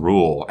does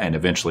rule and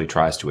eventually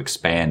tries to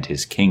expand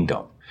his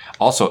kingdom.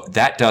 Also,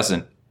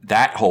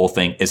 that whole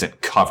thing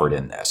isn't covered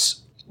in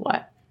this.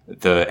 What?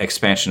 The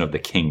expansion of the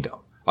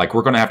kingdom. Like,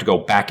 we're going to have to go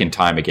back in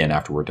time again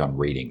after we're done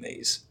reading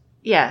these.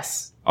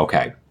 Yes.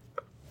 Okay.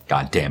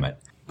 God damn it.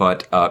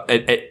 But,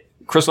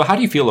 Crystal, how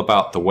do you feel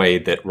about the way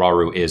that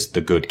Raru is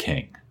the good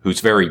king, who's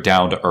very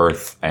down to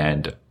earth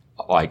and,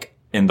 like,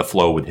 in the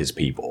flow with his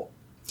people?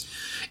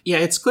 Yeah,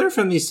 it's clear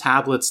from these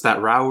tablets that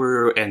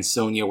Rauru and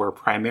Sonia were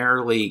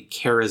primarily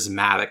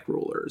charismatic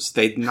rulers.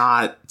 They did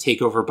not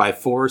take over by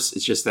force.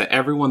 It's just that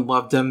everyone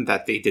loved them,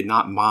 that they did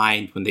not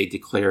mind when they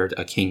declared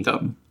a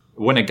kingdom.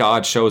 When a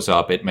god shows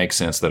up, it makes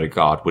sense that a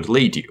god would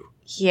lead you.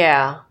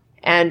 Yeah,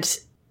 and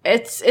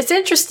it's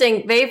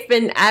interesting. They've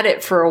been at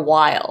it for a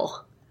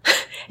while.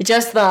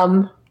 Just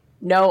them,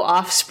 no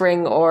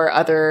offspring or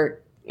other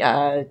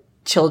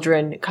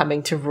children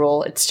coming to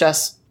rule. It's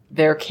just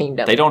their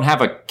kingdom. They don't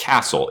have a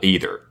castle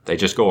either. They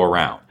just go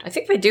around. I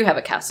think they do have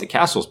a castle. The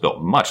castle's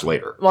built much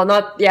later.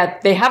 Well,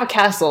 they have a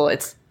castle.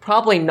 It's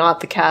probably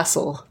not the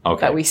castle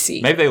that we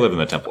see. Maybe they live in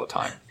the Temple of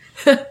Time.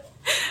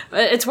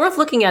 It's worth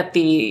looking at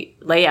the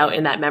layout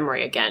in that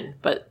memory again,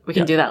 but we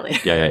can do that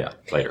later. Yeah.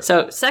 Later.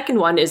 So, second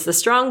one is the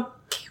strong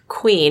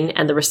queen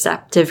and the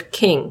receptive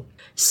king.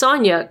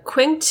 Sonia,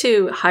 queen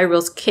to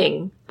Hyrule's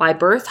king, by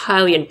birth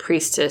Hylian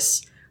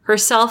priestess,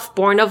 herself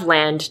born of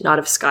land, not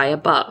of sky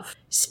above.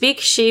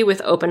 Speaks she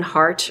with open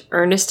heart,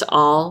 earnest to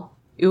all,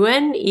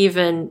 Uen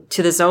even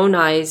to the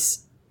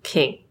Zonai's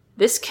king.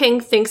 This king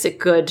thinks it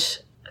good,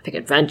 I think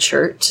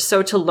adventure,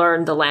 to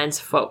learn the land's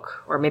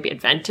folk, or maybe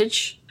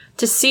advantage.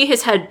 To see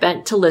his head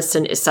bent to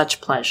listen is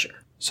such pleasure.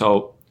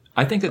 So,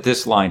 I think that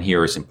this line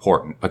here is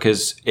important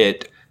because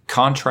it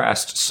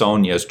contrasts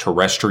Sonia's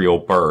terrestrial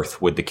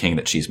birth with the king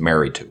that she's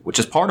married to, which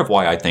is part of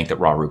why I think that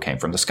Rauru came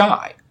from the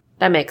sky.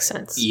 That makes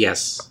sense.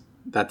 Yes,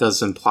 that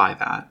does imply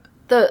that.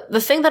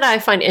 The thing that I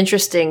find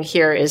interesting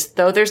here is,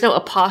 though there's no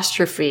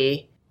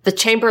apostrophe, the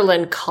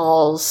Chamberlain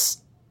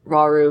calls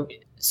Rauru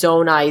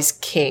Zonai's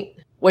king,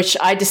 which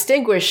I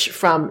distinguish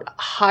from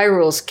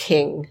Hyrule's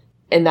king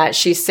in that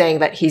she's saying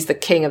that he's the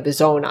king of the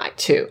Zonai,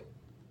 too.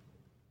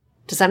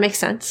 Does that make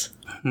sense?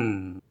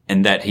 And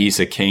that he's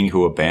a king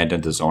who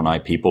abandoned the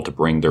Zonai people to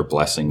bring their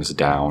blessings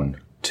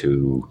down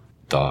to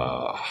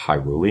the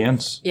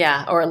Hyruleans?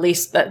 Yeah, or at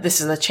least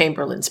this is the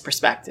Chamberlain's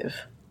perspective.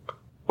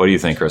 What do you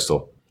think,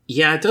 Crystal?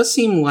 Yeah, it does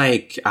seem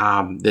like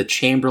the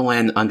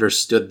Chamberlain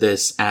understood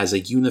this as a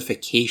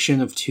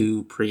unification of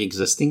two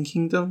pre-existing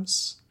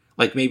kingdoms.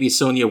 Like maybe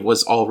Sonia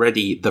was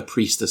already the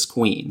priestess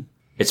queen.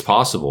 It's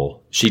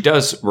possible. She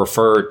does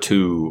refer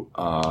to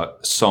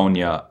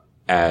Sonia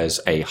as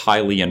a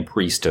Hylian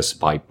priestess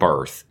by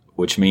birth,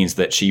 which means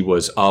that she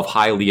was of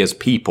Hylia's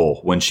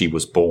people when she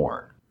was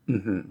born.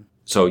 Mm-hmm.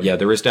 So yeah,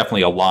 there is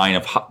definitely a line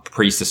of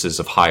priestesses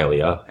of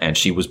Hylia, and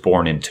she was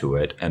born into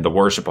it, and the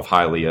worship of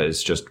Hylia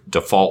is just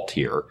default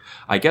here.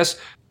 I guess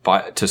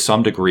to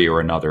some degree or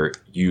another,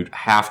 you'd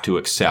have to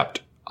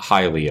accept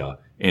Hylia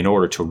in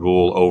order to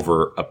rule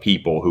over a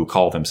people who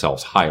call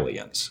themselves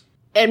Hylians.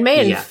 It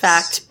may in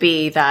fact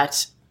be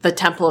that the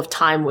Temple of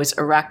Time was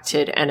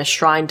erected and a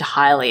shrine to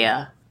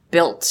Hylia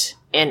built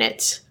in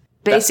it.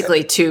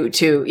 Basically, to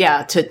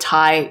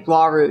tie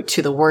Rauru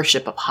to the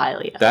worship of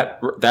Hylia.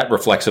 That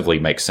reflexively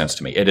makes sense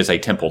to me. It is a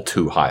temple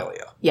to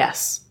Hylia.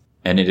 Yes.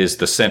 And it is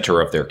the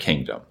center of their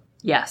kingdom.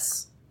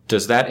 Yes.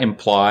 Does that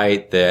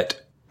imply that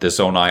the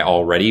Zonai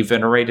already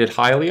venerated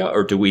Hylia,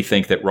 or do we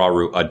think that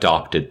Rauru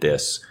adopted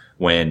this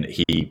when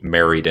he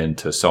married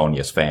into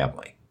Sonia's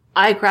family?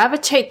 I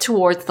gravitate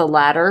towards the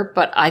latter,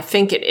 but I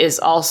think it is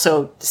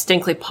also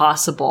distinctly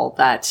possible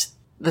that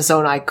the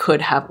Zonai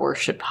could have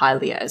worshipped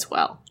Hylia as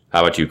well.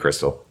 How about you,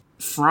 Crystal?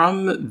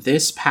 From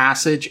this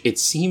passage, it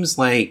seems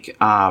like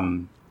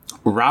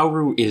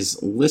Rauru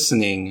is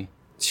listening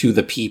to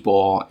the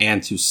people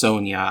and to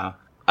Sonia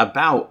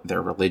about their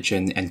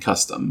religion and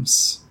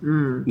customs,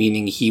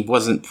 meaning he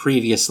wasn't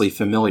previously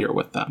familiar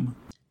with them.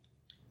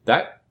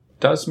 That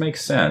does make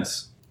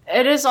sense.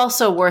 It is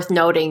also worth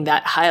noting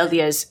that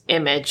Hylia's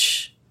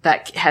image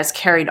that has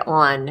carried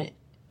on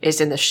is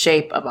in the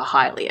shape of a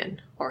Hylian,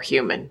 or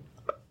human.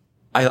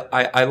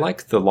 I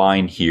like the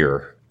line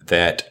here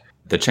that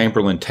the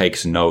Chamberlain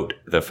takes note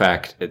the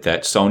fact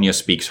that Sonia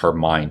speaks her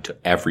mind to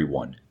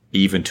everyone,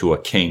 even to a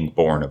king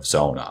born of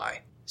Zonai.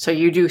 So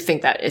you do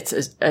think that it's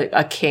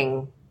a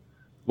king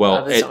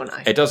of the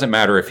Zonai? It doesn't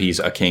matter if he's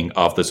a king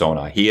of the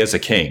Zonai. He is a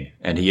king,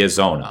 and he is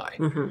Zonai.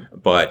 Mm-hmm.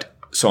 But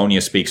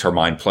Sonia speaks her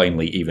mind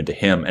plainly even to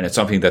him, and it's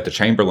something that the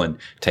Chamberlain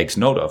takes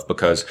note of,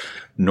 because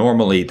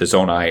normally the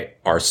Zonai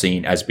are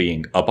seen as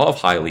being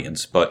above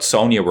Hylians, but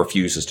Sonia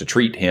refuses to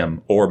treat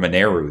him or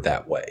Mineru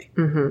that way.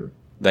 Mm-hmm.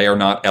 They are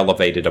not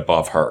elevated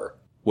above her,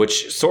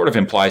 which sort of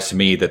implies to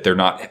me that they're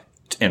not,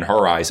 in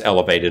her eyes,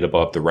 elevated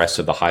above the rest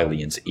of the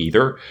Hylians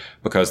either,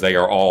 because they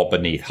are all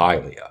beneath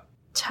Hylia.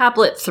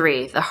 Tablet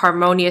 3, The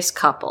Harmonious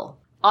Couple.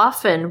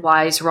 Often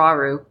wise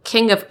Rauru,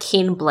 king of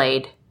Keen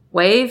Blade,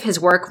 wave his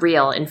work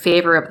reel in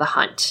favor of the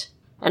hunt,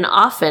 and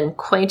often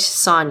quaint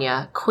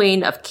Sonia,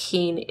 queen of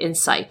keen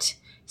insight,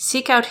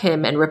 seek out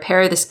him and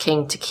repair this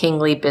king to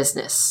kingly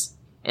business.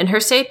 In her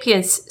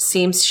sapience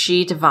seems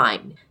she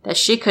divine, that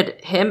she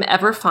could him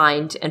ever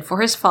find, and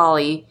for his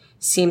folly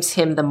seems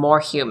him the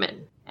more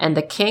human. And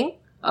the king?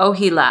 Oh,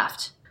 he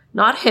laughed.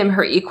 Not him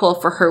her equal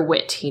for her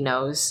wit, he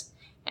knows.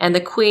 And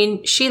the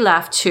queen, she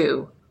laughed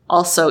too,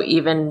 also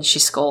even she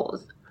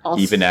scolds.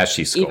 Even as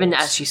she scolds. Even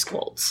as she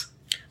scolds.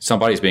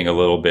 Somebody's being a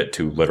little bit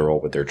too literal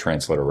with their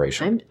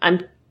transliteration.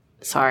 I'm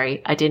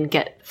sorry, I didn't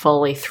get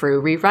fully through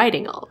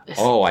rewriting all of this.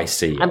 Oh, I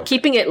see. I'm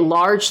keeping it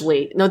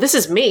largely... No, this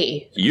is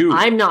me. You.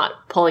 I'm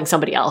not pulling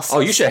somebody else. Oh,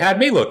 you should have had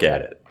me look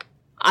at it.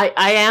 I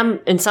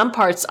am... In some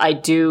parts, I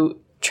do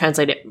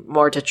translate it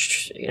more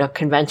to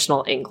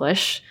conventional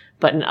English,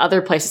 but in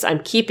other places,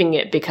 I'm keeping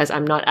it because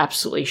I'm not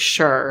absolutely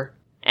sure.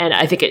 And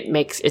I think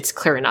it's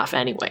clear enough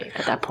anyway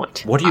at that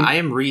point. What do you? I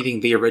am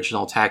reading the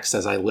original text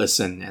as I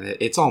listen, and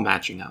it's all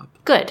matching up.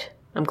 Good.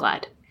 I'm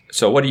glad.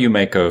 So what do you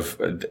make of,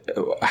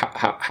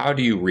 how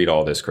do you read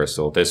all this,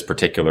 Crystal, this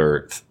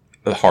particular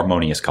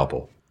harmonious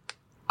couple?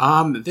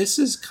 This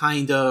is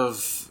kind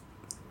of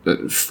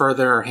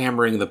further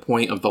hammering the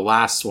point of the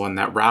last one,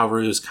 that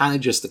Rauru is kind of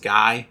just a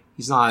guy.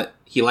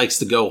 He likes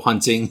to go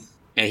hunting,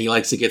 and he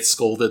likes to get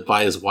scolded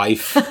by his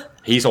wife.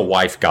 He's a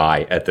wife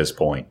guy at this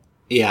point.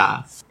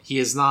 Yeah. He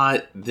is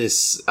not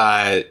this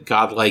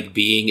godlike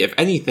being. If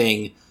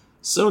anything,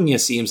 Sonia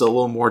seems a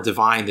little more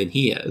divine than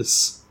he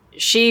is.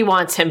 She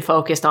wants him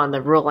focused on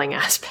the ruling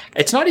aspect.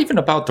 It's not even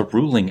about the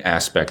ruling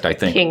aspect, I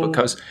think,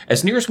 because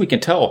as near as we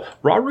can tell,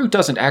 Rauru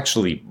doesn't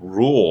actually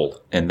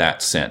rule in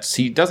that sense.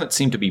 He doesn't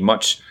seem to be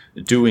much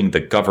doing the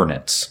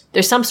governance.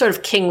 There's some sort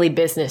of kingly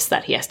business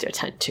that he has to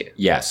attend to.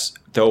 Yes,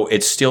 though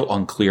it's still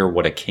unclear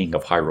what a king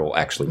of Hyrule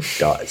actually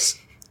does.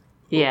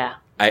 Yeah.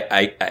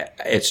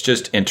 It's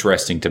just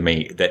interesting to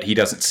me that he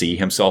doesn't see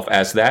himself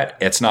as that.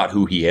 It's not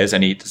who he is,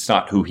 and it's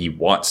not who he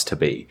wants to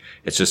be.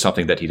 It's just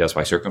something that he does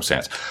by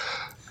circumstance.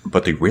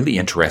 But the really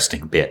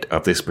interesting bit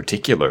of this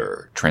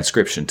particular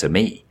transcription to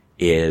me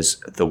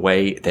is the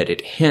way that it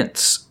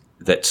hints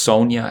that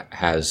Sonia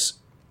has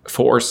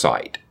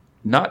foresight,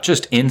 not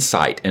just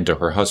insight into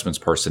her husband's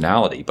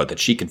personality, but that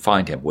she can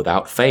find him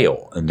without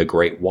fail in the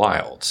great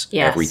wilds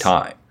every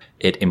time.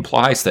 It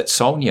implies that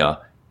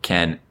Sonia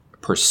can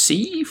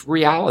perceive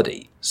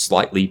reality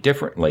slightly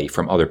differently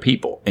from other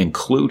people,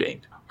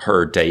 including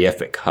her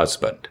deific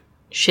husband.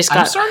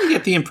 I'm starting to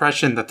get the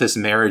impression that this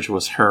marriage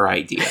was her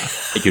idea.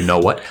 You know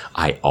what?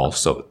 I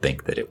also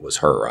think that it was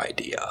her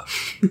idea.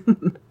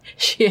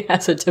 She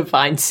has a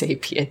divine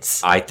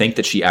sapience. I think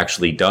that she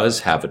actually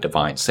does have a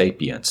divine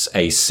sapience,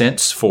 a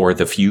sense for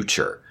the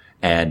future,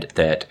 and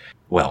that,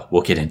 well,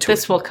 we'll get into it.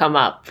 This will come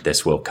up.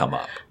 This will come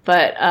up.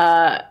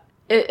 But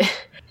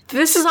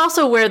this is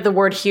also where the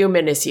word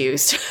human is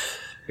used.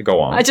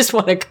 Go on. I just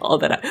want to call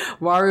that out.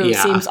 Rauru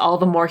seems all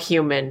the more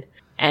human.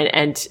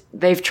 And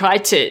they've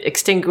tried to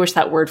extinguish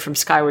that word from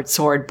Skyward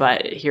Sword,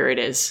 but here it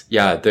is.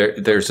 Yeah,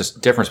 there's a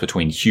difference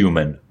between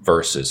human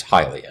versus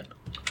Hylian.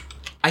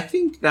 I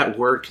think that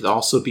word could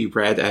also be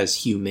read as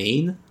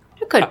humane.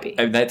 It could be.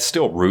 That's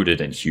still rooted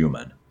in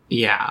human.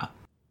 Yeah.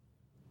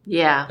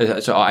 Yeah.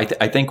 So I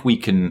think we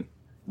can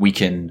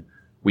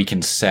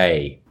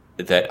say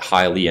that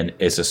Hylian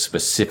is a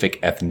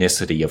specific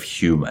ethnicity of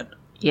human.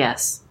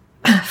 Yes.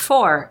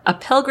 4. A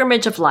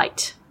pilgrimage of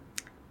light.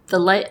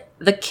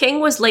 The king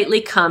was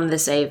lately come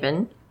this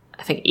evening,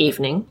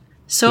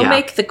 so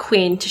make the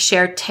queen to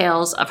share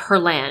tales of her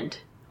land,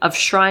 of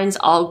shrines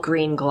all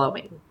green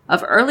glowing.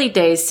 Of early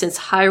days since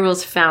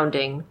Hyrule's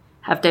founding,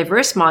 have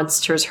diverse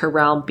monsters her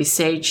realm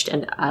besieged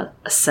and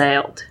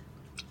assailed.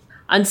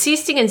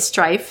 Unceasing in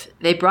strife,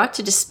 they brought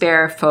to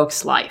despair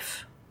folks'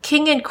 life.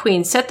 King and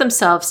queen set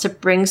themselves to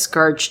bring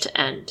scourge to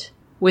end.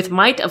 With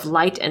might of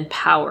light and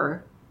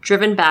power,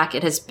 driven back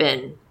it has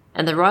been,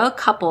 and the royal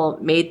couple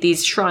made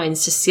these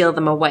shrines to seal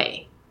them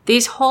away.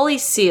 These holy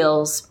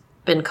seals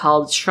been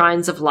called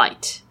shrines of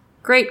light.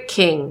 Great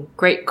king,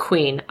 great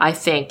queen, I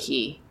thank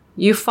ye.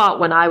 You fought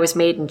when I was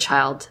maiden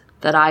child,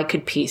 that I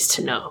could peace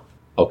to know.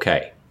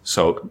 Okay,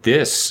 so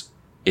this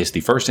is the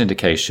first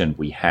indication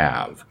we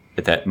have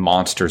that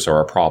monsters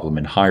are a problem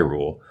in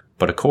Hyrule,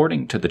 but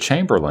according to the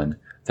Chamberlain,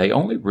 they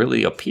only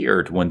really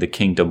appeared when the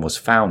kingdom was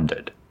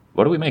founded.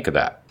 What do we make of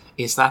that?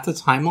 Is that the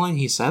timeline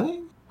he's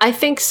setting? I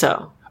think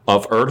so.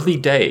 Of early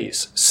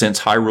days,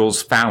 since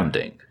Hyrule's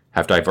founding,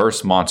 have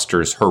diverse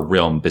monsters her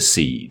realm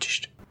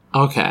besieged.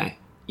 Okay.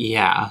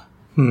 Yeah.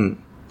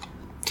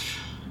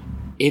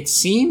 It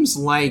seems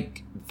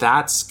like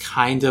that's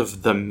kind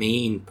of the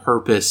main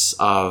purpose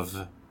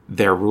of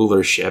their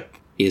rulership,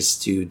 is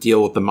to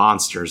deal with the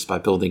monsters by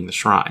building the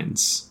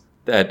shrines.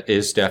 That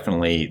is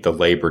definitely the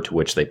labor to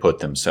which they put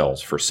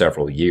themselves for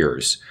several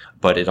years.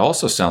 But it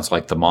also sounds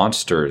like the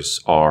monsters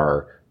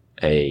are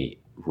a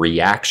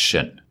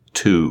reaction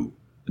to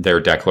their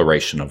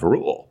declaration of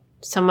rule.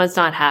 Someone's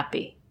not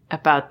happy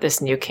about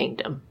this new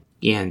kingdom.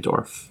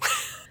 Ganondorf.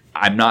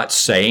 I'm not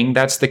saying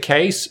that's the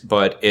case,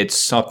 but it's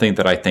something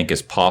that I think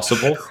is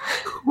possible.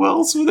 Who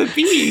else would it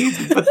be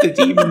but the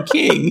Demon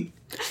King?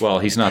 Well,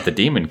 he's not the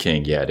Demon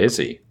King yet, is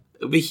he?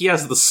 But he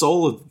has the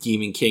soul of the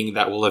Demon King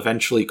that will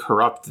eventually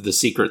corrupt the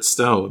Secret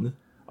Stone.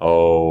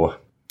 Oh,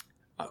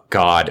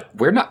 God.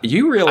 We're not...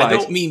 You realize... I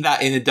don't mean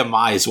that in a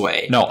demise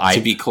way,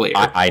 to be clear.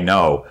 I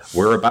know.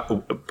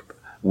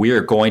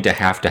 We're going to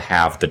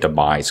have the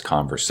demise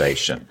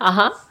conversation.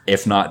 Uh-huh.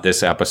 If not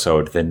this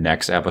episode, then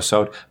next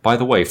episode. By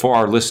the way, for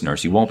our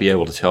listeners, you won't be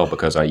able to tell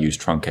because I use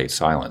truncate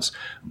silence,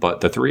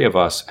 but the three of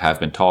us have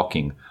been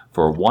talking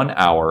for 1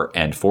 hour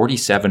and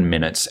 47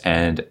 minutes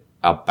and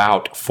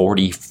about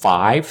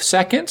 45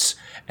 seconds,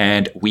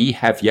 and we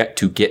have yet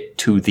to get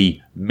to the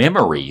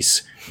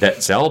memories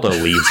that Zelda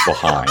leaves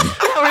behind.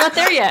 We're not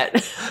there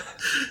yet.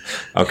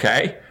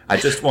 Okay? I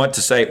just want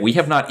to say we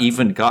have not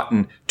even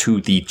gotten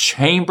to the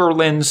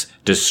Chamberlain's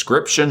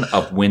description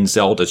of when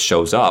Zelda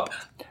shows up,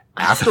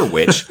 after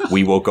which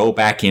we will go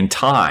back in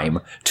time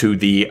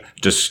to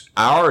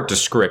our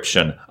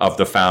description of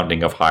the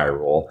founding of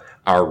Hyrule,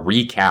 our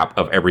recap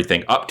of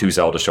everything up to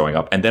Zelda showing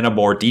up, and then a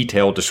more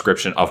detailed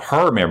description of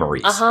her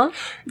memories. Uh-huh.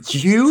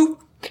 You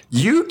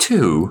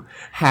two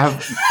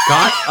have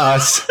got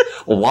us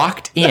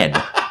locked in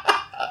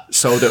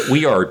so that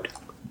we are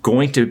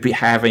going to be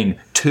having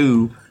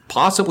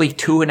possibly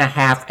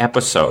 2.5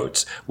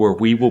 episodes where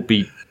we will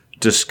be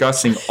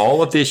discussing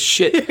all of this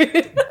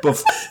shit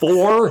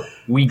before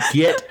we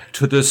get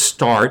to the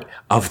start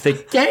of the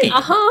game.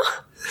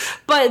 Uh-huh.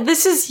 But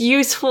this is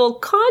useful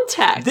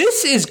context.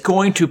 This is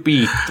going to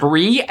be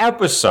 3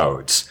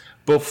 episodes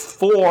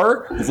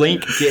before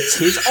Link gets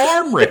his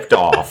arm ripped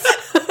off.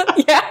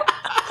 Yeah.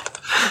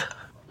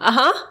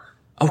 Uh-huh.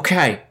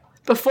 Okay.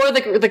 Before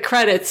the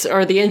credits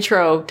or the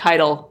intro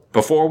title.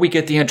 Before we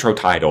get the intro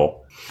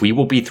title, we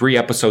will be 3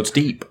 episodes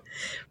deep.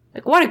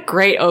 Like, what a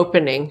great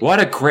opening.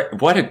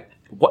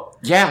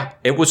 Yeah,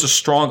 it was a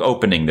strong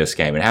opening, this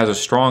game. It has a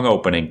strong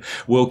opening.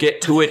 We'll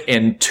get to it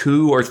in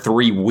 2 or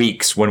 3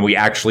 weeks when we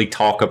actually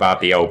talk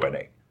about the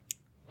opening.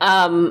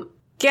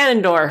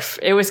 Ganondorf.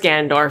 It was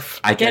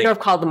Ganondorf. Ganondorf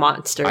called the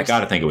monsters. I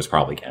gotta think it was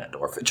probably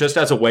Ganondorf. Just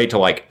as a way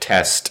to,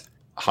 test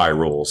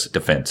Hyrule's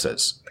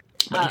defenses.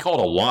 But he called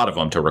a lot of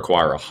them to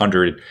require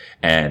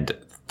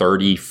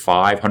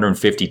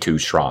 152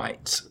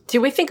 shrines.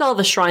 Do we think all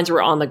the shrines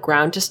were on the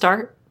ground to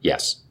start?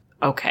 Yes.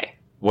 Okay.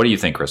 What do you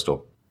think,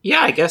 Crystal?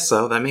 Yeah, I guess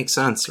so. That makes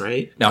sense,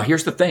 right? Now,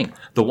 here's the thing.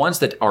 The ones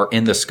that are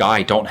in the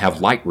sky don't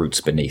have light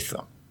roots beneath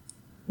them,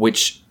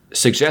 which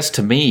suggests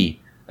to me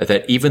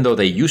that even though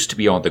they used to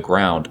be on the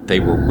ground,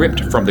 they were ripped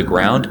from the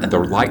ground and the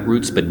light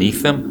roots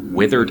beneath them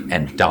withered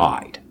and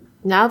died.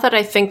 Now that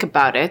I think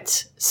about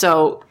it,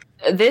 so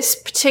this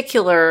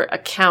particular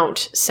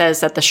account says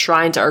that the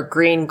shrines are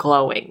green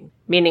glowing,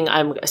 meaning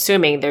I'm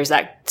assuming there's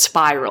that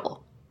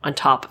spiral on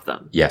top of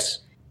them.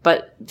 Yes.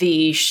 But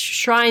the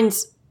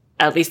shrines,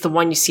 at least the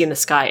one you see in the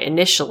sky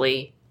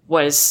initially,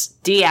 was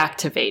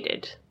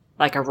deactivated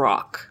like a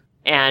rock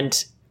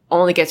and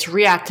only gets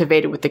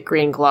reactivated with the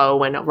green glow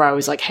when I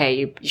was like,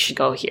 hey, you should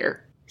go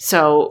here.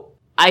 So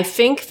I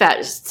think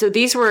so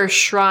these were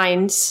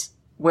shrines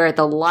where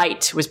the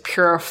light was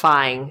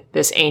purifying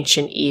this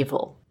ancient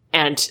evil.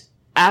 And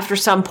after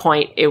some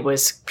point, it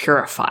was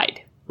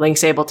purified.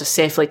 Link's able to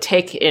safely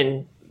take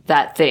in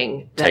that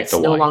thing that's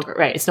no longer,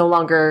 right, it's no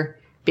longer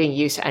being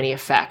used to any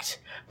effect.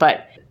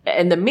 But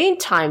in the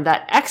meantime,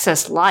 that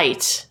excess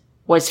light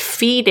was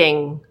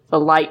feeding the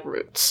light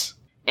roots.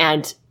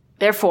 And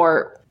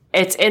therefore,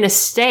 it's in a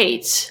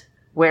state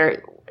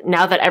where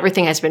now that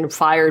everything has been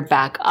fired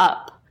back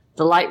up,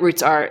 the light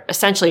roots are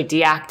essentially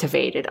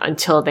deactivated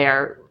until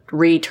they're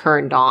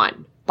returned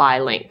on by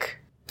Link.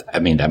 I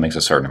mean, that makes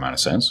a certain amount of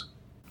sense.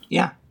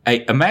 Yeah.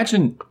 Hey,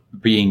 imagine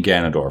being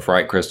Ganondorf,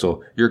 right,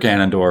 Crystal? You're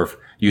Ganondorf.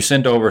 You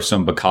send over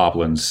some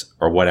bokoblins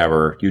or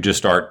whatever. You just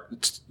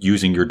start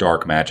using your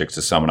dark magics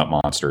to summon up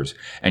monsters.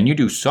 And you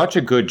do such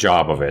a good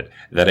job of it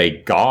that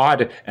a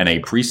god and a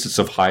priestess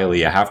of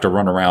Hylia have to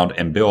run around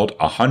and build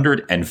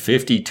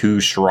 152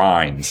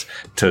 shrines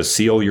to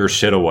seal your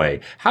shit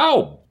away.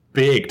 How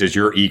big does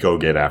your ego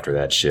get after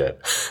that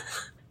shit?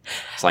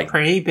 It's like,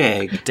 pretty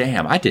big.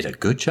 Damn, I did a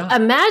good job.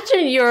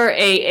 Imagine you're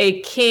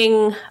a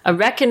king, a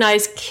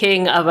recognized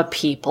king of a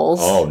peoples.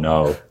 Oh,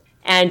 no.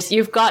 And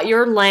you've got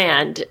your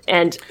land,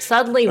 and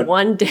suddenly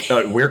one day...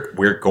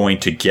 We're going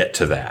to get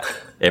to that.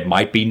 It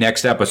might be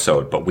next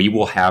episode, but we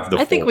will have the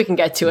I think we can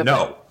get to it.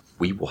 No,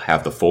 we will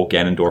have the full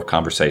Ganondorf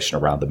conversation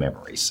around the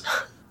memories.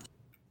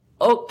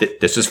 Oh,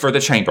 this is for the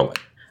Chamberlain.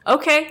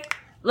 Okay.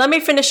 Let me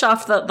finish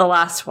off the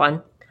last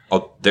one.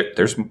 Oh,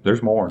 there's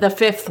more. The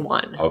 5th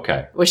one.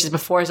 Okay. Which is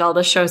before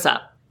Zelda shows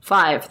up.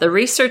 5. The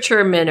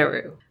researcher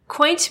Minoru.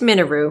 Quaint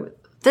Minoru.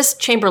 This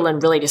Chamberlain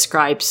really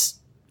describes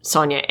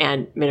Sonia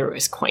and Minoru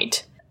as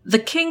quaint. The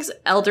king's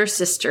elder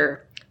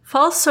sister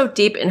falls so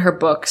deep in her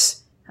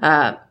books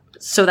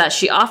so that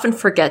she often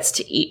forgets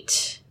to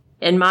eat.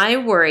 In my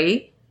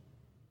worry,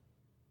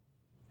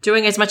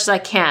 doing as much as I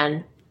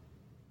can.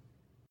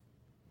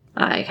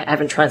 I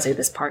haven't translated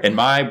this part. In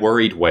my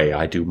worried way,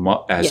 I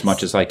do as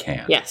much as I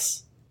can.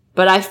 Yes.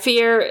 But I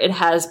fear it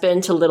has been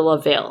to little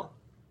avail.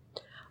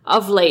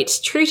 Of late,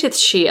 treateth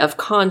she of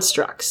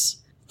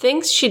constructs,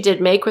 things she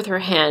did make with her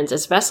hands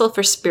as vessel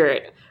for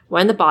spirit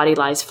when the body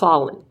lies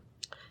fallen.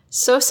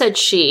 So said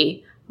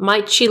she,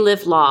 might she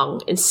live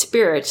long, in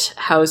spirit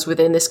housed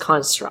within this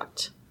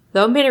construct.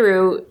 Though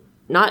Minoru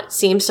not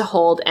seems to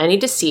hold any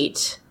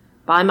deceit,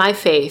 by my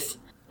faith,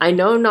 I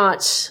know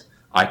not...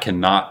 I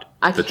cannot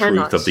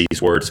truth of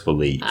these words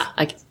believe.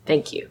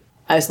 Thank you.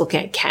 I was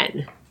looking at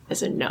Ken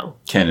as a no.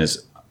 Ken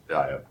is...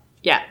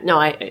 yeah,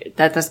 no,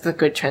 that's the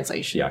good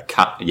translation. Yeah,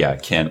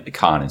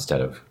 Khan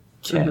instead of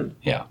Ken. Mm-hmm.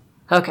 Yeah.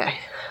 Okay.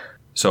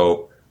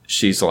 So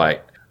she's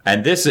like,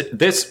 and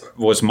this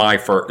was my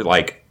first,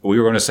 like, we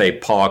were going to say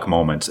Pog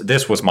moments.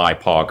 This was my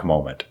Pog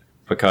moment.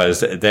 Because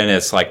then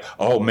it's like,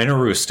 oh,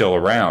 Minoru's still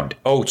around.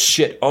 Oh,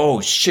 shit.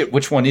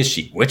 Which one is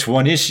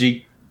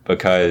she?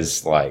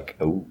 Because, like,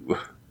 ooh.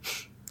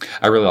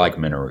 I really like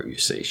Minoru, you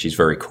see. She's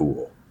very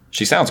cool.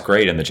 She sounds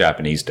great in the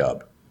Japanese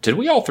dub. Did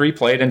we all three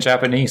play it in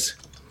Japanese?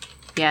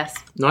 Yes.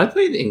 No, I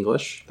played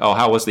English. Oh,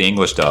 how was the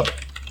English dub?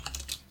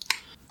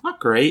 Not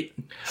great.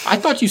 I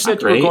thought you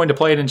said you were going to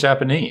play it in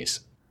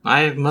Japanese.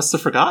 I must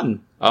have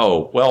forgotten.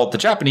 Oh, well, the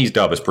Japanese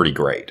dub is pretty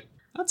great.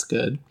 That's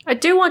good. I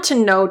do want to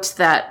note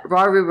that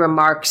Raru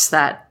remarks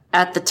that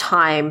at the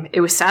time,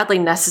 it was sadly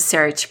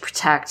necessary to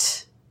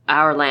protect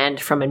our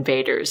land from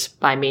invaders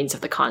by means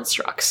of the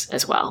constructs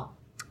as well.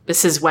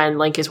 This is when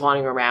Link is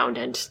wandering around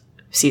and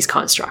sees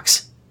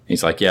constructs.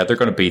 He's like, yeah, they're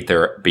going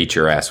to beat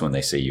your ass when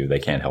they see you. They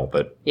can't help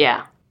it.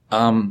 Yeah.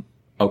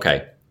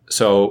 Okay.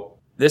 So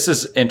this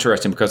is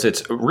interesting because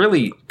it's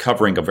really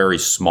covering a very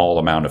small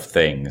amount of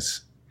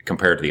things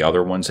compared to the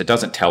other ones. It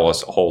doesn't tell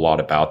us a whole lot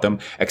about them,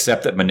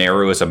 except that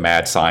Minoru is a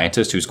mad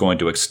scientist who's going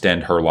to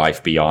extend her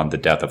life beyond the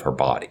death of her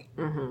body.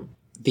 Mm-hmm.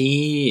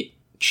 The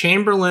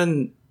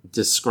Chamberlain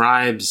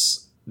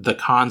describes the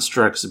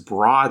constructs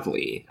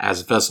broadly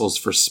as vessels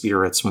for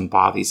spirits when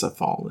bodies have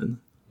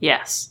fallen.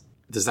 Yes.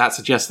 Does that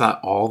suggest that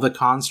all the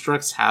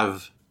constructs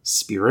have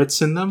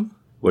spirits in them?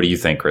 What do you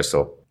think,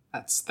 Crystal?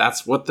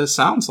 That's what this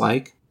sounds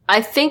like.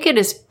 I think it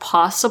is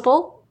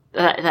possible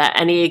that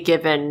any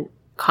given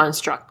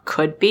construct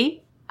could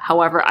be.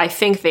 However, I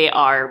think they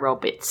are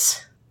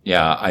robots.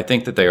 Yeah, I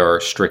think that they are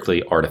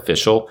strictly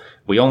artificial.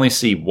 We only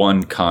see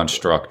one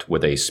construct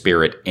with a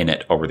spirit in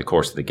it over the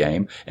course of the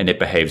game, and it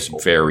behaves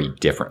very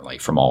differently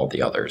from all of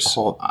the others.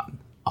 Hold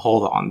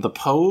on. The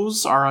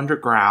Poes are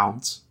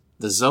underground.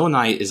 The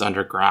Zonite is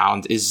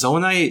underground. Is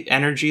Zonite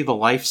energy the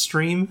life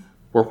stream?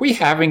 Were we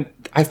having...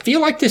 I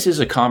feel like this is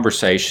a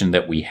conversation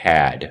that we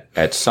had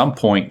at some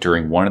point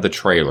during one of the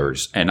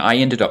trailers, and I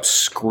ended up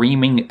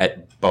screaming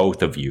at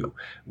both of you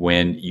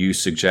when you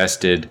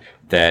suggested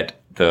that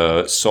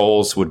the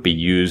souls would be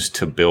used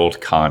to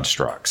build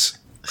constructs.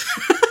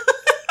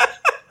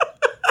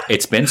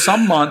 It's been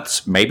some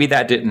months. Maybe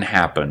that didn't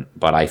happen,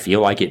 but I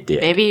feel like it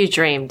did. Maybe you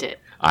dreamed it.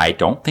 I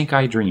don't think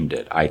I dreamed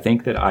it. I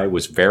think that I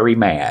was very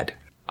mad.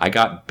 I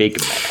got big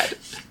mad.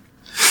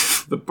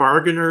 The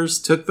bargainers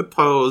took the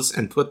Poes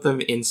and put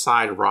them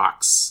inside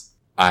rocks.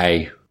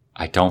 I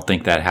don't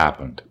think that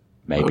happened.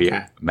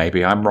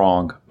 Maybe I'm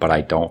wrong, but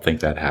I don't think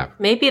that happened.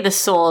 Maybe the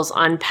souls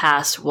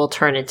unpassed will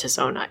turn into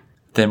Zonite.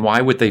 Then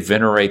why would they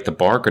venerate the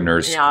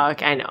bargainers? No,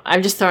 okay, I know.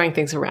 I'm just throwing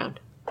things around.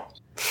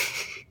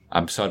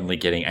 I'm suddenly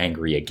getting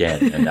angry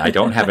again, and I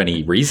don't have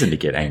any reason to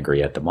get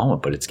angry at the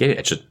moment, but it's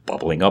just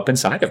bubbling up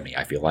inside of me.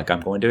 I feel like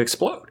I'm going to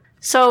explode.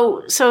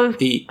 So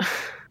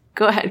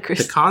go ahead,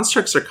 Chris. The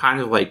constructs are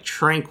kind of like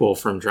Tranquil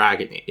from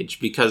Dragon Age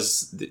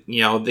because,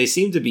 they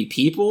seem to be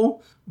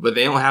people, but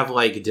they don't have,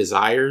 like,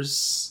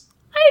 desires.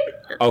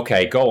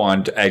 Okay, go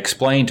on.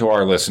 Explain to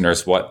our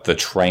listeners what the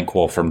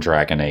Tranquil from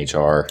Dragon Age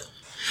are.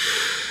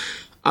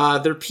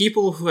 They're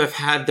people who have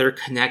had their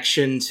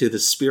connection to the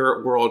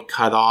spirit world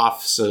cut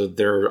off, so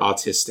they're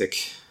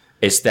autistic.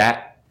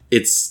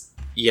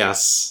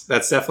 Yes,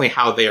 that's definitely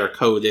how they are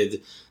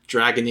coded.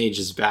 Dragon Age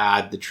is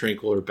bad, the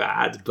Tranquil are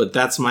bad, but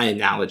that's my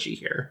analogy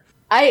here.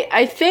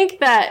 I think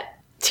that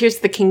Tears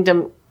of the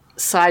Kingdom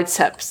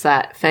sidesteps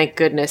that, thank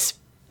goodness,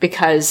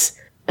 because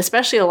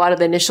especially a lot of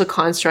the initial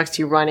constructs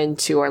you run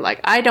into are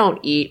like, I don't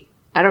eat.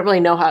 I don't really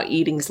know how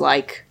eating's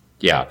like.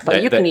 Yeah.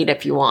 But you can eat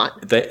if you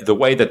want. The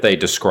way that they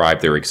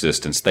describe their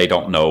existence, they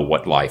don't know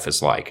what life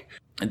is like.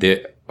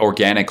 The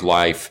organic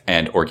life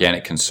and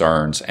organic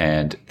concerns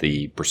and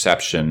the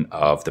perception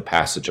of the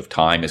passage of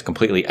time is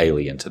completely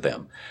alien to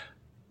them.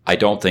 I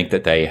don't think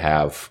that they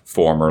have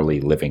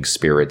formerly living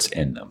spirits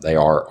in them. They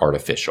are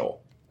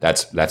artificial.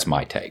 That's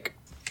my take.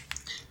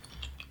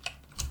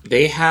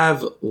 They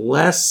have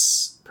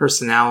less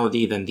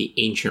personality than the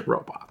ancient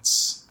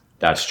robots.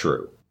 That's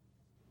true.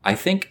 I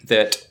think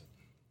that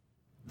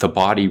the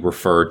body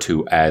referred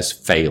to as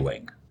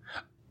failing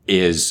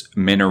is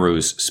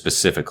Minoru's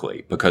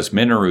specifically, because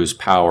Minoru's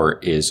power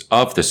is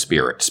of the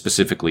spirit,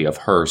 specifically of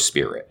her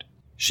spirit.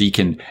 She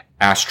can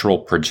astral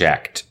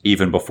project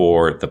even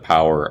before the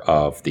power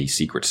of the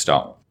secret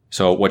stone.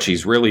 So what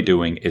she's really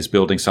doing is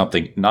building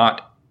something,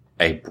 not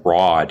a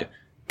broad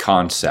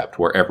concept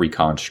where every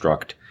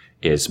construct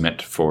is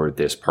meant for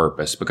this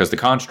purpose, because the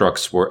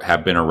constructs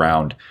have been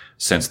around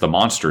since the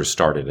monsters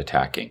started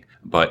attacking.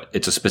 But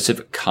it's a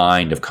specific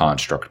kind of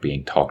construct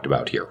being talked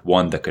about here,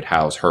 one that could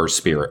house her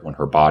spirit when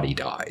her body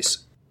dies.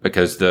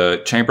 Because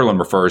the Chamberlain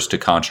refers to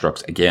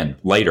constructs again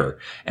later,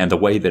 and the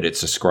way that it's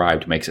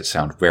described makes it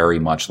sound very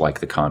much like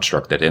the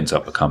construct that ends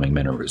up becoming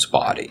Minoru's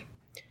body.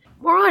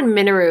 More on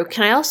Minoru,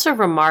 can I also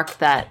remark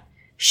that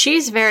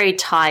she's very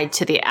tied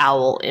to the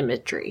owl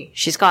imagery.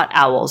 She's got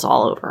owls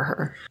all over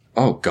her.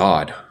 Oh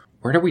God,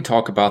 where do we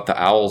talk about the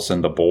owls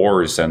and the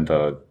boars and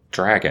the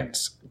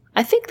dragons?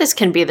 I think this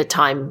can be the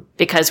time,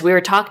 because we were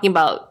talking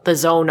about the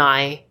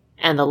Zonai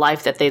and the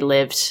life that they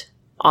lived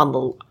on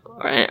the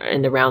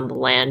and around the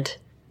land.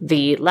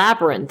 The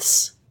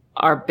labyrinths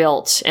are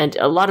built, and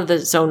a lot of the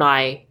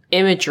Zonai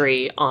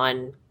imagery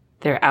on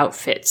their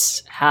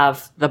outfits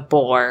have the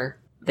boar,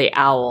 the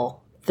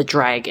owl, the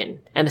dragon,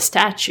 and the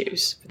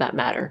statues, for that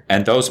matter.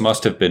 And those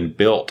must have been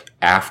built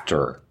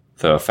after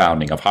the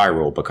founding of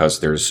Hyrule,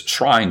 because there's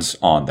shrines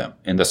on them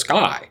in the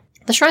sky.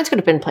 The shrines could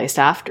have been placed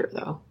after,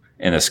 though.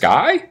 In the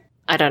sky?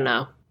 I don't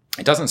know.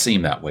 It doesn't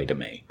seem that way to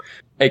me.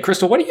 Hey,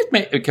 Crystal, what do you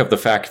make of the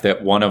fact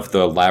that one of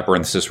the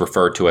labyrinths is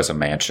referred to as a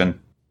mansion?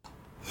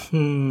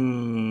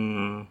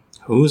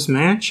 Whose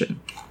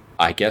mansion?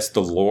 I guess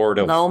the Lord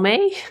of...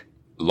 Lome?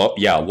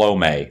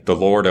 Lome. The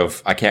Lord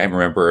of... I can't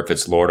remember if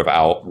it's Lord of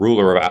Owl...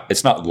 Ruler of...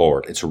 It's not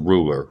Lord, it's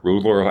ruler.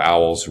 Ruler of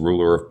owls,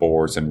 ruler of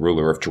boars, and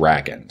ruler of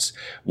dragons.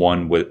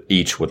 One with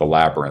each with a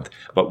labyrinth.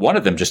 But one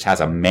of them just has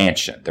a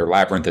mansion. Their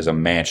labyrinth is a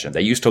mansion.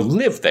 They used to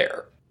live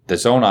there. The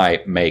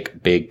Zonai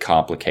make big,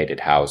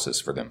 complicated houses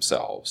for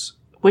themselves.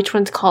 Which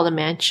one's called a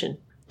mansion?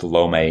 The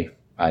Lome.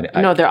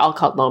 No, they're all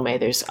called Lome.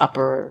 There's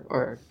upper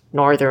or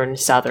northern,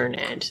 southern,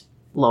 and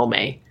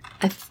Lome.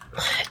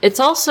 It's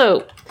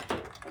also...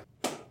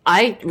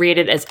 I read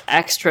it as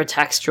extra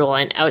textual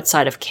and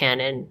outside of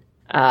canon.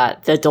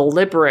 The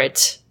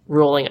deliberate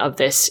ruling of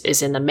this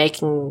is in the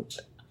Making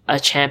a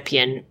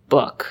Champion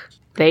book.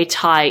 They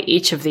tie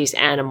each of these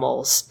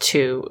animals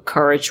to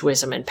courage,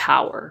 wisdom, and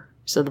power.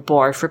 So the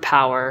boar for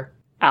power,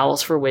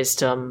 owls for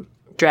wisdom,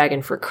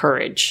 dragon for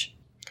courage.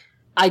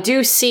 I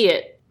do see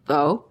it,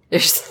 though.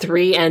 There's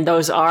 3, and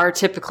those are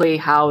typically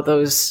how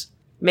those,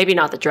 maybe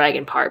not the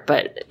dragon part,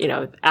 but,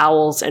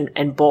 owls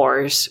and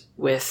boars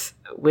with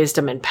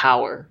wisdom and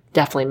power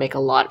definitely make a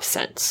lot of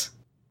sense.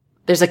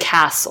 There's a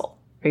castle.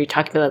 Are you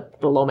talking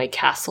about the Lome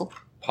Castle?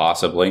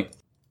 Possibly.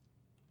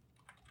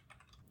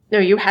 No,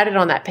 you had it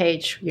on that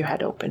page you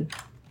had open.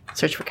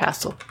 Search for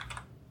castle.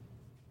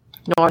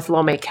 North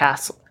Lome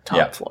Castle.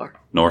 Top floor.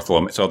 North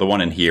Lome. So the one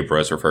in Hebra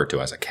is referred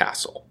to as a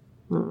castle.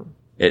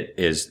 It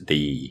is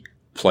the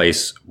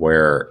place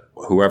where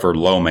whoever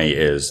Lome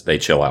is, they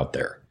chill out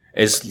there.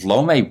 Is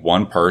Lome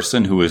one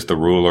person who is the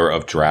ruler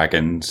of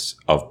dragons,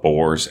 of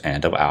boars,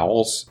 and of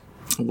owls?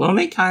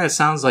 Lome kind of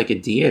sounds like a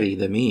deity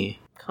to me.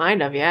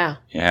 Kind of, yeah.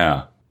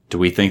 Yeah. Do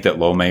we think that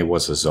Lome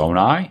was a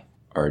Zonai?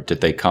 Or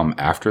did they come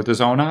after the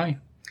Zonai?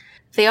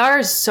 They are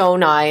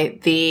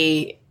Zonai.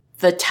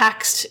 The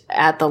text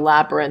at the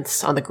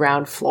labyrinths on the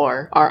ground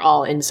floor are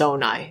all in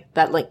Zonai.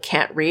 That Link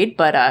can't read,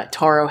 but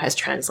Toro has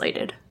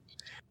translated.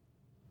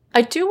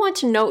 I do want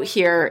to note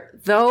here,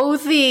 though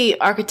the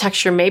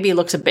architecture maybe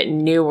looks a bit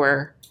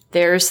newer,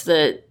 there's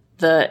the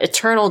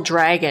eternal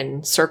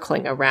dragon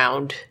circling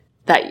around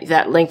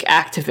that Link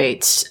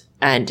activates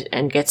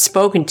and gets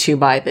spoken to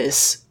by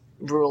this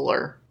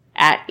ruler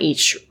at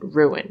each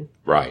ruin.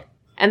 Right.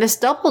 And this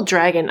double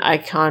dragon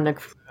iconography.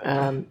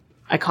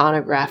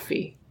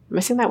 Am I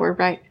saying that word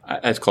right?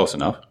 That's close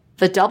enough.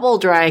 The double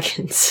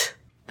dragons.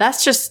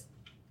 That's just...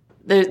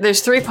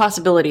 There's 3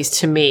 possibilities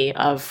to me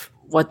of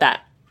what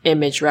that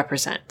image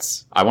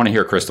represents. I want to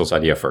hear Crystal's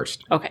idea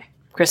first. Okay.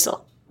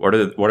 Crystal. What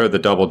are the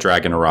double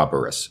dragon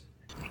Ouroboros?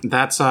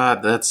 That's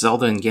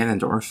Zelda and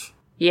Ganondorf.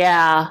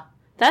 Yeah.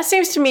 That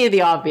seems to me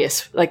the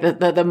obvious, like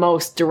the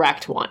most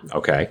direct one.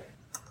 Okay.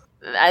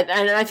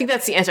 And I think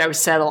that's the answer I would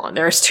settle on.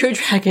 There's 2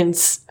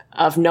 dragons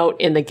of note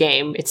in the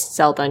game. It's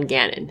Zelda and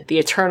Ganon. The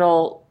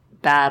eternal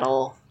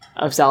battle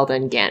of Zelda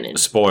and Ganon.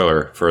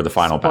 Spoiler for the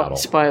final battle.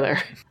 Spoiler.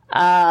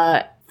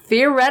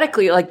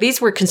 Theoretically, like, these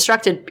were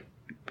constructed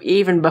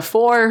even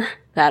before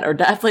that, or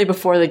definitely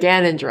before the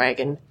Ganon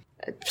dragon.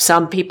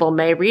 Some people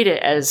may read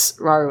it as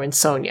Rauru and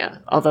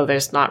Sonia, although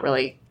there's not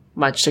really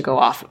much to go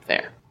off of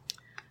there.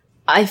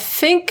 I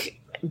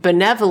think,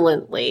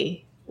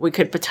 benevolently, we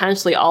could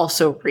potentially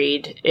also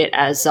read it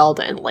as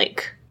Zelda and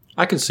Link.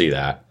 I can see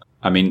that.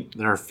 I mean...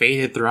 They're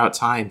fated throughout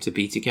time to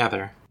be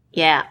together.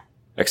 Yeah.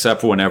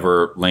 Except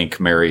whenever Link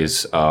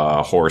marries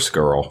a horse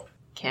girl.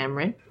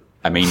 Cameron?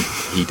 I mean,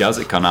 he does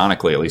it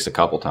canonically at least a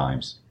couple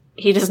times.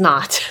 He does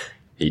not.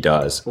 He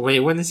does. Wait,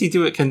 when does he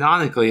do it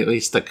canonically? At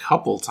least a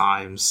couple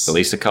times. At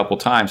least a couple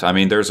times. I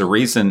mean, there's a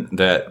reason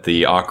that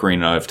the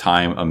Ocarina of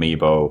Time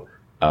amiibo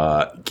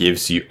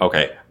gives you...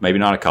 Okay, maybe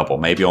not a couple,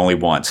 maybe only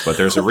once, but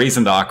there's a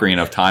reason the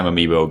Ocarina of Time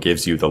amiibo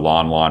gives you the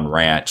Lon Lon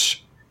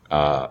Ranch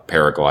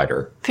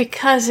paraglider.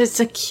 Because it's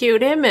a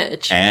cute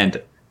image.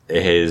 And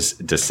his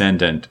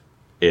descendant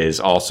is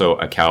also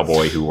a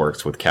cowboy who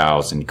works with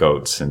cows and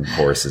goats and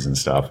horses and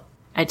stuff.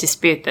 I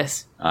dispute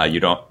this. I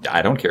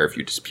don't care if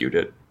you dispute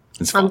it.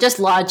 I'm just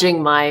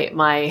lodging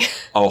my...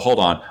 Oh, hold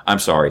on. I'm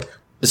sorry.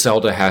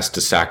 Zelda has to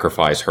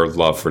sacrifice her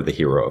love for the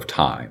hero of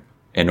time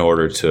in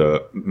order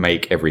to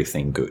make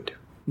everything good.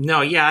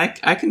 No, yeah,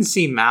 I can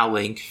see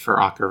Malink for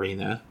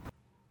Ocarina.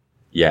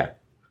 Yeah.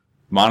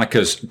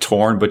 Monica's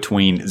torn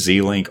between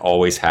Z-Link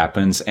always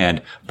happens,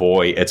 and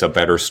boy, it's a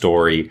better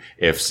story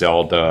if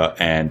Zelda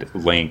and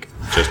Link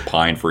just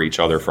pine for each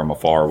other from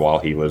afar while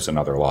he lives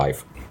another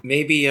life.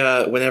 Maybe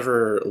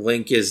whenever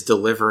Link is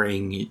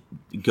delivering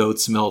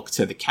goat's milk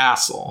to the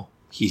castle,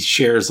 he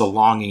shares a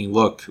longing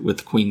look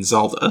with Queen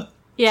Zelda.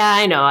 Yeah,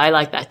 I know. I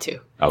like that too.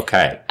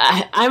 Okay.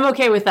 I'm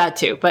okay with that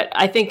too, but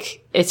I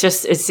think it's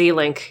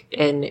Z-Link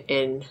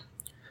in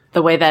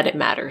the way that it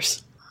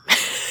matters.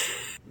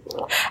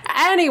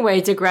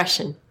 Anyway,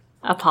 digression.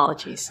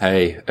 Apologies.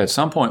 Hey, at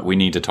some point we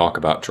need to talk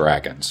about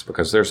dragons,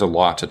 because there's a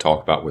lot to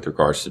talk about with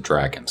regards to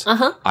dragons.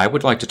 Uh-huh. I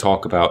would like to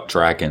talk about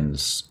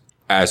dragons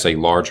as a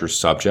larger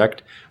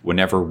subject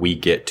whenever we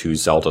get to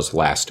Zelda's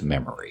last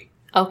memory.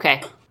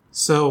 Okay.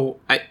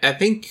 So, I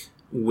think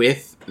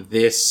with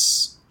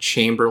this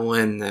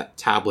Chamberlain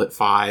Tablet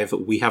 5,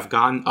 we have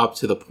gotten up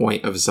to the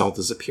point of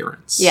Zelda's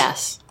appearance.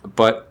 Yes.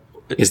 But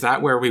is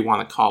that where we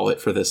want to call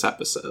it for this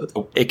episode?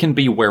 it can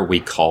be where we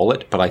call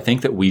it, but I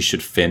think that we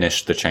should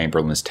finish the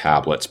Chamberlain's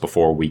tablets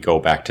before we go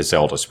back to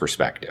Zelda's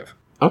perspective.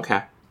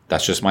 Okay.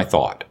 That's just my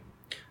thought.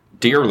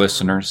 Dear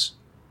listeners,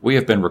 we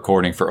have been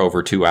recording for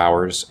over 2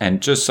 hours,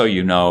 and just so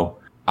you know,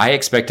 I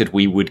expected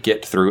we would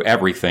get through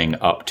everything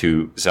up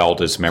to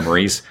Zelda's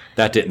memories.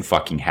 That didn't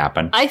fucking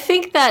happen. I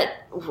think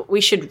that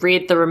we should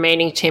read the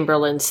remaining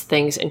Chamberlain's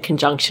things in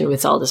conjunction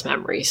with Zelda's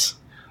memories.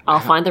 I'll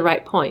find the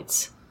right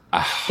points.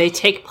 They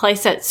take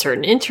place at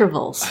certain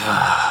intervals.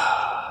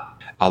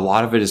 A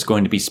lot of it is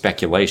going to be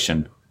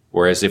speculation,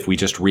 whereas if we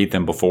just read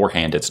them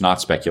beforehand, it's not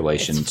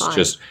speculation.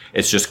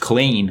 It's just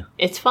clean.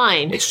 It's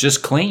fine. It's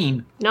just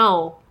clean.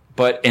 No.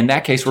 But in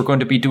that case, we're going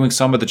to be doing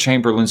some of the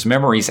Chamberlain's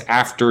memories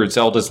after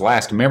Zelda's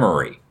last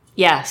memory.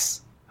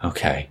 Yes.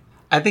 Okay.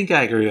 I think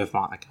I agree with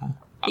Monica.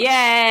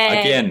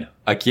 Yay!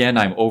 Again,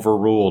 I'm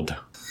overruled.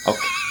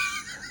 Okay.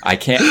 I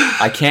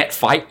can't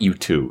fight you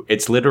two.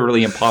 It's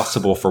literally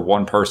impossible for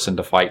one person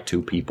to fight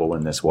two people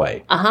in this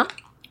way. Uh-huh.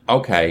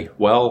 Okay,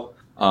 well,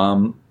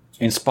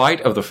 in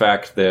spite of the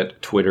fact that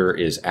Twitter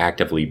is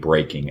actively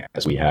breaking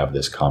as we have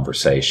this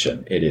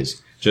conversation, it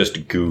is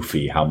just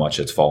goofy how much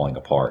it's falling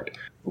apart.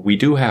 We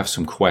do have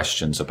some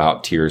questions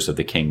about Tears of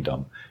the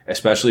Kingdom,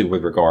 especially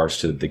with regards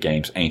to the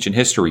game's ancient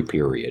history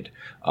period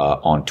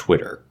on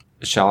Twitter.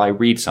 Shall I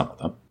read some of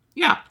them?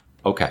 Yeah.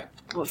 Okay.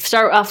 We'll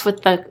start off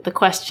with the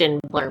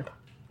question blurb.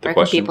 Where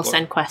can people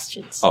send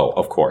questions? Oh,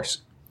 of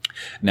course.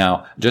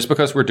 Now, just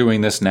because we're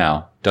doing this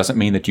now doesn't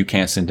mean that you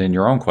can't send in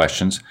your own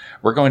questions.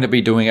 We're going to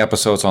be doing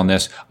episodes on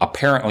this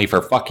apparently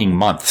for fucking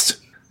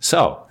months.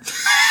 So,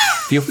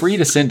 feel free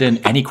to send in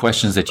any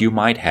questions that you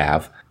might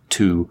have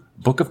to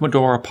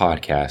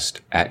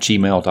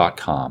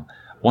bookofmedorapodcast@gmail.com.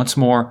 Once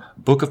more,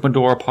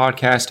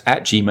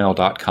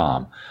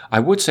 bookofmedorapodcast@gmail.com. I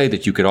would say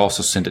that you could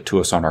also send it to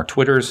us on our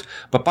Twitters,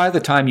 but by the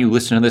time you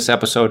listen to this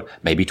episode,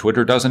 maybe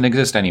Twitter doesn't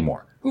exist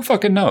anymore. Who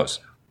fucking knows?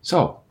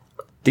 So,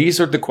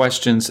 these are the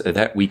questions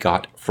that we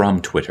got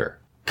from Twitter.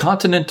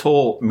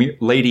 Continental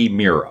Lady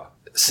Mira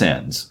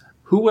sends,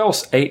 who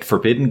else ate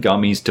forbidden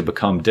gummies to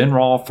become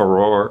Dinral,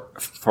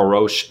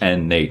 Farosh,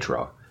 and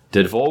Nadra?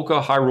 Did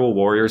Volga Hyrule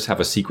warriors have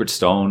a secret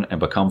stone and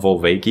become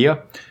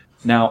Volvagia?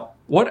 Now,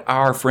 what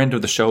our friend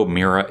of the show,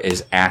 Mira,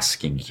 is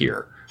asking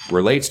here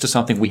relates to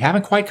something we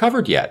haven't quite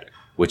covered yet,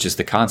 which is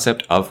the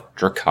concept of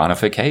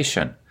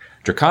draconification.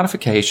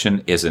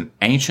 Draconification is an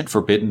ancient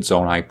forbidden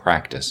zonai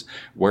practice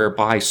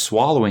whereby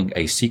swallowing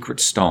a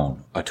secret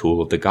stone, a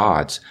tool of the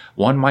gods,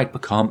 one might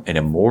become an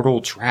immortal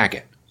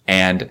dragon.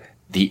 And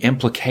the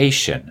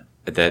implication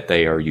that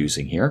they are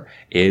using here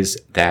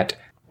is that,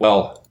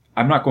 well,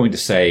 I'm not going to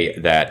say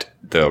that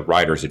the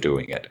writers are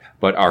doing it,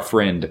 but our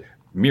friend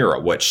Mira,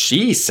 what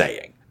she's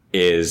saying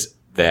is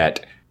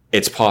that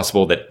it's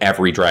possible that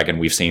every dragon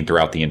we've seen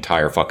throughout the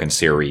entire fucking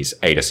series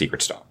ate a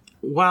secret stone.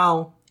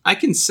 Well, I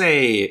can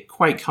say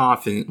quite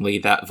confidently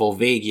that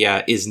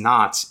Volvagia is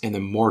not an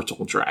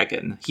immortal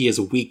dragon. He is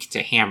weak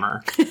to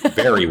hammer.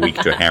 Very weak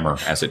to hammer,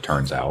 as it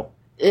turns out.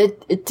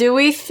 Do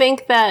we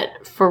think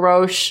that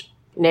Farosh,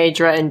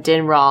 Nadra, and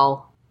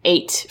Dinral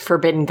ate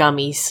forbidden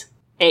gummies?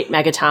 Ate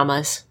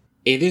Megatamas?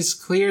 It is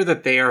clear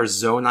that they are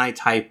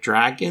Zonai-type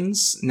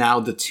dragons.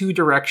 Now, the two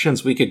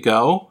directions we could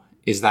go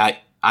is that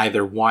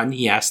either one,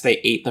 yes,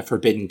 they ate the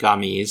forbidden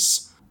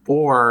gummies,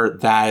 or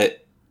that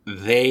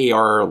they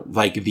are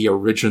like the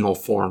original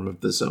form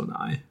of the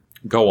Zonai.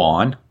 Go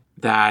on.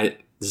 That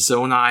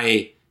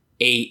Zonai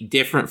ate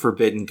different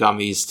forbidden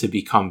gummies to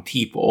become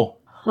people.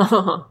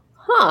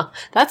 Huh.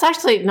 That's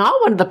actually not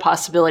one of the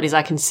possibilities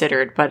I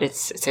considered, but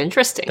it's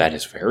interesting. That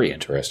is very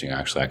interesting,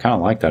 actually. I kind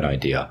of like that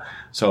idea.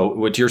 So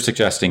what you're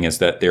suggesting is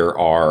that there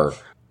are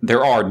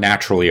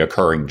naturally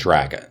occurring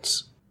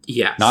dragons.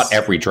 Yes. Not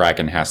every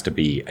dragon has to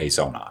be a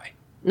Zonai.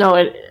 No,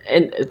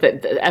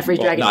 every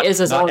dragon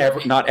is a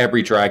Zonai. Not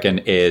every dragon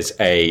is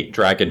a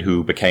dragon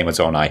who became a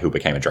Zonai who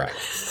became a dragon.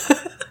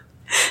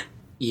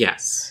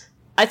 Yes.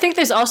 I think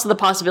there's also the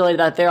possibility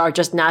that there are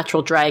just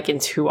natural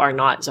dragons who are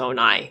not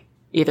Zonai,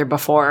 either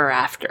before or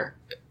after.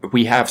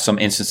 We have some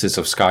instances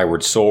of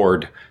Skyward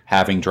Sword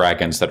having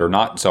dragons that are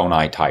not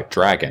Zonai-type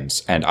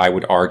dragons, and I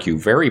would argue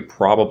very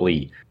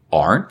probably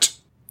aren't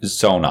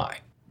Zonai.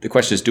 The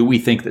question is, do we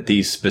think that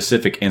these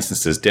specific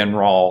instances,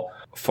 Dinral,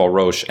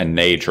 Farosh, and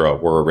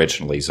Nadra, were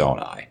originally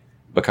Zonai?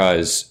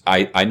 Because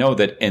I know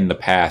that in the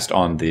past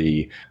on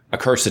the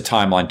Accursed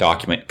Timeline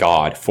document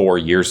God 4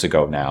 years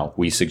ago now,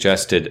 we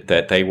suggested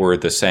that they were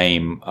the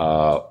same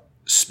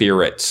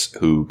spirits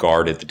who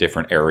guarded the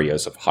different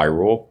areas of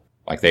Hyrule.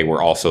 Like they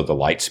were also the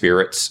light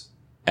spirits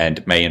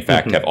and may in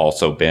fact have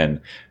also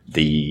been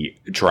the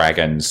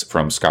dragons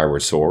from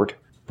Skyward Sword.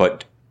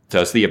 But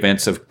does the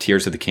events of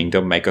Tears of the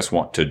Kingdom make us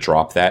want to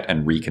drop that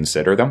and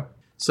reconsider them?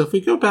 So if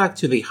we go back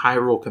to the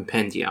Hyrule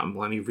Compendium,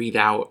 let me read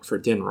out for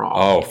Dinral.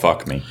 Oh,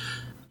 fuck me.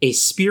 A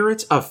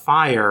spirit of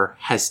fire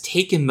has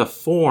taken the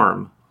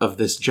form of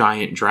this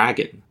giant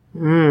dragon.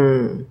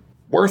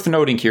 Worth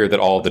noting here that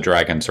all the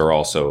dragons are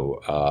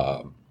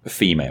also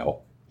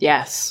female.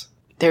 Yes.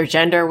 Their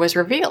gender was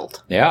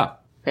revealed. Yeah.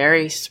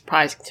 Very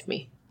surprising to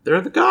me.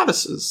 They're the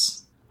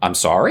goddesses. I'm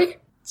sorry?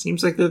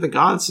 Seems like they're the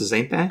goddesses,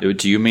 ain't they?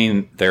 Do you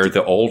mean they're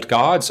the old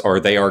gods, or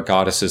they are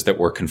goddesses that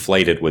were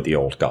conflated with the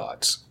old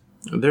gods?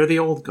 They're the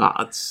old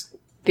gods.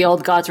 The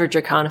old gods were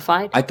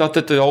draconified? I thought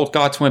that the old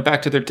gods went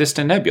back to their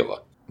distant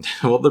nebula.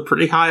 Well, they're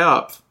pretty high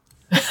up.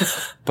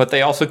 But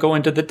they also go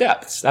into the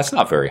depths. That's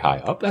not very high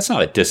up. That's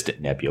not a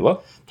distant nebula.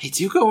 They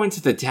do go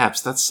into the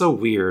depths. That's so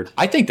weird.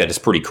 I think that is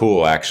pretty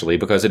cool, actually,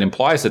 because it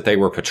implies that they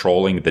were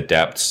patrolling the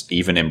depths,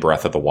 even in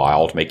Breath of the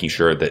Wild, making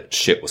sure that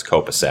shit was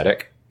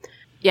copacetic.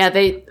 Yeah,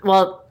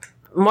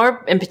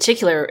 more in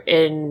particular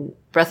in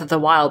Breath of the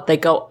Wild, they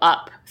go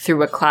up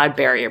through a cloud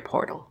barrier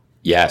portal.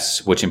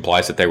 Yes, which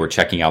implies that they were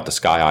checking out the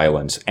Sky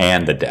Islands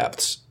and the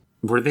depths.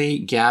 Were they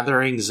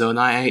gathering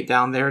Zonai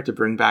down there to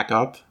bring back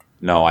up?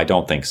 No, I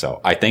don't think so.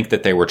 I think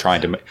that they were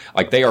trying to,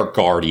 they are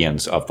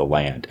guardians of the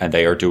land, and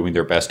they are doing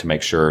their best to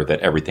make sure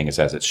that everything is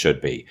as it should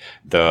be.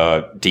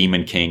 The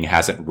Demon King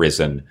hasn't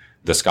risen,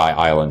 the Sky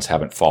Islands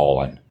haven't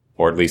fallen,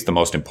 or at least the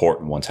most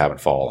important ones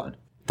haven't fallen.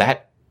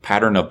 That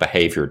pattern of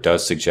behavior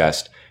does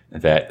suggest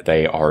that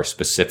they are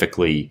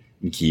specifically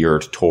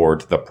geared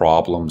toward the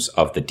problems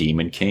of the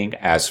Demon King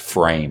as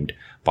framed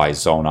by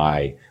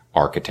Zonai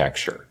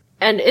architecture.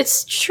 And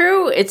it's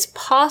true, it's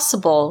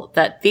possible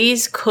that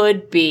these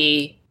could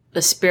be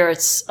the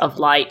spirits of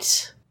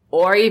light,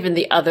 or even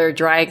the other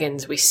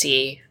dragons we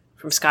see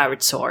from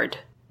Skyward Sword,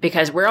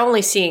 because we're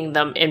only seeing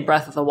them in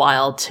Breath of the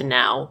Wild to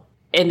now.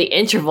 In the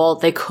interval,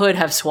 they could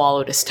have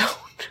swallowed a stone.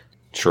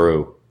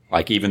 True.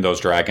 Like, even those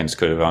dragons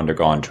could have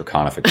undergone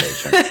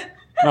draconification.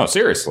 No,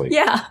 seriously.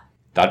 Yeah.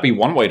 That'd be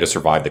one way to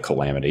survive the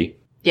calamity.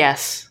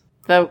 Yes.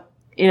 Though,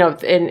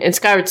 in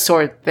Skyward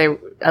Sword,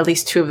 at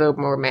least two of them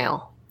were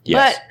male.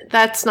 Yes. But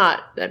that's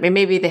not,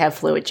 maybe they have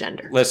fluid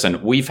gender.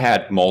 Listen, we've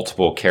had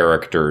multiple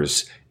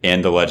characters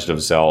in The Legend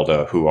of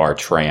Zelda who are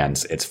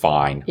trans. It's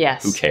fine.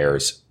 Yes. Who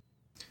cares?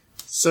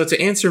 So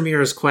to answer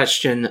Mira's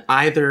question,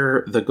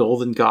 either the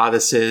Golden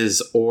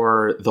Goddesses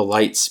or the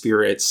Light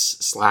Spirits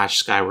 /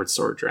 Skyward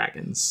Sword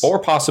Dragons. Or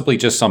possibly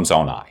just some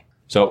Zonai.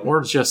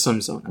 Or just some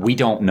Zonai. We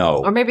don't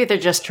know. Or maybe they're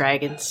just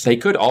dragons. They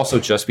could also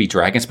just be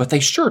dragons, but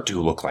they sure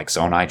do look like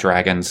Zonai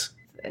dragons.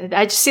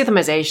 I just see them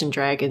as Asian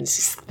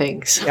dragons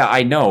things. Yeah,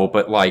 I know,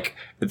 but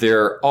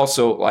they're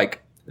also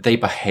they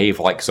behave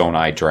like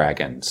Zonai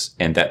dragons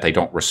in that they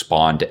don't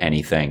respond to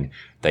anything.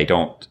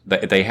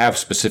 They have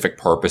specific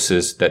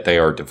purposes that they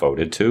are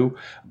devoted to,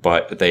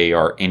 but they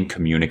are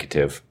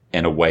incommunicative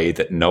in a way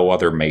that no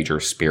other major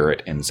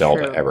spirit in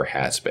Zelda ever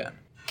has been.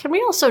 Can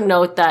we also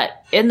note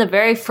that in the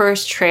very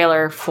first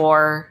trailer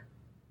for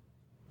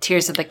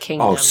Tears of the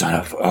Kingdom...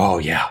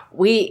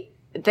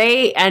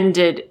 they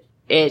ended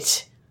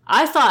it...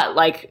 I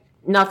thought,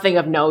 nothing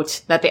of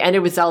note, that they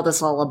ended with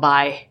Zelda's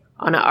Lullaby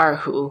on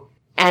Arhu.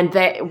 And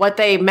what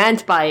they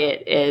meant by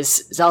it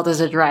is Zelda's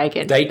a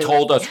dragon. They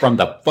told us from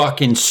the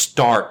fucking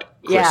start,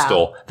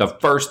 Crystal. Yeah. The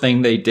first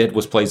thing they did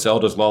was play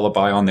Zelda's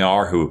Lullaby on the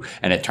Arhu.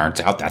 And it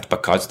turns out that's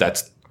because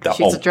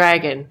she's a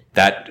dragon.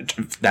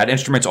 That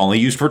instrument's only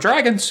used for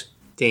dragons.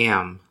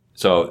 Damn.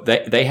 So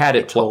they had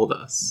it told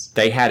us.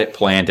 They had it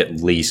planned at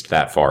least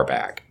that far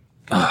back.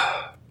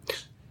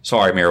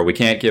 Sorry, Mira, we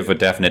can't give a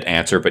definite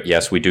answer, but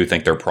yes, we do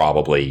think they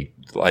probably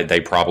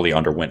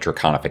underwent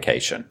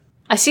draconification.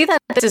 I see that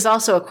this is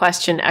also a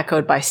question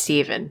echoed by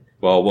Steven.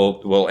 Well,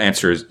 we'll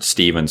answer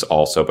Steven's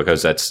also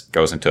because that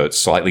goes into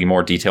slightly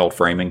more detailed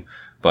framing.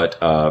 But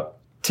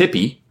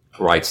Tippy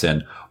writes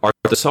in, are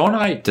The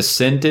Zonai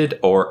descended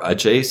or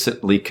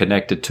adjacently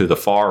connected to the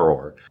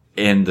Faror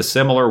in the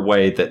similar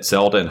way that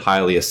Zelda and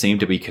Hylia seem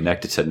to be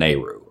connected to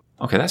Nehru.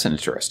 Okay, that's an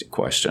interesting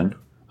question.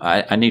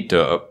 I need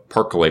to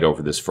percolate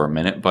over this for a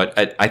minute,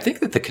 but I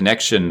think that the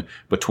connection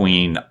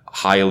between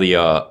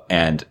Hylia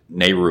and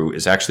Nehru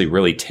is actually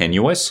really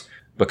tenuous,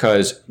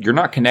 because you're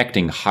not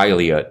connecting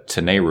Hylia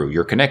to Nehru.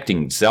 You're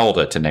connecting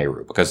Zelda to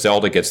Nehru, because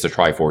Zelda gets the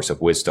Triforce of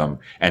Wisdom,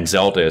 and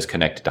Zelda is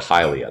connected to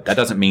Hylia. That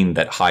doesn't mean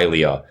that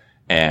Hylia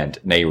and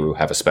Nehru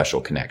have a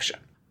special connection.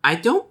 I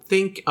don't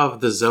think of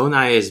the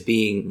Zonai as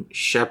being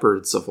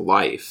shepherds of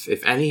life.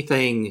 If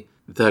anything,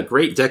 the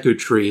Great Deku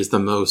Tree is the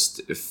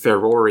most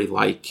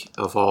Ferori-like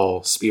of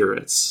all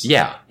spirits.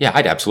 Yeah,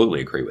 I'd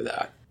absolutely agree with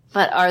that.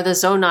 But are the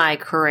Zonai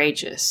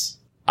courageous?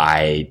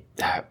 I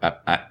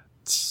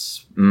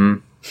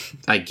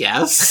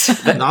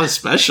guess. Not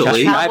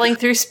especially. Traveling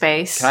through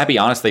space. Can I be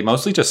honest? They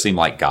mostly just seem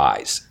like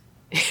guys.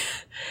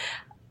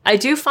 I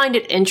do find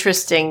it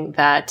interesting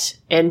that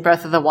in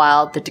Breath of the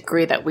Wild, the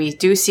degree that we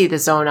do see the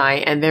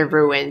Zonai and their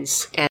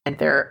ruins and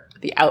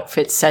the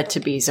outfits said to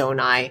be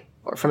Zonai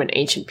or from an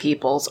ancient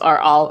peoples are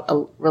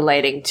all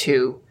relating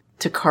to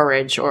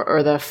courage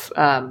or the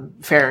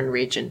Faerun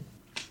region.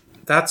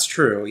 That's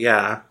true,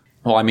 yeah.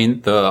 Well, I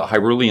mean, the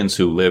Hyruleans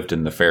who lived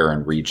in the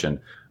Faerun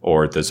region,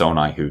 or the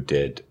Zonai who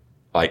did,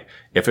 like,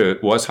 if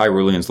it was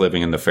Hyruleans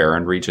living in the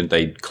Faerun region,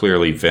 they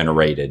clearly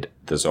venerated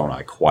the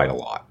Zonai quite a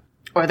lot.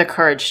 Or the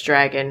Courage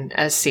Dragon,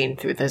 as seen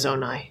through the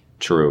Zonai.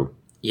 True.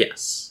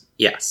 Yes.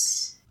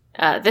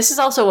 This is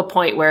also a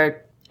point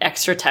where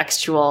extra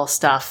textual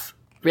stuff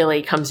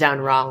really comes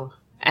down wrong.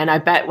 And I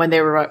bet when they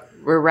were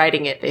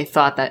writing it, they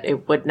thought that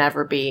it would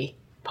never be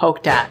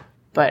poked at.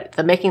 But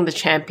the Making the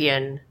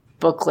Champion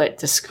booklet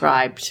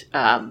described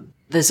the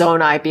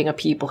Zonai being a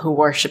people who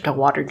worshipped a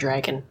water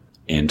dragon.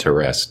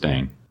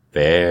 Interesting.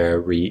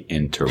 Very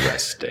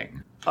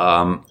interesting.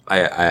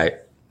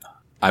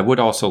 I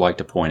would also like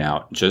to point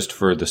out, just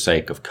for the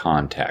sake of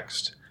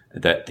context,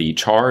 that the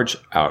Charge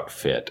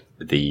outfit,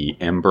 the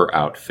Ember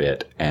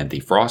outfit, and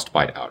the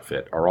Frostbite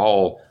outfit are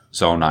all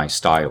Zonai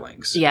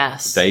stylings.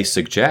 Yes. They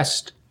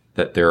suggest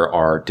that there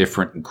are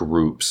different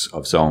groups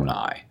of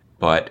Zonai,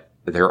 but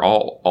they're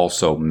all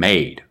also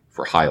made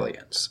for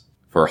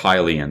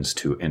Hylians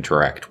to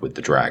interact with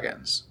the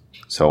dragons.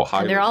 So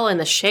and they're all in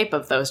the shape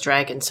of those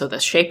dragons, so the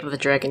shape of the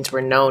dragons were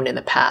known in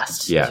the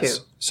past, yes.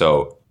 too.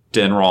 So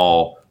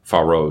Dinral,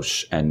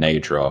 Farosh, and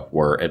Nadra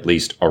were at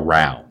least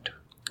around.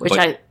 Which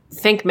I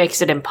think makes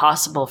it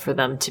impossible for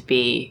them to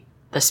be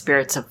the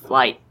spirits of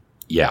light.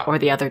 Yeah. Or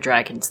the other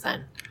dragons,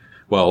 then.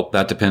 Well,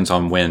 that depends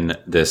on when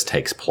this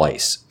takes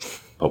place.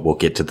 But we'll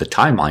get to the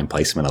timeline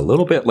placement a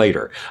little bit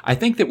later. I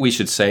think that we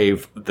should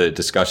save the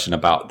discussion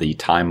about the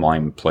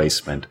timeline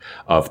placement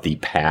of the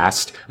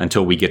past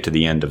until we get to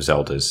the end of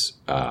Zelda's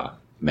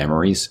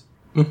memories.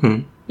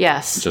 Mm-hmm.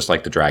 Yes. Just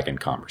like the dragon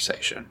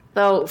conversation.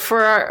 Though,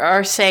 for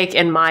our sake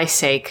and my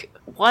sake,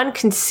 one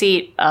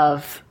conceit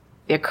of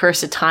the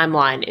accursed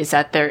timeline is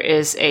that there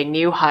is a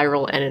new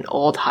Hyrule and an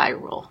old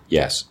Hyrule.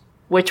 Yes.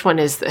 Which one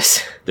is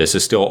this? This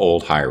is still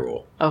old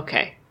Hyrule.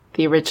 Okay.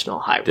 The original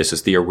Hyrule. This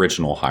is the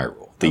original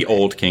Hyrule. The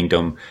old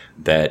kingdom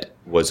that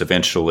was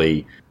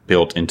eventually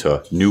built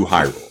into New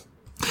Hyrule.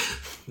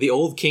 The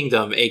old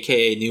kingdom,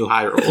 a.k.a. New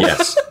Hyrule.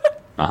 Yes.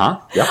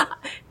 Uh-huh. Yep.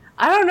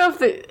 I don't know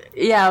if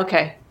yeah,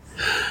 okay.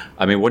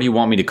 I mean, what do you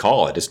want me to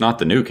call it? It's not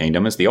the new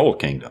kingdom, it's the old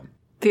kingdom.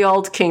 The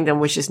old kingdom,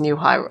 which is New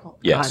Hyrule.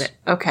 Yes. Got it.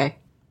 Okay.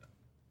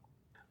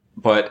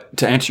 But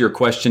to answer your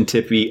question,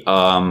 Tippy,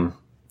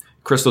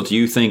 Crystal, do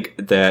you think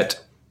that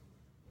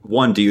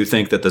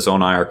the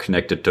Zonai are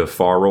connected to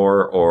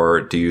Faror,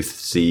 or do you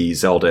see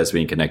Zelda as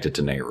being connected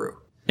to Nehru?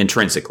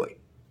 Intrinsically.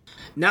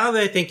 Now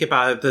that I think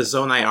about it, the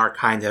Zonai are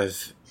kind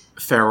of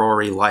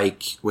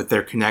Ferori-like with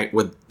their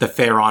with the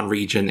Faerun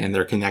region and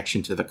their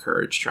connection to the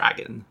Courage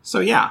Dragon. So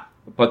yeah.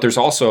 But there's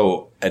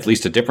also at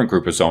least a different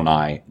group of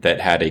Zonai that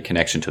had a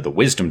connection to the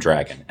Wisdom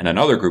Dragon, and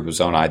another group of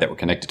Zonai that were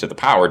connected to the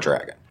Power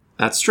Dragon.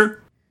 That's true.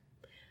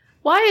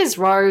 Why is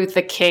Rauru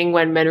the king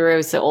when Minuru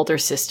is the older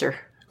sister?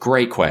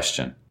 Great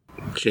question.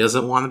 She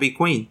doesn't want to be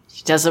queen.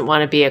 She doesn't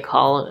want to be a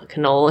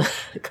Colonialist?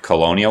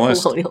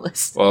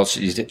 colonialist. Well,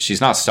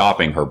 she's not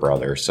stopping her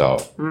brother, so...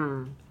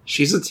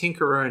 She's a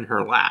tinkerer in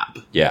her lab.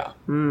 Yeah.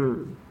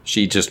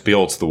 She just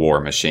builds the war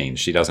machines.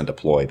 She doesn't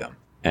deploy them.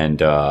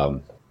 And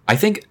I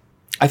think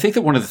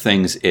that one of the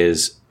things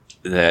is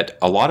that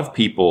a lot of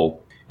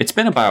people... It's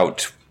been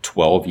about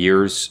 12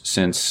 years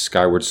since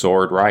Skyward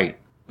Sword, right?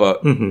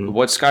 But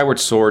what Skyward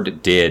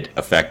Sword did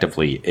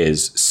effectively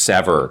is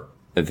sever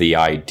the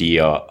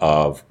idea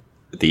of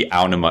the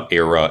Aonuma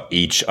era.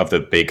 Each of the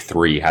big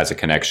three has a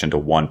connection to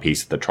one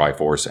piece of the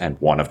Triforce and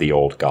one of the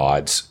old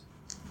gods.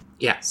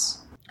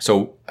 Yes.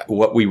 So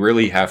what we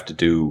really have to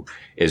do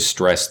is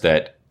stress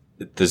that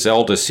the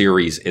Zelda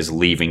series is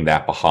leaving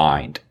that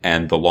behind.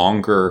 And the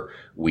longer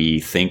we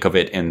think of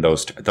it in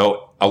those...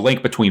 Though A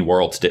Link Between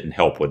Worlds didn't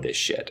help with this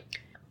shit.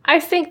 I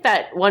think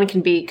that one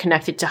can be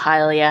connected to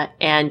Hylia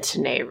and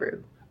to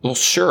Nehru. Well,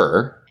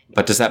 sure.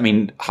 But does that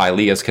mean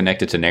Hylia is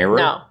connected to Nehru?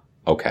 No.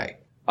 Okay.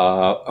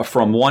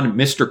 From one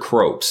Mr.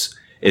 Cropes.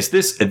 Is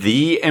this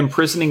the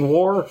imprisoning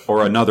war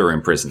or another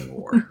imprisoning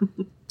war?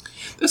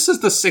 This is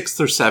the 6th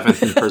or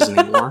 7th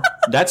imprisoning war.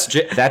 That's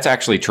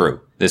actually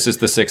true. This is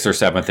the 6th or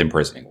 7th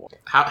imprisoning war.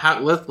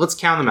 Let's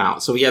count them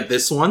out. So we have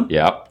this one.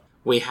 Yep.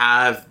 We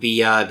have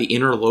the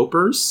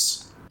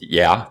Interlopers.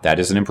 Yeah, that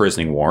is an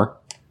imprisoning war.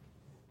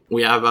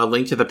 We have a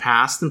Link to the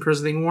Past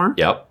imprisoning war.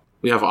 Yep.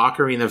 We have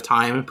Ocarina of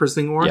Time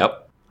imprisoning war.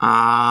 Yep.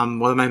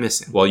 What am I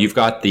missing? Well, you've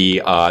got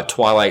the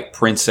Twilight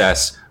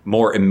Princess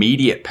more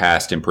immediate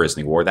past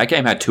imprisoning war. That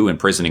game had 2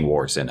 imprisoning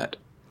wars in it.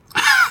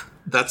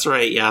 That's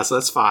right, yeah, so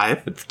that's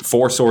 5.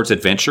 Four Swords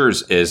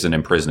Adventures is an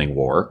imprisoning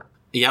war.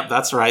 Yep,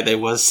 that's right. It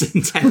was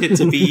intended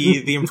to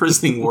be the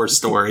imprisoning war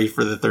story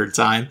for the 3rd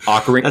time.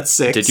 That's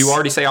 6. Did you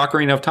already say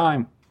Ocarina of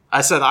Time?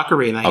 I said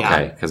Ocarina, yeah.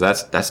 Okay, because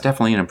that's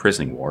definitely an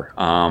imprisoning war.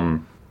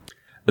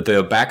 But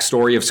the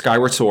backstory of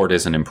Skyward Sword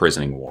is an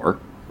imprisoning war.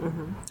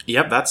 Mm-hmm.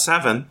 Yep, that's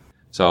 7.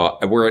 So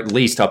we're at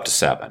least up to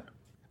 7.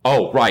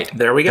 Oh, right.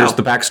 There we go. There's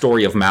the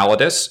backstory of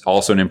Maladus,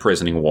 also an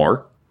imprisoning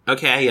war.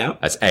 Okay, yeah.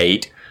 That's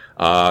 8.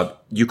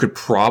 You could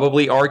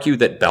probably argue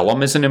that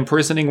Bellum is an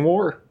imprisoning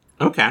war.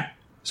 Okay.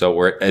 So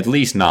we're at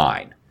least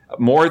 9.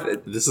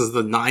 This is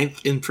the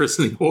 9th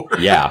imprisoning war.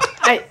 Yeah.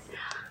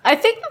 I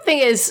think the thing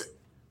is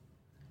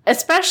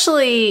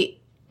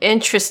especially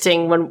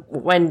interesting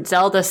when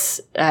Zelda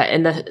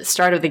in the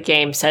start of the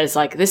game says,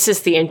 like, this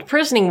is the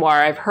imprisoning war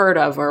I've heard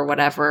of or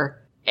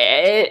whatever.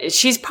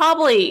 She's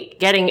probably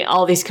getting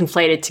all these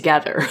conflated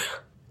together.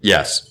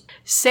 Yes.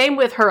 Same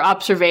with her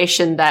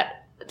observation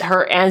that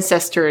her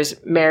ancestors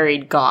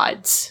married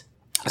gods.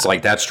 It's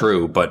like, that's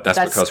true, but that's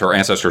because her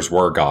ancestors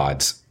were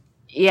gods.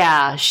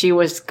 Yeah, she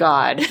was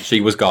God. She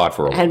was God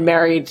for a while. And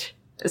married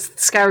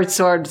Skyward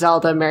Sword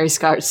Zelda, married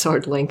Skyward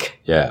Sword Link.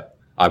 Yeah.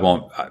 I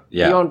won't,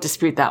 yeah. You won't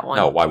dispute that one.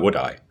 No, why would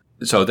I?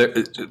 So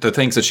the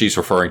things that she's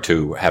referring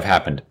to have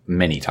happened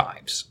many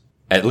times.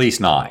 At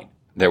least 9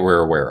 that we're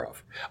aware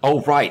of.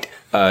 Oh, right.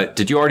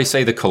 Did you already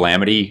say the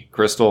Calamity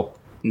Crystal?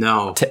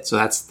 No. So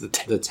that's the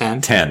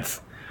 10th?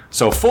 10th.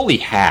 So fully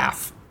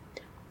half.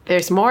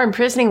 There's more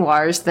imprisoning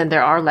wars than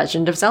there are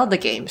Legend of Zelda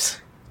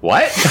games.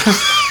 What?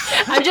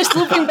 I'm just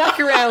looping back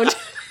around.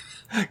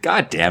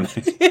 God damn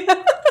it.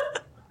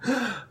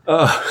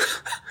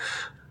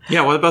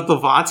 Yeah, what about the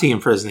Vati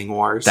imprisoning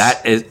wars?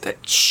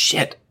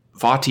 Shit.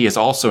 Vati is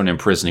also an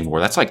imprisoning war.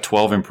 That's like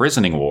 12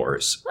 imprisoning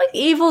wars. Like,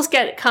 evils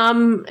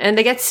come and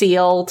they get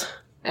sealed,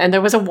 and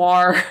there was a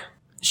war.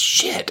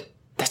 Shit.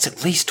 That's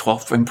at least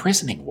 12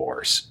 imprisoning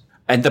wars.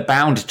 And the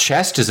bound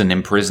chest is an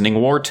imprisoning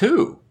war,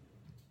 too.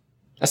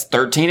 That's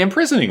 13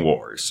 imprisoning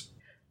wars.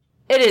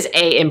 It is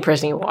a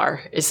imprisoning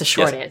war, is the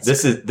short answer.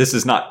 This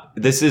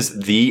is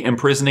the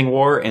imprisoning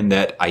war in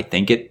that I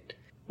think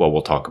well,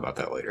 we'll talk about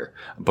that later.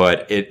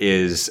 But it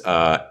is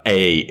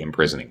a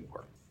imprisoning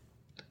war.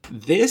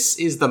 This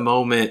is the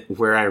moment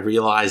where I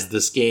realized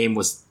this game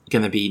was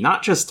going to be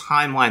not just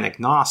timeline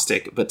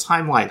agnostic, but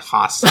timeline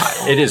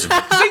hostile. It is.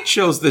 They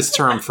chose this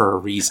term for a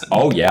reason.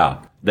 Oh,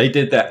 yeah. They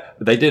did that.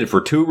 They did it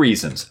for 2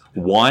 reasons.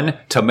 1,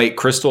 to make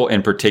Crystal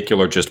in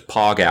particular just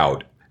pog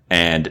out.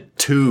 And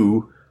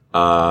 2,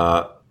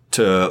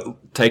 to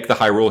take the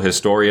Hyrule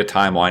Historia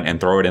timeline and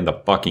throw it in the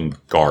fucking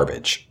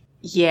garbage.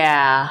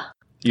 Yeah.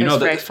 It was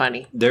very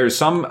funny. There's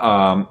some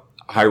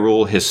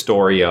Hyrule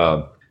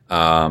Historia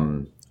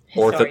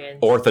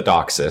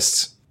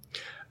orthodoxists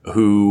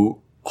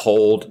who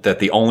hold that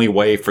the only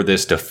way for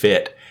this to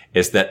fit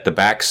is that the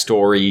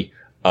backstory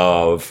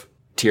of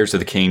Tears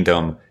of the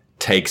Kingdom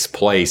takes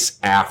place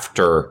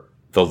after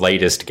the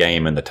latest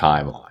game in the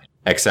timeline,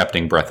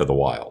 excepting Breath of the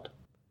Wild.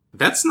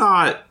 That's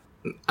not...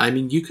 I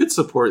mean, you could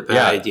support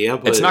that idea,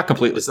 but it's not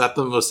completely... Is that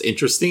the most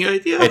interesting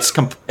idea?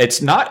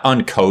 It's not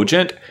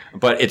uncogent,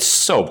 but it's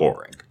so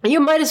boring. You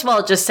might as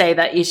well just say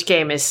that each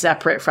game is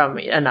separate from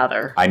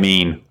another. I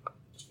mean...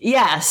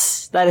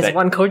 Yes, that is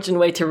one cogent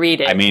way to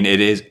read it. I mean, it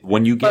is...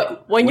 When you're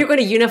going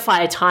to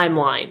unify a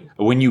timeline...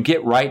 When you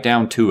get right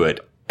down to it,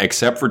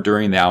 except for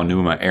during the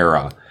Aonuma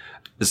era,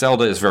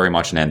 Zelda is very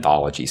much an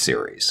anthology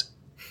series.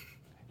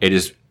 It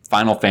is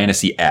Final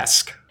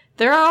Fantasy-esque.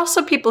 There are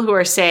also people who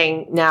are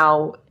saying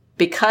now,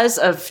 because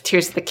of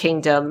Tears of the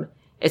Kingdom,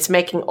 it's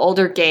making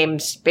older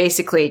games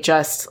basically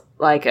just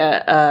like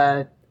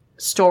a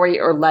story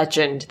or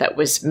legend that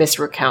was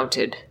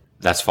misrecounted.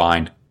 That's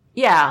fine.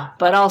 Yeah,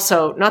 but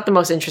also not the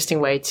most interesting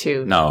way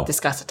to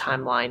discuss a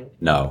timeline.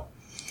 No.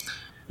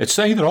 It's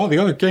saying that all the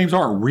other games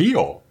aren't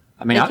real.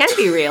 I mean, it can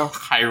be real.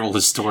 Hyrule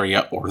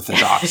Historia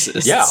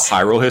orthodoxists. Yeah,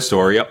 Hyrule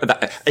Historia.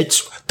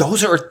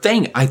 Those are a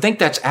thing. I think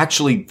that's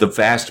actually the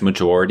vast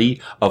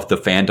majority of the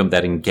fandom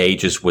that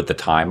engages with the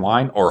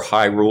timeline, or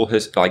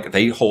Hyrule,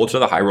 they hold to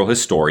the Hyrule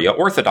Historia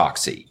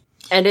orthodoxy.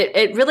 And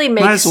it really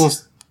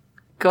makes...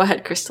 Go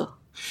ahead, Crystal.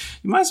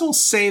 You might as well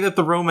say that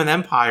the Roman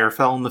Empire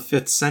fell in the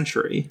 5th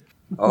century.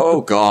 Oh,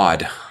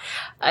 God.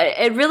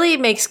 It really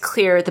makes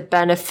clear the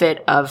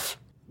benefit of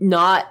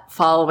not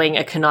following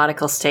a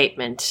canonical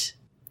statement,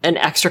 an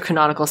extra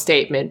canonical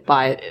statement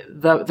by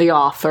the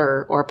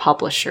author or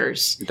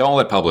publishers. Don't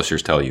let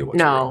publishers tell you what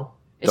to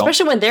read.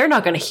 Especially when they're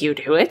not going to hew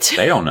to it.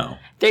 They don't know.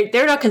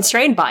 They're not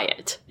constrained by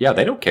it. Yeah,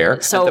 they don't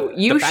care. So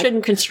you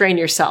shouldn't constrain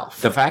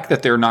yourself. The fact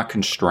that they're not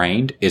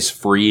constrained is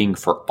freeing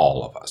for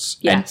all of us.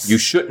 Yes. And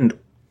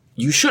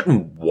you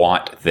shouldn't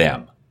want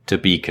them to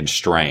be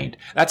constrained.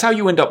 That's how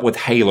you end up with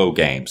Halo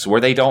games,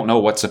 where they don't know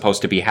what's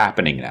supposed to be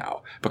happening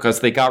now, because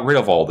they got rid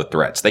of all the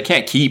threats. They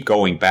can't keep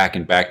going back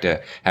and back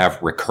to have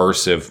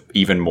recursive,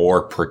 even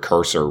more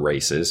precursor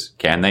races.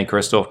 Can they,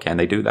 Crystal? Can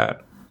they do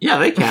that? Yeah,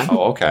 they can.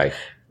 Oh, okay.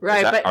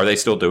 Right, but Are they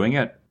still doing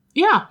it?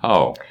 Yeah.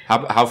 Oh,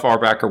 how far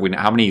back are we?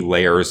 How many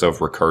layers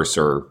of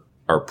recursor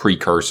or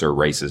precursor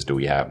races do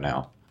we have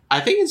now? I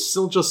think it's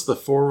still just the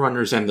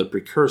Forerunners and the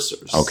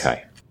Precursors.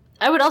 Okay.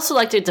 I would also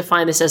like to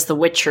define this as the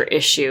Witcher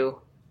issue.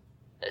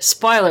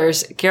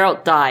 Spoilers,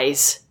 Geralt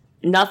dies.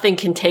 Nothing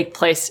can take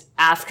place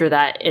after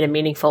that in a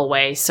meaningful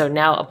way, so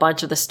now a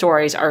bunch of the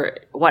stories are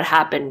what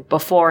happened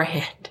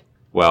beforehand.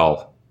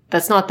 Well,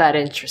 That's not that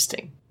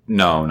interesting.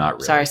 no, not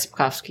really. Sorry,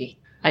 Sapkowski.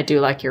 I do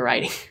like your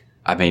writing.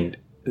 I mean,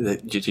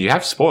 did you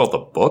have to spoil the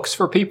books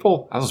for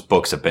people? Those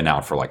books have been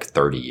out for like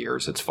 30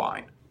 years. It's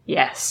fine.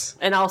 Yes.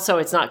 And also,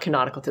 it's not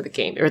canonical to the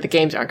game, or the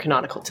games aren't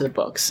canonical to the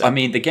books. So. I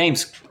mean, the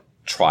games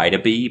try to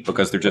be,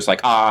 because they're just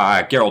like,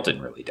 Geralt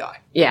didn't really die.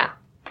 Yeah.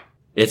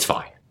 It's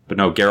fine. But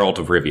no, Geralt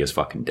of Rivia is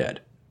fucking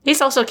dead. He's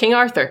also King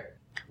Arthur.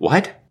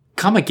 What?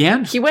 Come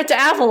again? He went to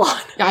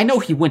Avalon. Yeah, I know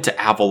he went to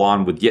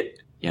Avalon with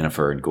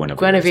Yennefer and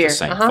Guinevere. It's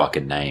the same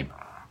fucking name.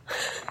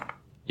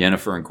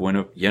 Yennefer and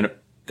Guinevere,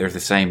 they're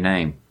the same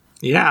name.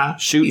 Yeah.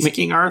 He's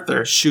King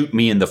Arthur. Shoot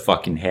me in the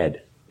fucking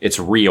head. It's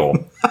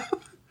real.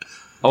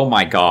 Oh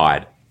my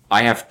god.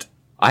 I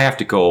have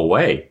to go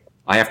away.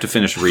 I have to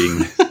finish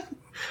reading.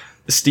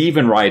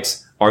 Stephen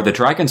writes, are the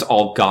dragons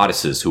all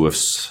goddesses who have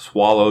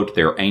swallowed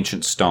their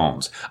ancient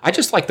stones? I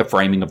just like the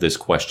framing of this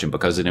question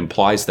because it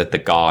implies that the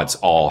gods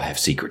all have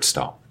secret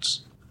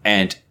stones.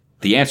 And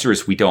the answer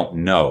is we don't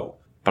know.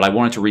 But I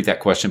wanted to read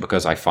that question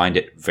because I find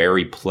it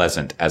very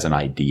pleasant as an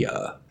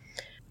idea.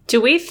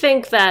 Do we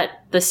think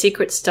that the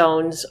secret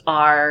stones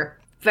are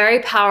very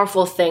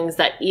powerful things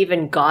that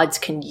even gods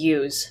can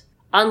use,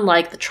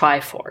 unlike the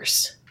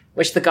Triforce,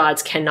 which the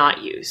gods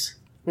cannot use?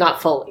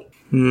 Not fully.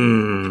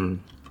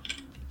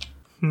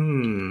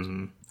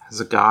 Has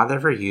a god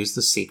ever used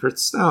the secret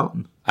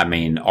stone? I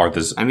mean,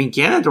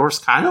 Ganondorf's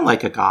kind of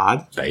like a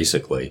god.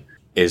 basically,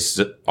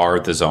 are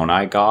the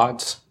Zonai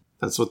gods?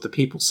 That's what the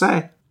people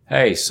say.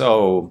 Hey,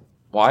 so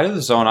why do the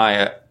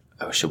Zonai...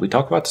 should we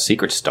talk about the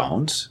secret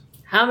stones?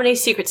 How many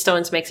secret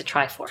stones makes a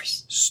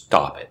Triforce?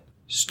 Stop it.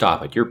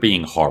 Stop it. You're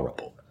being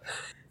horrible.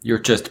 You're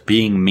just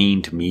being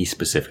mean to me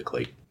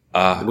specifically.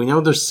 We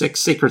know there's 6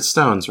 secret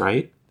stones,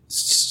 right?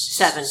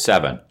 7.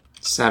 7.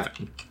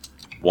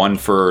 One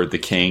for the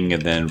king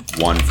and then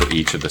one for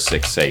each of the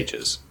 6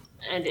 sages.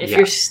 And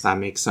if that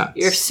makes sense.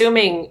 you're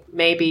assuming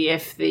maybe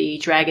if the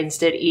dragons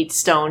did eat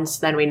stones,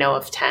 then we know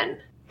of 10.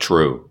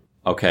 True.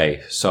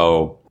 Okay,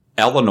 so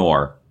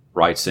Eleanor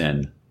writes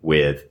in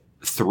with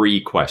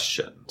 3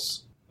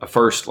 questions.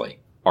 Firstly,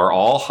 are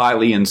all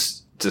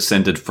Hylians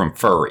descended from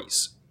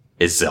furries?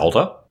 Is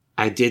Zelda?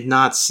 I did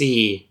not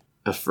see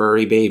a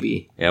furry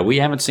baby. Yeah, we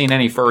haven't seen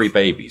any furry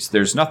babies.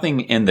 There's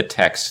nothing in the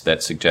text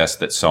that suggests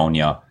that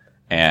Sonia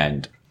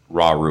and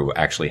Rauru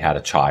actually had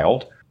a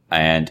child.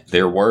 And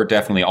there were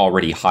definitely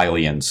already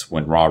Hylians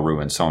when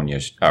Rauru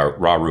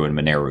and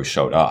Mineru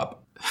showed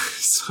up.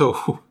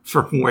 So,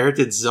 from where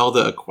did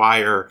Zelda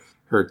acquire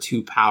her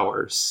 2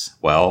 powers?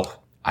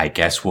 Well, I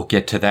guess we'll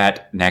get to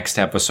that next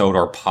episode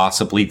or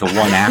possibly the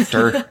one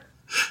after.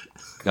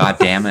 God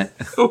damn it.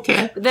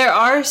 Okay. There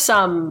are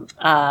some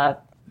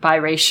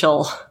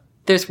biracial...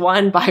 There's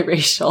one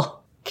biracial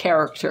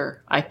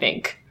character, I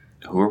think.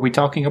 Who are we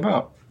talking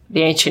about?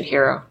 The ancient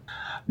hero.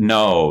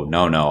 No.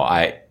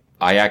 I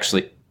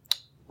actually...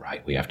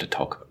 Right, we have to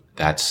talk...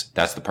 That's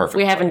the perfect...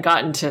 We haven't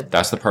gotten to...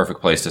 That's the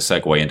perfect place to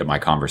segue into my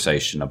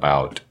conversation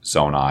about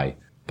Zonai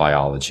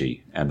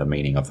biology and the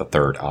meaning of the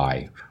third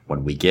eye.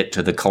 When we get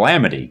to the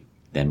calamity,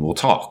 then we'll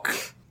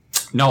talk.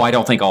 No, I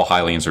don't think all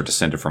Hylians are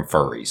descended from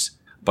furries,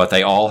 but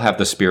they all have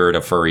the spirit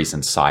of furries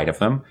inside of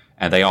them,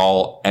 and they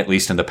all, at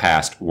least in the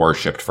past,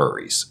 worshipped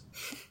furries.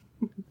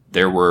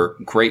 There were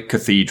great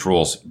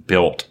cathedrals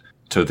built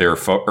to their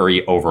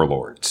furry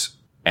overlords.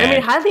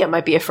 And Hylia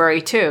might be a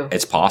furry too.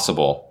 it's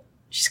possible.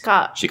 She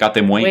got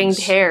them wings. winged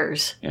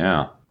hairs.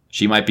 Yeah.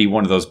 She might be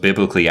one of those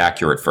biblically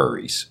accurate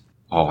furries.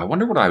 Oh, I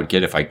wonder what I would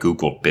get if I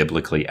Googled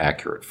biblically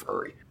accurate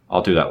furry.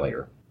 I'll do that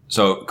later.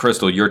 So,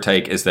 Crystal, your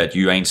take is that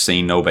you ain't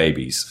seen no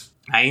babies.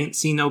 I ain't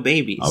seen no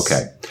babies.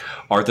 Okay.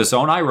 Are the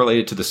Zonai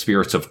related to the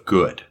spirits of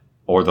good?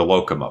 Or the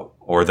Lokomo?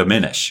 Or the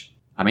Minish?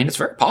 I mean, it's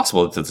very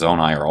possible that the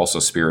Zonai are also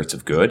spirits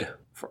of good.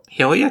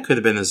 Hylia could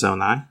have been a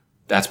Zonai.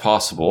 That's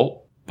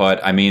possible. But,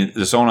 I mean,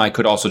 the Zonai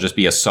could also just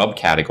be a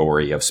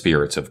subcategory of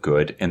spirits of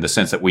good in the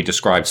sense that we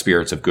describe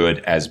spirits of good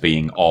as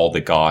being all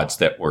the gods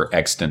that were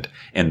extant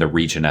in the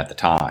region at the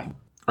time.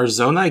 Are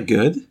Zonai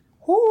good?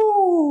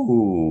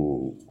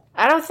 Ooh.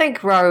 I don't think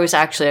Rauru is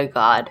actually a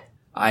god.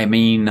 I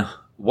mean,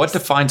 what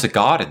defines a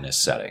god in this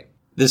setting?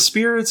 The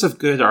spirits of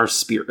good are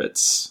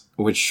spirits,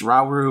 which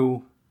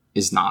Rauru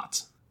is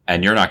not.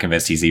 And you're not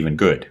convinced he's even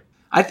good.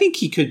 I think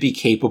he could be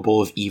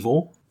capable of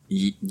evil.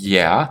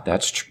 Yeah,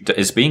 that's true.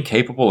 Does being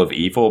capable of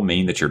evil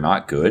mean that you're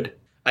not good?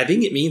 I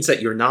think it means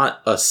that you're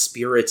not a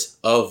spirit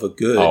of a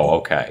good. Oh,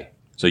 okay.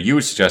 So you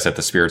would suggest that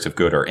the spirits of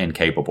good are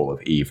incapable of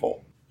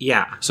evil.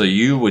 Yeah. So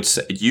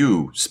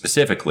you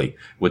specifically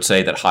would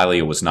say that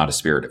Hylia was not a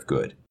spirit of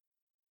good.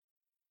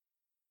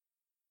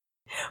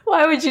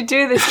 Why would you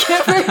do this,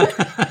 Cameron?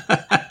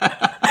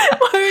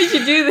 Why would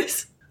you do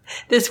this?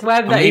 This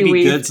web that you weave.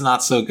 Maybe good's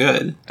not so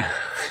good.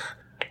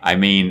 I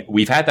mean,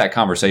 we've had that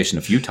conversation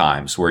a few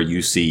times where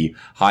you see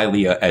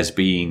Hylia as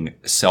being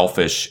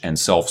selfish and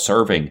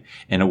self-serving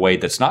in a way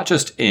that's not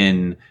just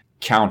in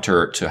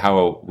counter to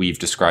how we've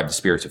described the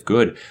spirits of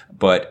good,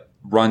 but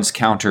runs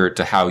counter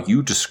to how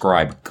you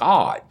describe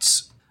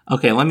gods.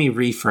 Okay, let me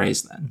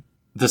rephrase then.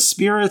 The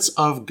spirits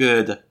of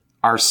good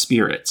are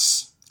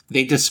spirits.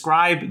 They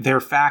describe their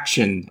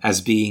faction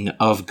as being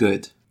of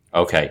good.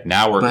 Okay,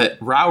 now we're... But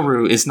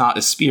Rauru is not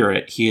a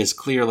spirit. He is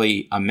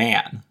clearly a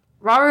man.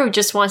 Rauru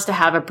just wants to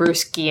have a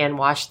brewski and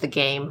watch the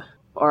game.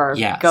 Or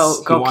yes,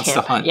 go he wants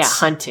camp. to hunt. Yeah,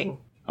 hunting.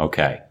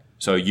 Okay,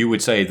 so you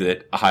would say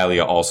that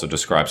Hylia also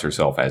describes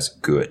herself as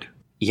good.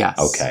 Yes.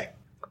 Okay.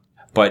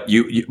 But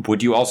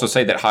would you also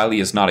say that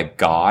Hylia is not a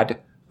god?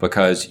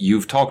 Because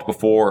you've talked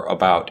before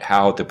about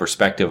how the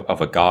perspective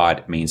of a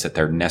god means that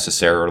they're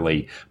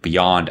necessarily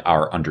beyond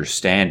our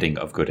understanding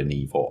of good and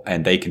evil,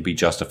 and they can be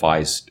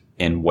justified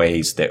in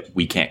ways that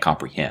we can't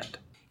comprehend.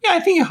 Yeah, I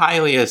think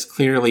Hylia is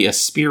clearly a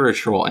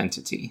spiritual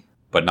entity.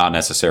 But not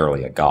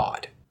necessarily a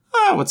god.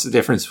 What's the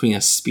difference between a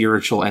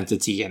spiritual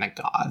entity and a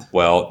god?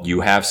 Well,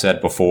 you have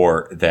said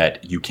before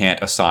that you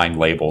can't assign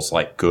labels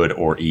like good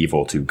or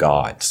evil to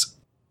gods.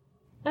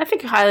 I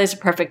think Hylia's a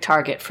perfect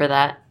target for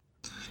that.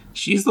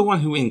 She's the one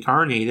who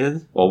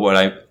incarnated. Well,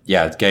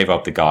 gave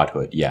up the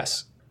godhood,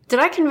 yes. Did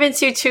I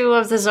convince you two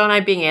of the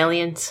Zonai being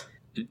aliens?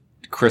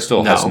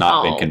 Crystal has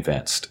not been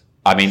convinced.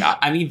 I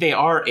mean, they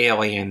are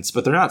aliens,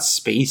 but they're not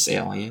space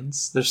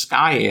aliens. They're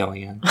sky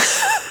aliens.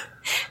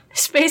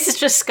 Space is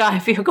just sky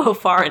if you go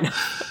far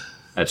enough.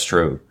 That's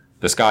true.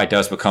 The sky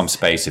does become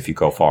space if you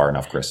go far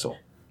enough, Crystal.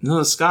 No,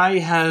 the sky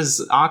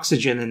has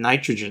oxygen and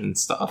nitrogen and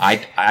stuff.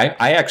 I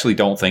actually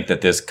don't think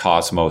that this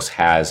cosmos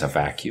has a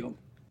vacuum.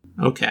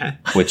 Okay.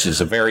 Which is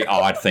a very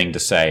odd thing to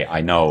say, I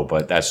know,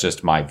 but that's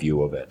just my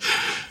view of it.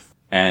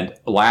 And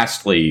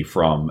lastly,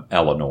 from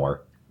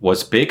Eleanor,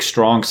 was big,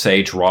 strong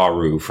sage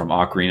Rauru from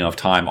Ocarina of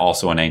Time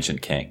also an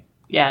ancient king?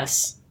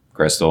 Yes.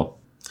 Crystal?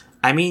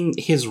 I mean,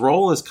 his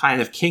role is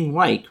kind of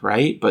king-like,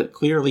 right? But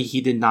clearly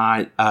he did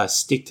not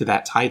stick to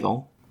that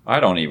title. I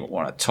don't even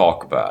want to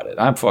talk about it.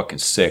 I'm fucking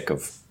sick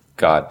of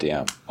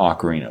goddamn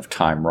Ocarina of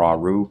Time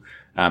Rauru.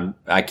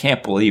 I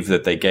can't believe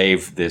that they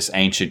gave this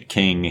ancient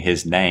king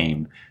his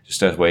name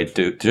just as a way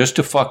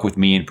to fuck with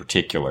me in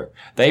particular.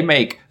 They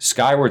make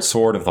Skyward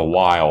Sword of the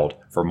Wild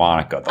for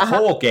Monica. The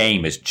whole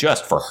game is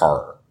just for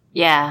her.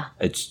 Yeah.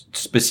 It's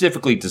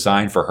specifically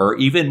designed for her,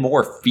 even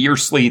more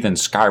fiercely than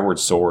Skyward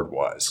Sword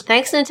was.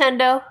 Thanks,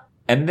 Nintendo.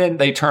 And then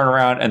they turn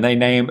around and they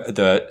name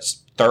the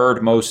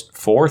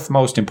fourth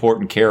most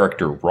important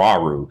character,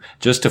 Rauru,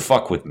 just to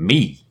fuck with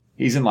me.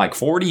 He's in like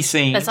 40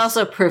 scenes. That's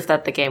also proof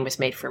that the game was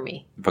made for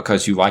me.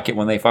 Because you like it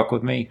when they fuck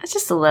with me? It's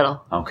just a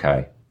little.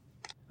 Okay.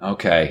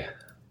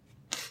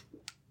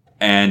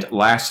 And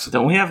last...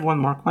 Don't we have one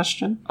more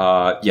question?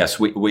 Yes,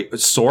 we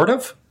sort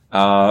of.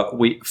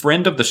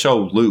 Friend of the show,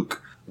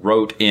 Luke,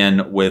 wrote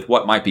in with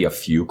what might be a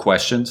few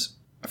questions.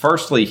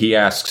 Firstly, he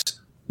asks,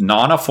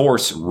 Nana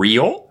Force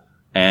real?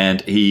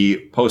 And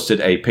he posted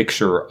a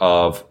picture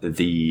of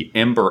the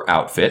Ember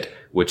outfit,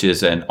 which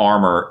is an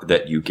armor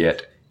that you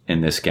get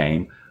in this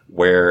game,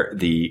 where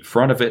the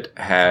front of it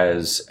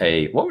has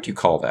what would you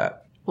call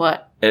that?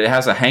 What? It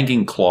has a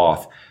hanging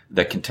cloth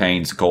that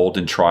contains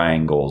golden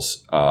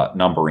triangles,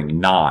 numbering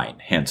 9,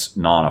 hence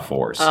Nana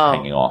Force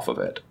hanging off of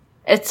it.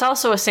 It's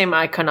also the same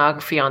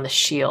iconography on the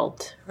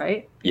shield,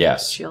 right?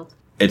 Yes. Shield.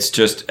 It's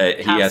just,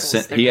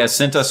 he has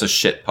sent us a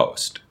shit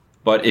post.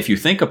 But if you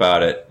think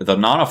about it, the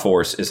Nana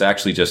Force is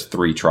actually just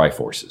 3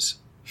 Triforces.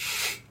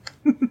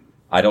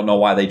 I don't know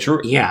why they drew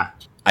it. Yeah.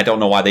 I don't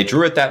know why they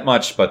drew it that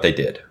much, but they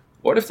did.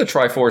 What if the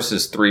Triforce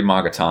is 3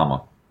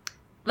 Magatama?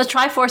 The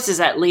Triforce is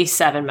at least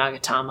 7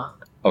 Magatama.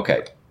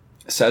 Okay.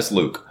 Says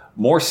Luke,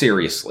 more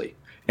seriously,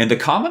 in the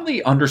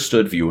commonly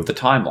understood view of the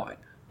timeline,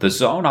 the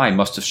Zonai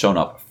must have shown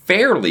up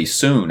fairly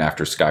soon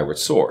after Skyward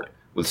Sword,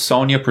 with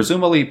Sonia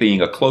presumably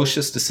being a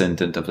closest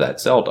descendant of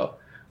that Zelda.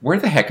 Where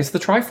the heck is the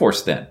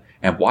Triforce then?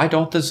 And why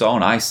don't the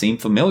Zonai seem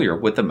familiar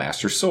with the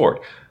Master Sword?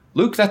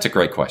 Luke, that's a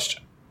great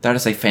question. That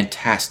is a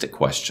fantastic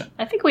question.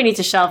 I think we need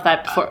to shelve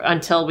that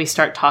until we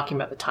start talking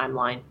about the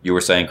timeline. You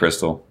were saying,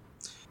 Crystal?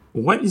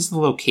 What is the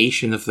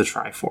location of the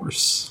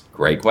Triforce?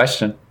 Great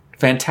question.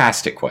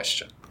 Fantastic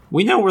question.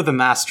 We know where the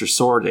Master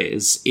Sword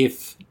is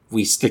if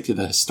we stick to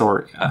the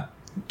Historia.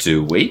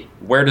 Do we?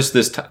 Where does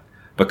this...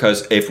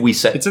 Because if we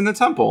say... It's in the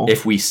temple.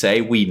 If we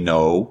say we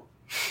know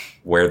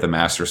where the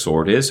Master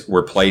Sword is,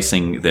 we're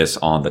placing this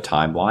on the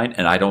timeline,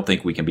 and I don't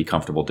think we can be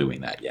comfortable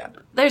doing that yet.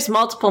 There's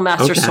multiple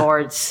Master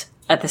Swords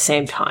at the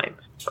same time.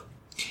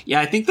 Yeah,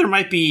 I think there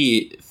might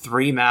be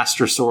 3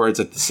 Master Swords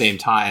at the same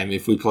time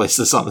if we place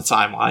this on the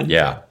timeline.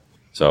 Yeah.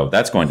 So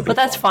that's going to be But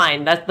that's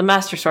fun. fine. The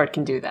Master Sword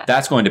can do that.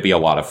 That's going to be a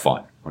lot of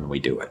fun when we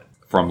do it.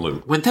 From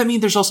Luke. Wouldn't that mean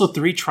there's also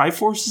 3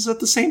 Triforces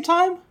at the same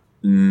time?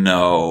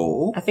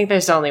 No. I think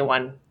there's only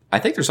one. I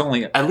think there's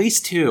only... At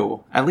least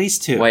 2. At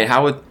least 2. Wait,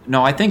 how would...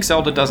 No, I think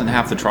Zelda doesn't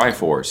have the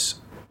Triforce.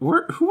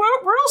 Where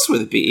else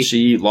would it be?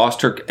 She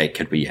lost her... It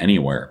could be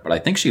anywhere, but I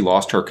think she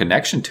lost her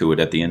connection to it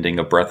at the ending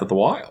of Breath of the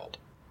Wild.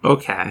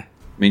 Okay.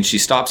 I mean, she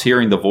stops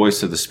hearing the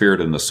voice of the spirit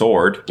in the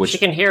sword, which... She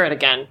can hear it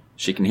again.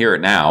 She can hear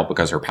it now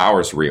because her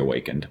power's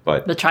reawakened,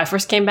 but... The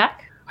Triforce came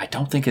back? I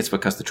don't think it's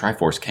because the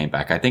Triforce came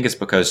back. I think it's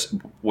because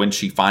when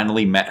she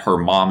finally met her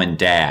mom and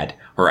dad,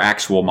 her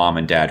actual mom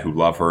and dad who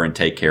love her and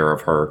take care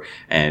of her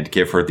and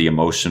give her the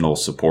emotional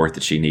support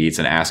that she needs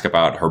and ask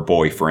about her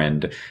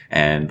boyfriend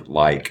and,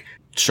 like,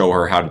 show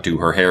her how to do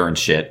her hair and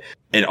shit.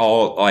 It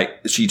all, like,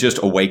 she just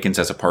awakens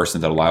as a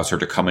person that allows her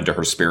to come into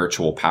her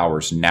spiritual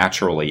powers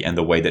naturally in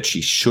the way that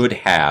she should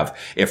have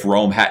if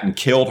Rome hadn't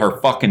killed her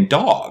fucking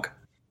dog.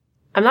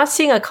 I'm not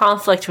seeing a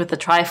conflict with the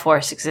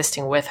Triforce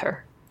existing with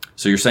her.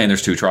 So you're saying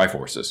there's 2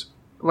 Triforces?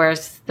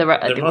 Where's the There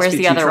must where's be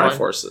the 2 other one?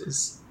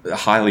 Triforces.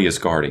 Hylia is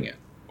guarding it.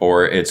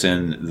 Or it's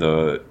in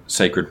the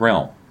sacred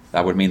realm.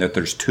 That would mean that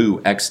there's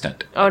 2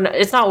 extant. Oh no,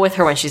 it's not with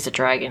her when she's a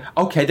dragon.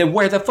 Okay, then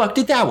where the fuck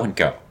did that one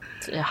go?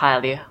 It's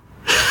Hylia.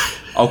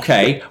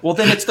 Okay, well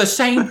then it's the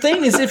same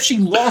thing as if she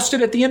lost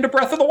it at the end of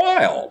Breath of the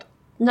Wild.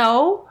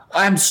 No.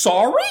 I'm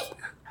sorry?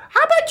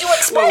 How about you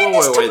explain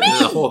this to me?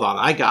 No, hold on.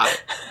 I got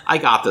it. I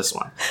got this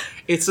one.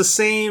 It's the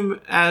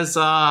same as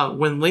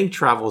when Link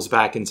travels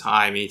back in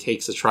time and he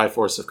takes the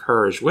Triforce of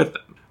Courage with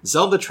him.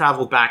 Zelda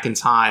traveled back in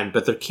time,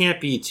 but there can't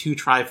be 2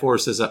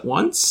 Triforces at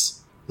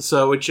once.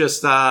 So it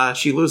just,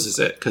 she loses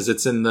it because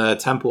it's in the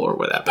temple or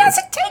whatever.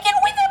 Doesn't take it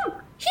with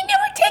him. He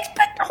never takes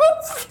back the whole.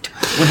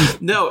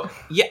 No,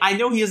 yeah, I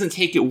know he doesn't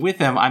take it with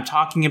him. I'm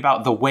talking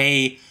about the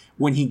way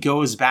when he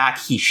goes back,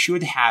 he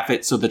should have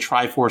it so the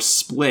Triforce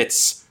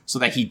splits so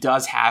that he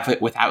does have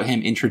it without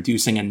him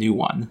introducing a new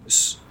one.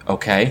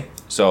 Okay,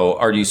 so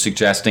are you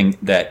suggesting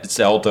that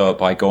Zelda,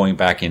 by going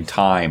back in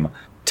time,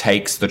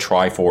 takes the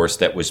Triforce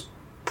that was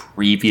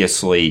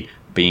previously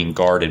being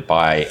guarded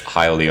by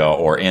Hylia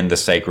or in the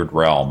Sacred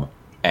Realm,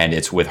 and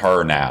it's with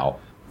her now?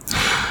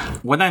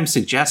 What I'm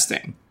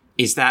suggesting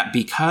is that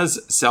because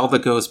Zelda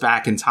goes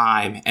back in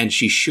time and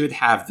she should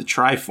have the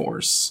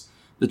Triforce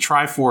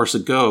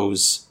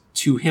goes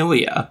to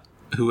Hylia,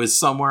 who is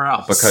somewhere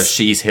else. Because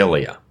she's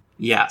Hylia.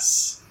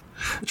 Yes.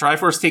 The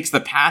Triforce takes the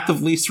path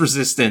of least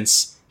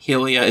resistance.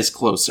 Hylia is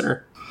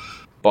closer.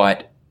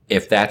 But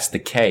if that's the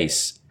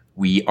case,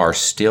 we are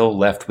still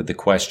left with the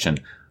question,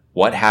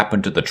 what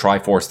happened to the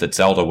Triforce that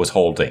Zelda was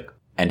holding?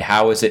 And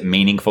how is it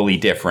meaningfully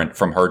different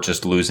from her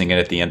just losing it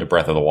at the end of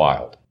Breath of the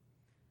Wild?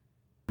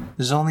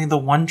 There's only the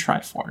one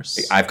Triforce.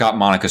 I've got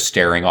Monica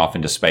staring off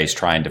into space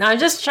trying to... Now I'm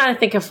just trying to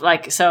think of,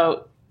 like,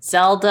 so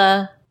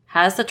Zelda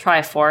has the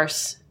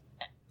Triforce,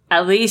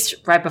 at least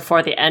right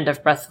before the end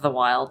of Breath of the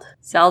Wild.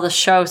 Zelda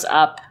shows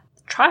up.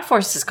 The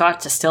Triforce has got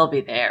to still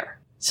be there.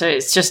 So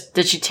it's just,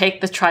 did she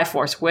take the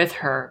Triforce with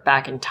her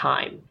back in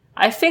time?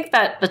 I think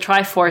that the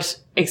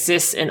Triforce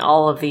exists in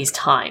all of these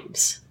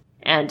times.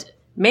 And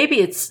maybe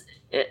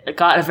it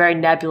got a very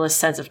nebulous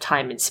sense of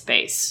time and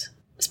space.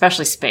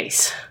 Especially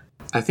space.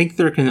 I think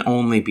there can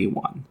only be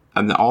one.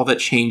 And all that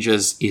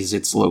changes is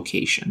its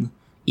location,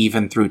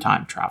 even through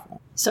time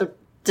travel. So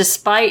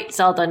despite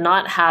Zelda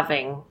not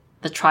having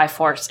the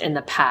Triforce in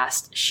the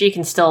past, she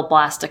can still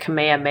blast a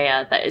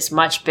Kamehameha that is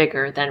much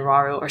bigger than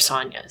Rauru or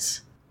Sonya's.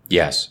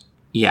 Yes.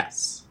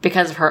 Yes.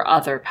 Because of her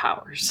other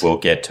powers. We'll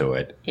get to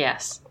it.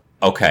 Yes.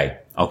 Okay.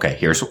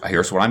 Here's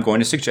what I'm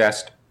going to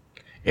suggest.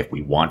 If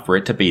we want for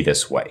it to be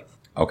this way.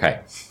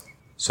 Okay.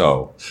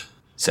 So,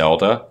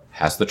 Zelda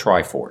has the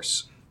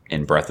Triforce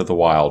in Breath of the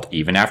Wild,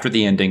 even after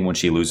the ending when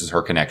she loses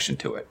her connection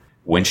to it.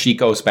 When she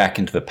goes back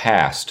into the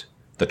past,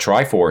 the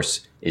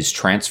Triforce is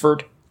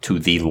transferred to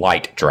the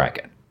Light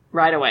Dragon.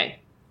 Right away.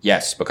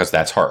 Yes, because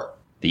that's her.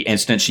 The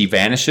instant she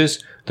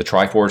vanishes, the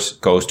Triforce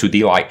goes to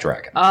the Light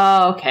Dragon.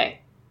 Oh, okay.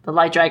 The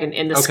Light Dragon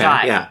in the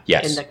sky. Yeah.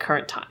 Yes. In the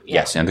current time.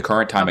 Yeah. Yes, in the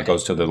current time it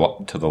goes to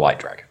the Light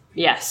Dragon.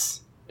 Yes.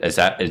 Does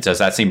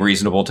that seem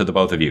reasonable to the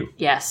both of you?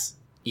 Yes.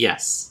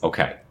 Yes.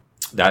 Okay.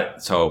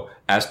 So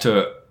as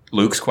to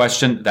Luke's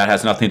question, that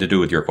has nothing to do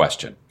with your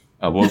question.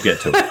 We'll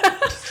get to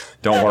it.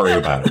 Don't worry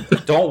about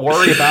it. Don't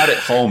worry about it,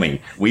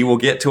 homie. We will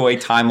get to a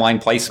timeline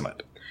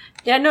placement.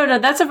 Yeah, no,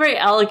 that's a very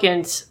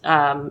elegant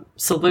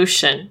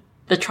solution.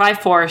 The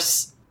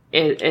Triforce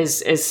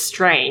is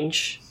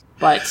strange,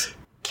 but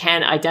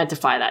can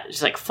identify that.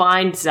 It's like,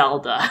 find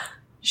Zelda.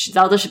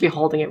 Zelda should be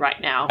holding it right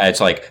now. It's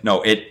like,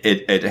 no,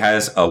 it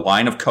has a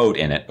line of code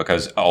in it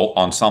because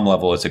on some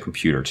level it's a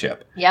computer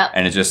chip. Yep.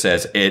 And it just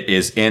says it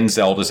is in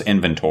Zelda's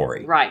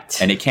inventory.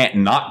 Right. And it can't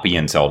not be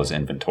in Zelda's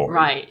inventory.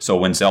 Right. So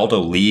when Zelda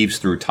leaves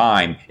through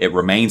time, it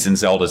remains in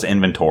Zelda's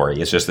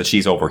inventory. It's just that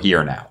she's over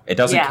here now. It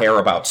doesn't care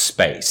about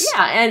space.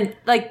 Yeah, and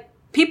like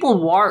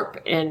people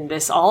warp in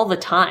this all the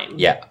time.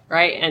 Yeah.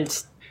 Right?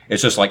 And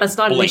It's just like That's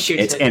not an blink. issue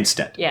It's to-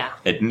 instant. Yeah.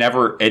 It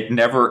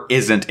never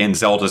isn't in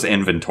Zelda's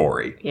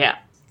inventory. Yeah.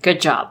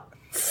 Good job.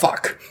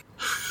 Fuck.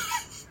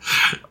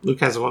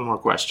 Luke has one more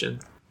question.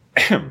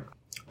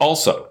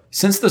 Also,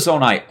 since the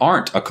Zonai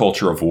aren't a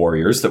culture of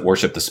warriors that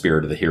worship the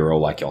spirit of the hero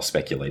like y'all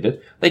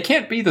speculated, they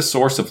can't be the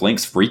source of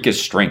Link's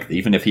freakish strength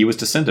even if he was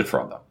descended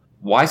from them.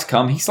 Why's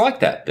come he's like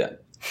that then?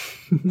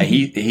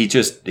 he's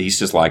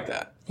just like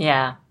that.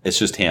 Yeah. It's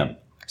just him.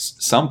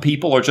 Some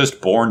people are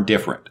just born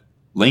different.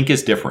 Link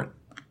is different.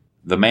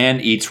 The man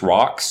eats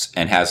rocks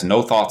and has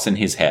no thoughts in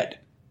his head.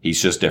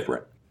 He's just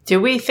different. Do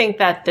we think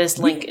that this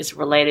Link is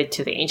related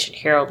to the ancient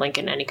hero Link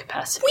in any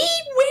capacity? We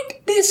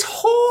went this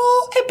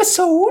whole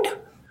episode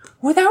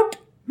without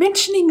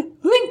mentioning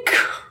Link.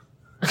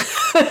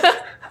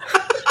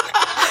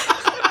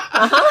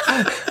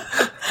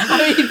 I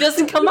mean, it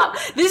doesn't come up.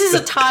 This is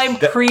a time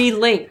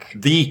pre-Link.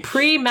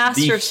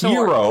 Pre-Master Sword.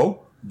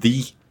 Hero,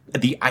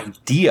 the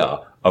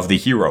idea of the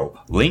hero,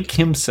 Link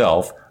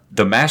himself,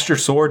 the Master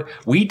Sword,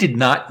 we did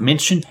not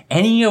mention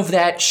any of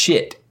that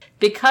shit.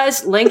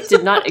 Because Link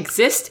did not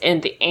exist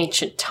in the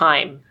ancient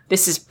time.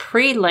 This is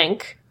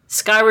pre-Link.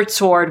 Skyward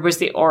Sword was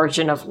the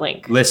origin of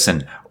Link.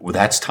 Listen,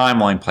 that's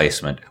timeline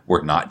placement.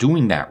 We're not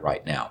doing that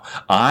right now.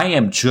 I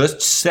am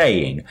just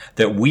saying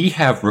that we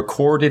have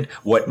recorded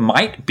what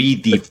might be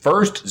the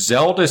first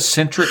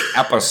Zelda-centric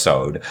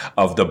episode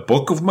of the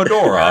Book of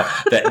Medora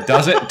that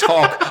doesn't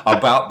talk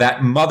about that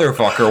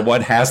motherfucker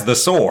what has the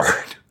sword.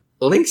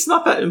 Link's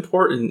not that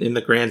important in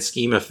the grand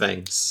scheme of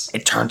things.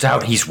 It turns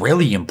out he's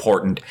really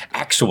important,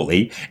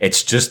 actually.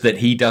 It's just that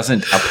he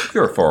doesn't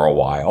appear for a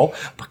while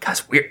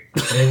because we're...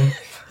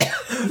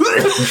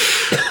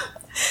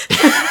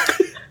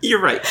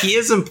 You're right. He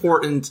is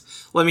important.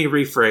 Let me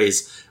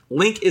rephrase.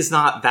 Link is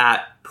not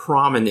that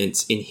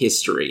prominent in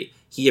history.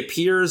 He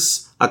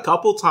appears a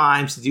couple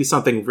times to do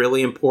something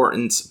really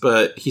important,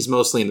 but he's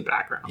mostly in the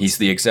background. He's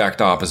the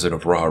exact opposite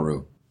of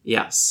Rauru.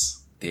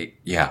 Yes.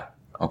 Yeah,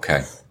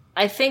 okay.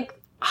 I think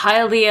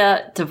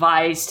Hylia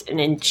devised an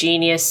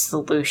ingenious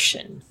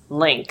solution,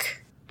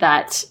 Link,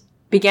 that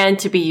began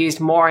to be used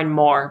more and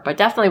more, but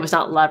definitely was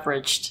not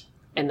leveraged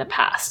in the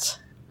past.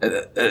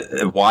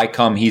 Why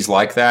come he's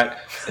like that?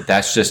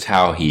 That's just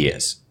how he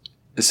is.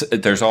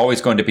 There's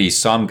always going to be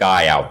some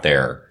guy out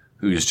there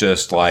who's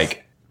just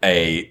like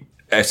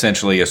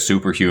essentially a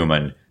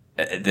superhuman.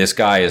 This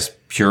guy is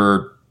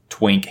pure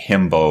twink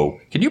himbo.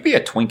 Can you be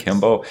a twink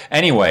himbo?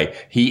 Anyway,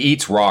 he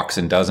eats rocks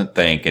and doesn't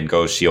think and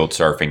goes shield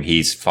surfing.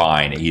 He's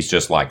fine. He's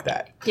just like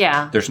that.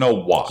 Yeah. There's no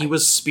why. He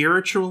was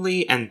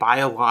spiritually and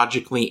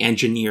biologically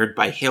engineered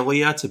by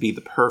Hylia to be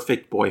the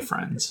perfect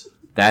boyfriend.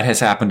 That has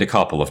happened a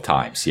couple of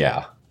times,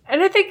 yeah.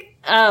 And I think,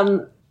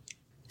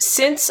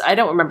 since, I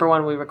don't remember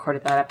when we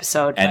recorded that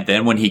episode. And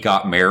then when he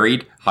got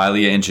married,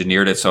 Hylia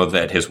engineered it so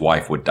that his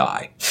wife would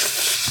die.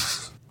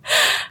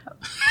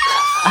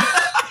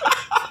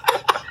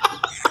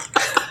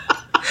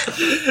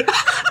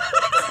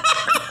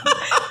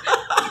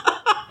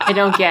 I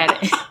don't get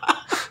it.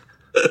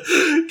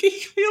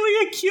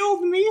 Hylia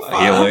killed Mipha.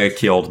 Hylia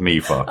killed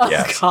Mipha,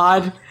 yes. Oh,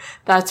 God.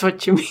 That's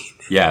what you mean.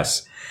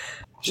 Yes.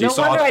 No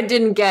wonder I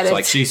didn't get it.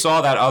 Like she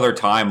saw that other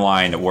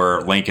timeline where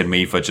Link and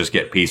Mipha just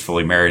get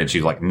peacefully married, and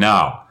she's like,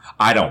 "No,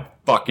 I don't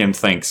fucking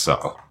think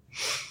so."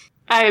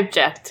 I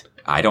object.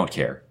 I don't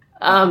care.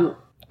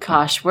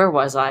 Gosh, where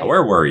was I?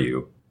 Where were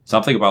you?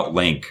 Something about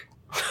Link.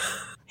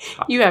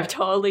 You have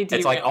totally derailed.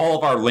 It's like all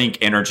of our Link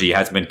energy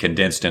has been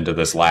condensed into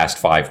this last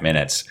 5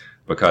 minutes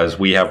because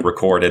we have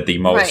recorded the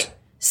most. Right.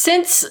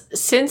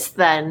 Since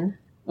then,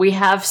 we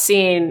have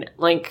seen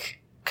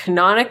Link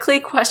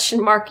canonically ?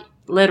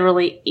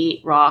 Literally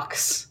eat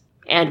rocks,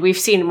 and we've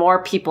seen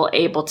more people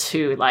able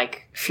to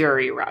like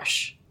Flurry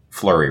Rush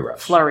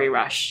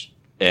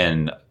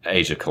in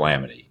Age of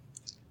Calamity.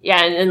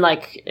 Yeah, and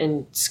like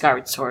in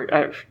Skyward Sword,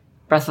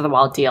 Breath of the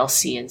Wild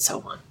DLC, and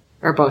so on.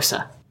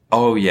 Urbosa.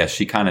 Oh yes,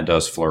 she kind of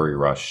does Flurry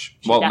Rush.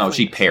 Well, no,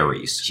 she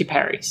parries. She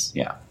parries.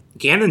 Yeah.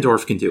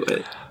 Ganondorf can do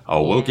it.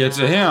 Oh, we'll get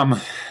to him.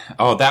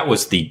 Oh, that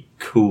was the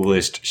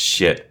coolest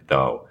shit,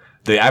 though.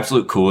 The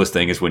absolute coolest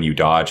thing is when you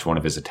dodge one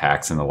of his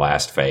attacks in the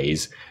last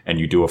phase and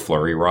you do a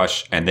Flurry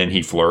Rush, and then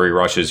he Flurry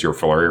Rushes your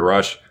Flurry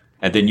Rush,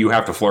 and then you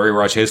have to Flurry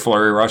Rush his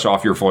Flurry Rush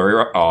off your Flurry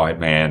Rush. Oh,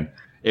 man.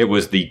 It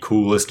was the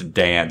coolest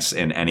dance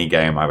in any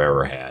game I've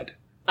ever had.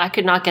 I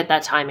could not get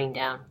that timing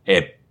down.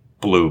 It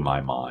blew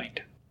my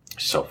mind.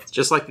 So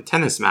just like the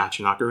tennis match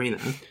in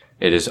Ocarina.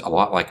 It is a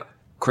lot like...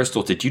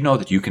 Crystal, did you know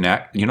that you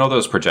can you know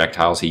those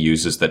projectiles he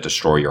uses that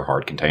destroy your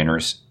heart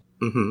containers?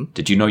 Mm-hmm.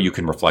 Did you know you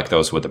can reflect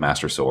those with the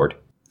Master Sword?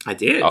 I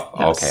did. Oh,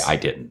 yes. Okay, I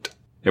didn't.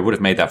 It would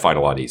have made that fight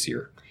a lot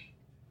easier.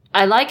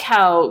 I like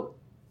how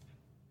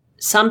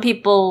some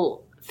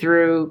people,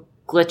 through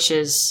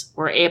glitches,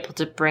 were able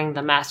to bring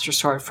the Master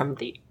Sword from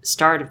the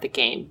start of the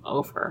game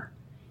over.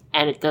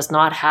 And it does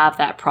not have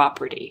that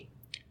property.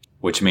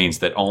 Which means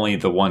that only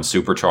the one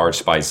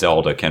supercharged by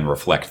Zelda can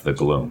reflect the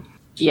gloom.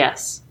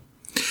 Yes.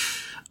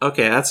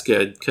 Okay, that's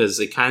good, because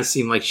it kind of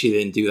seemed like she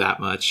didn't do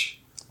that much.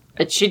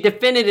 But she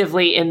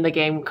definitively, in the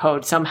game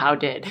code, somehow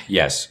did.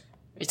 Yes.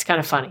 It's kind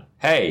of funny.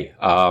 Hey,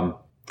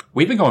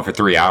 We've been going for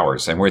 3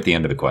 hours, and we're at the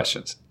end of the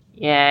questions.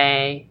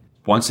 Yay.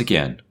 Once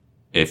again,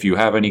 if you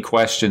have any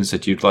questions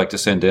that you'd like to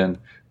send in,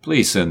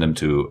 please send them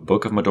to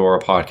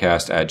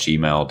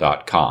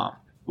bookofmedorapodcast@gmail.com.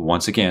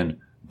 Once again,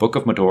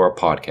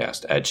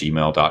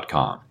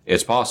 bookofmedorapodcast@gmail.com.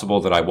 It's possible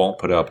that I won't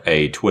put up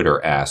a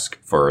Twitter ask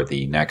for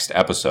the next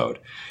episode,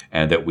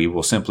 and that we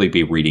will simply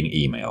be reading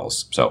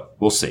emails. So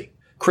we'll see.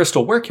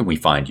 Crystal, where can we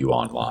find you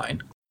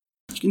online?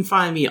 You can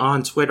find me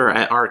on Twitter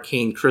at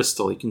Arcane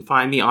Crystal. You can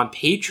find me on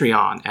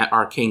Patreon at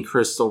Arcane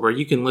Crystal, where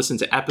you can listen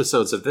to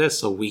episodes of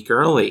this a week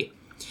early.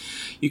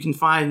 You can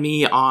find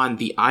me on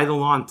the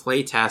Eidolon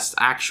Playtest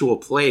Actual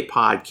Play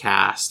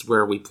podcast,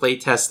 where we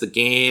playtest the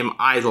game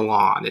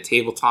Eidolon, a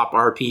tabletop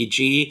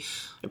RPG.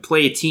 I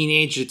play a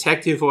teenage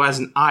detective who has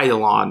an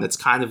Eidolon that's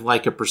kind of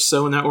like a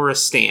persona or a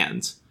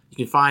stand. You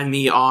can find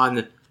me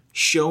on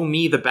Show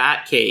Me the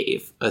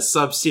Batcave, a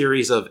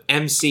sub-series of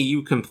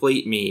MCU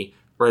Complete Me,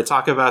 where I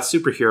talk about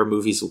superhero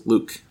movies with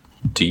Luke.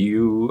 Do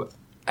you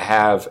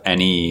have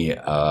any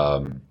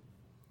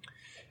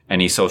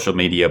social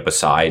media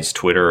besides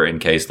Twitter in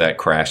case that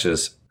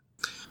crashes?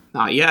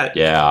 Not yet.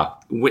 Yeah.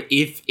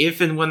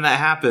 If and when that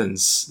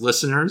happens,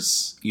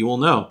 listeners, you will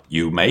know.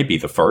 You may be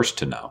the first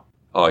to know.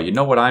 Oh, you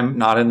know what I'm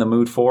not in the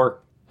mood for?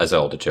 A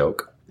Zelda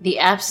joke. The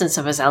absence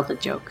of a Zelda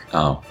joke.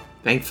 Oh.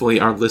 Thankfully,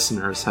 our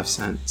listeners have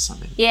sent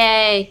something.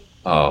 Yay.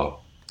 Oh.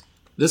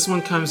 This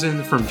one comes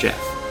in from Jeff.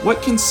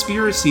 What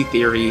conspiracy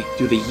theory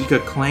do the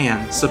Yiga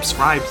clan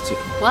subscribe to?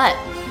 What?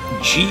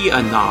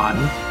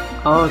 G-Anon.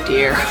 Oh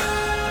dear.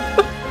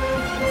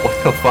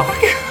 What the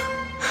fuck?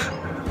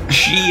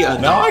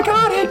 G-Anon. No, I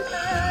got it.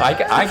 I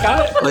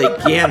got it. Like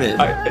Ganon.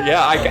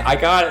 I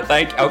got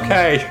it.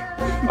 Okay.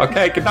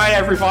 Okay, good night,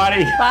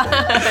 everybody. Bye.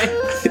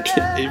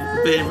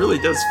 It really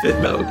does fit,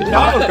 though.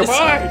 No,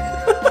 goodbye.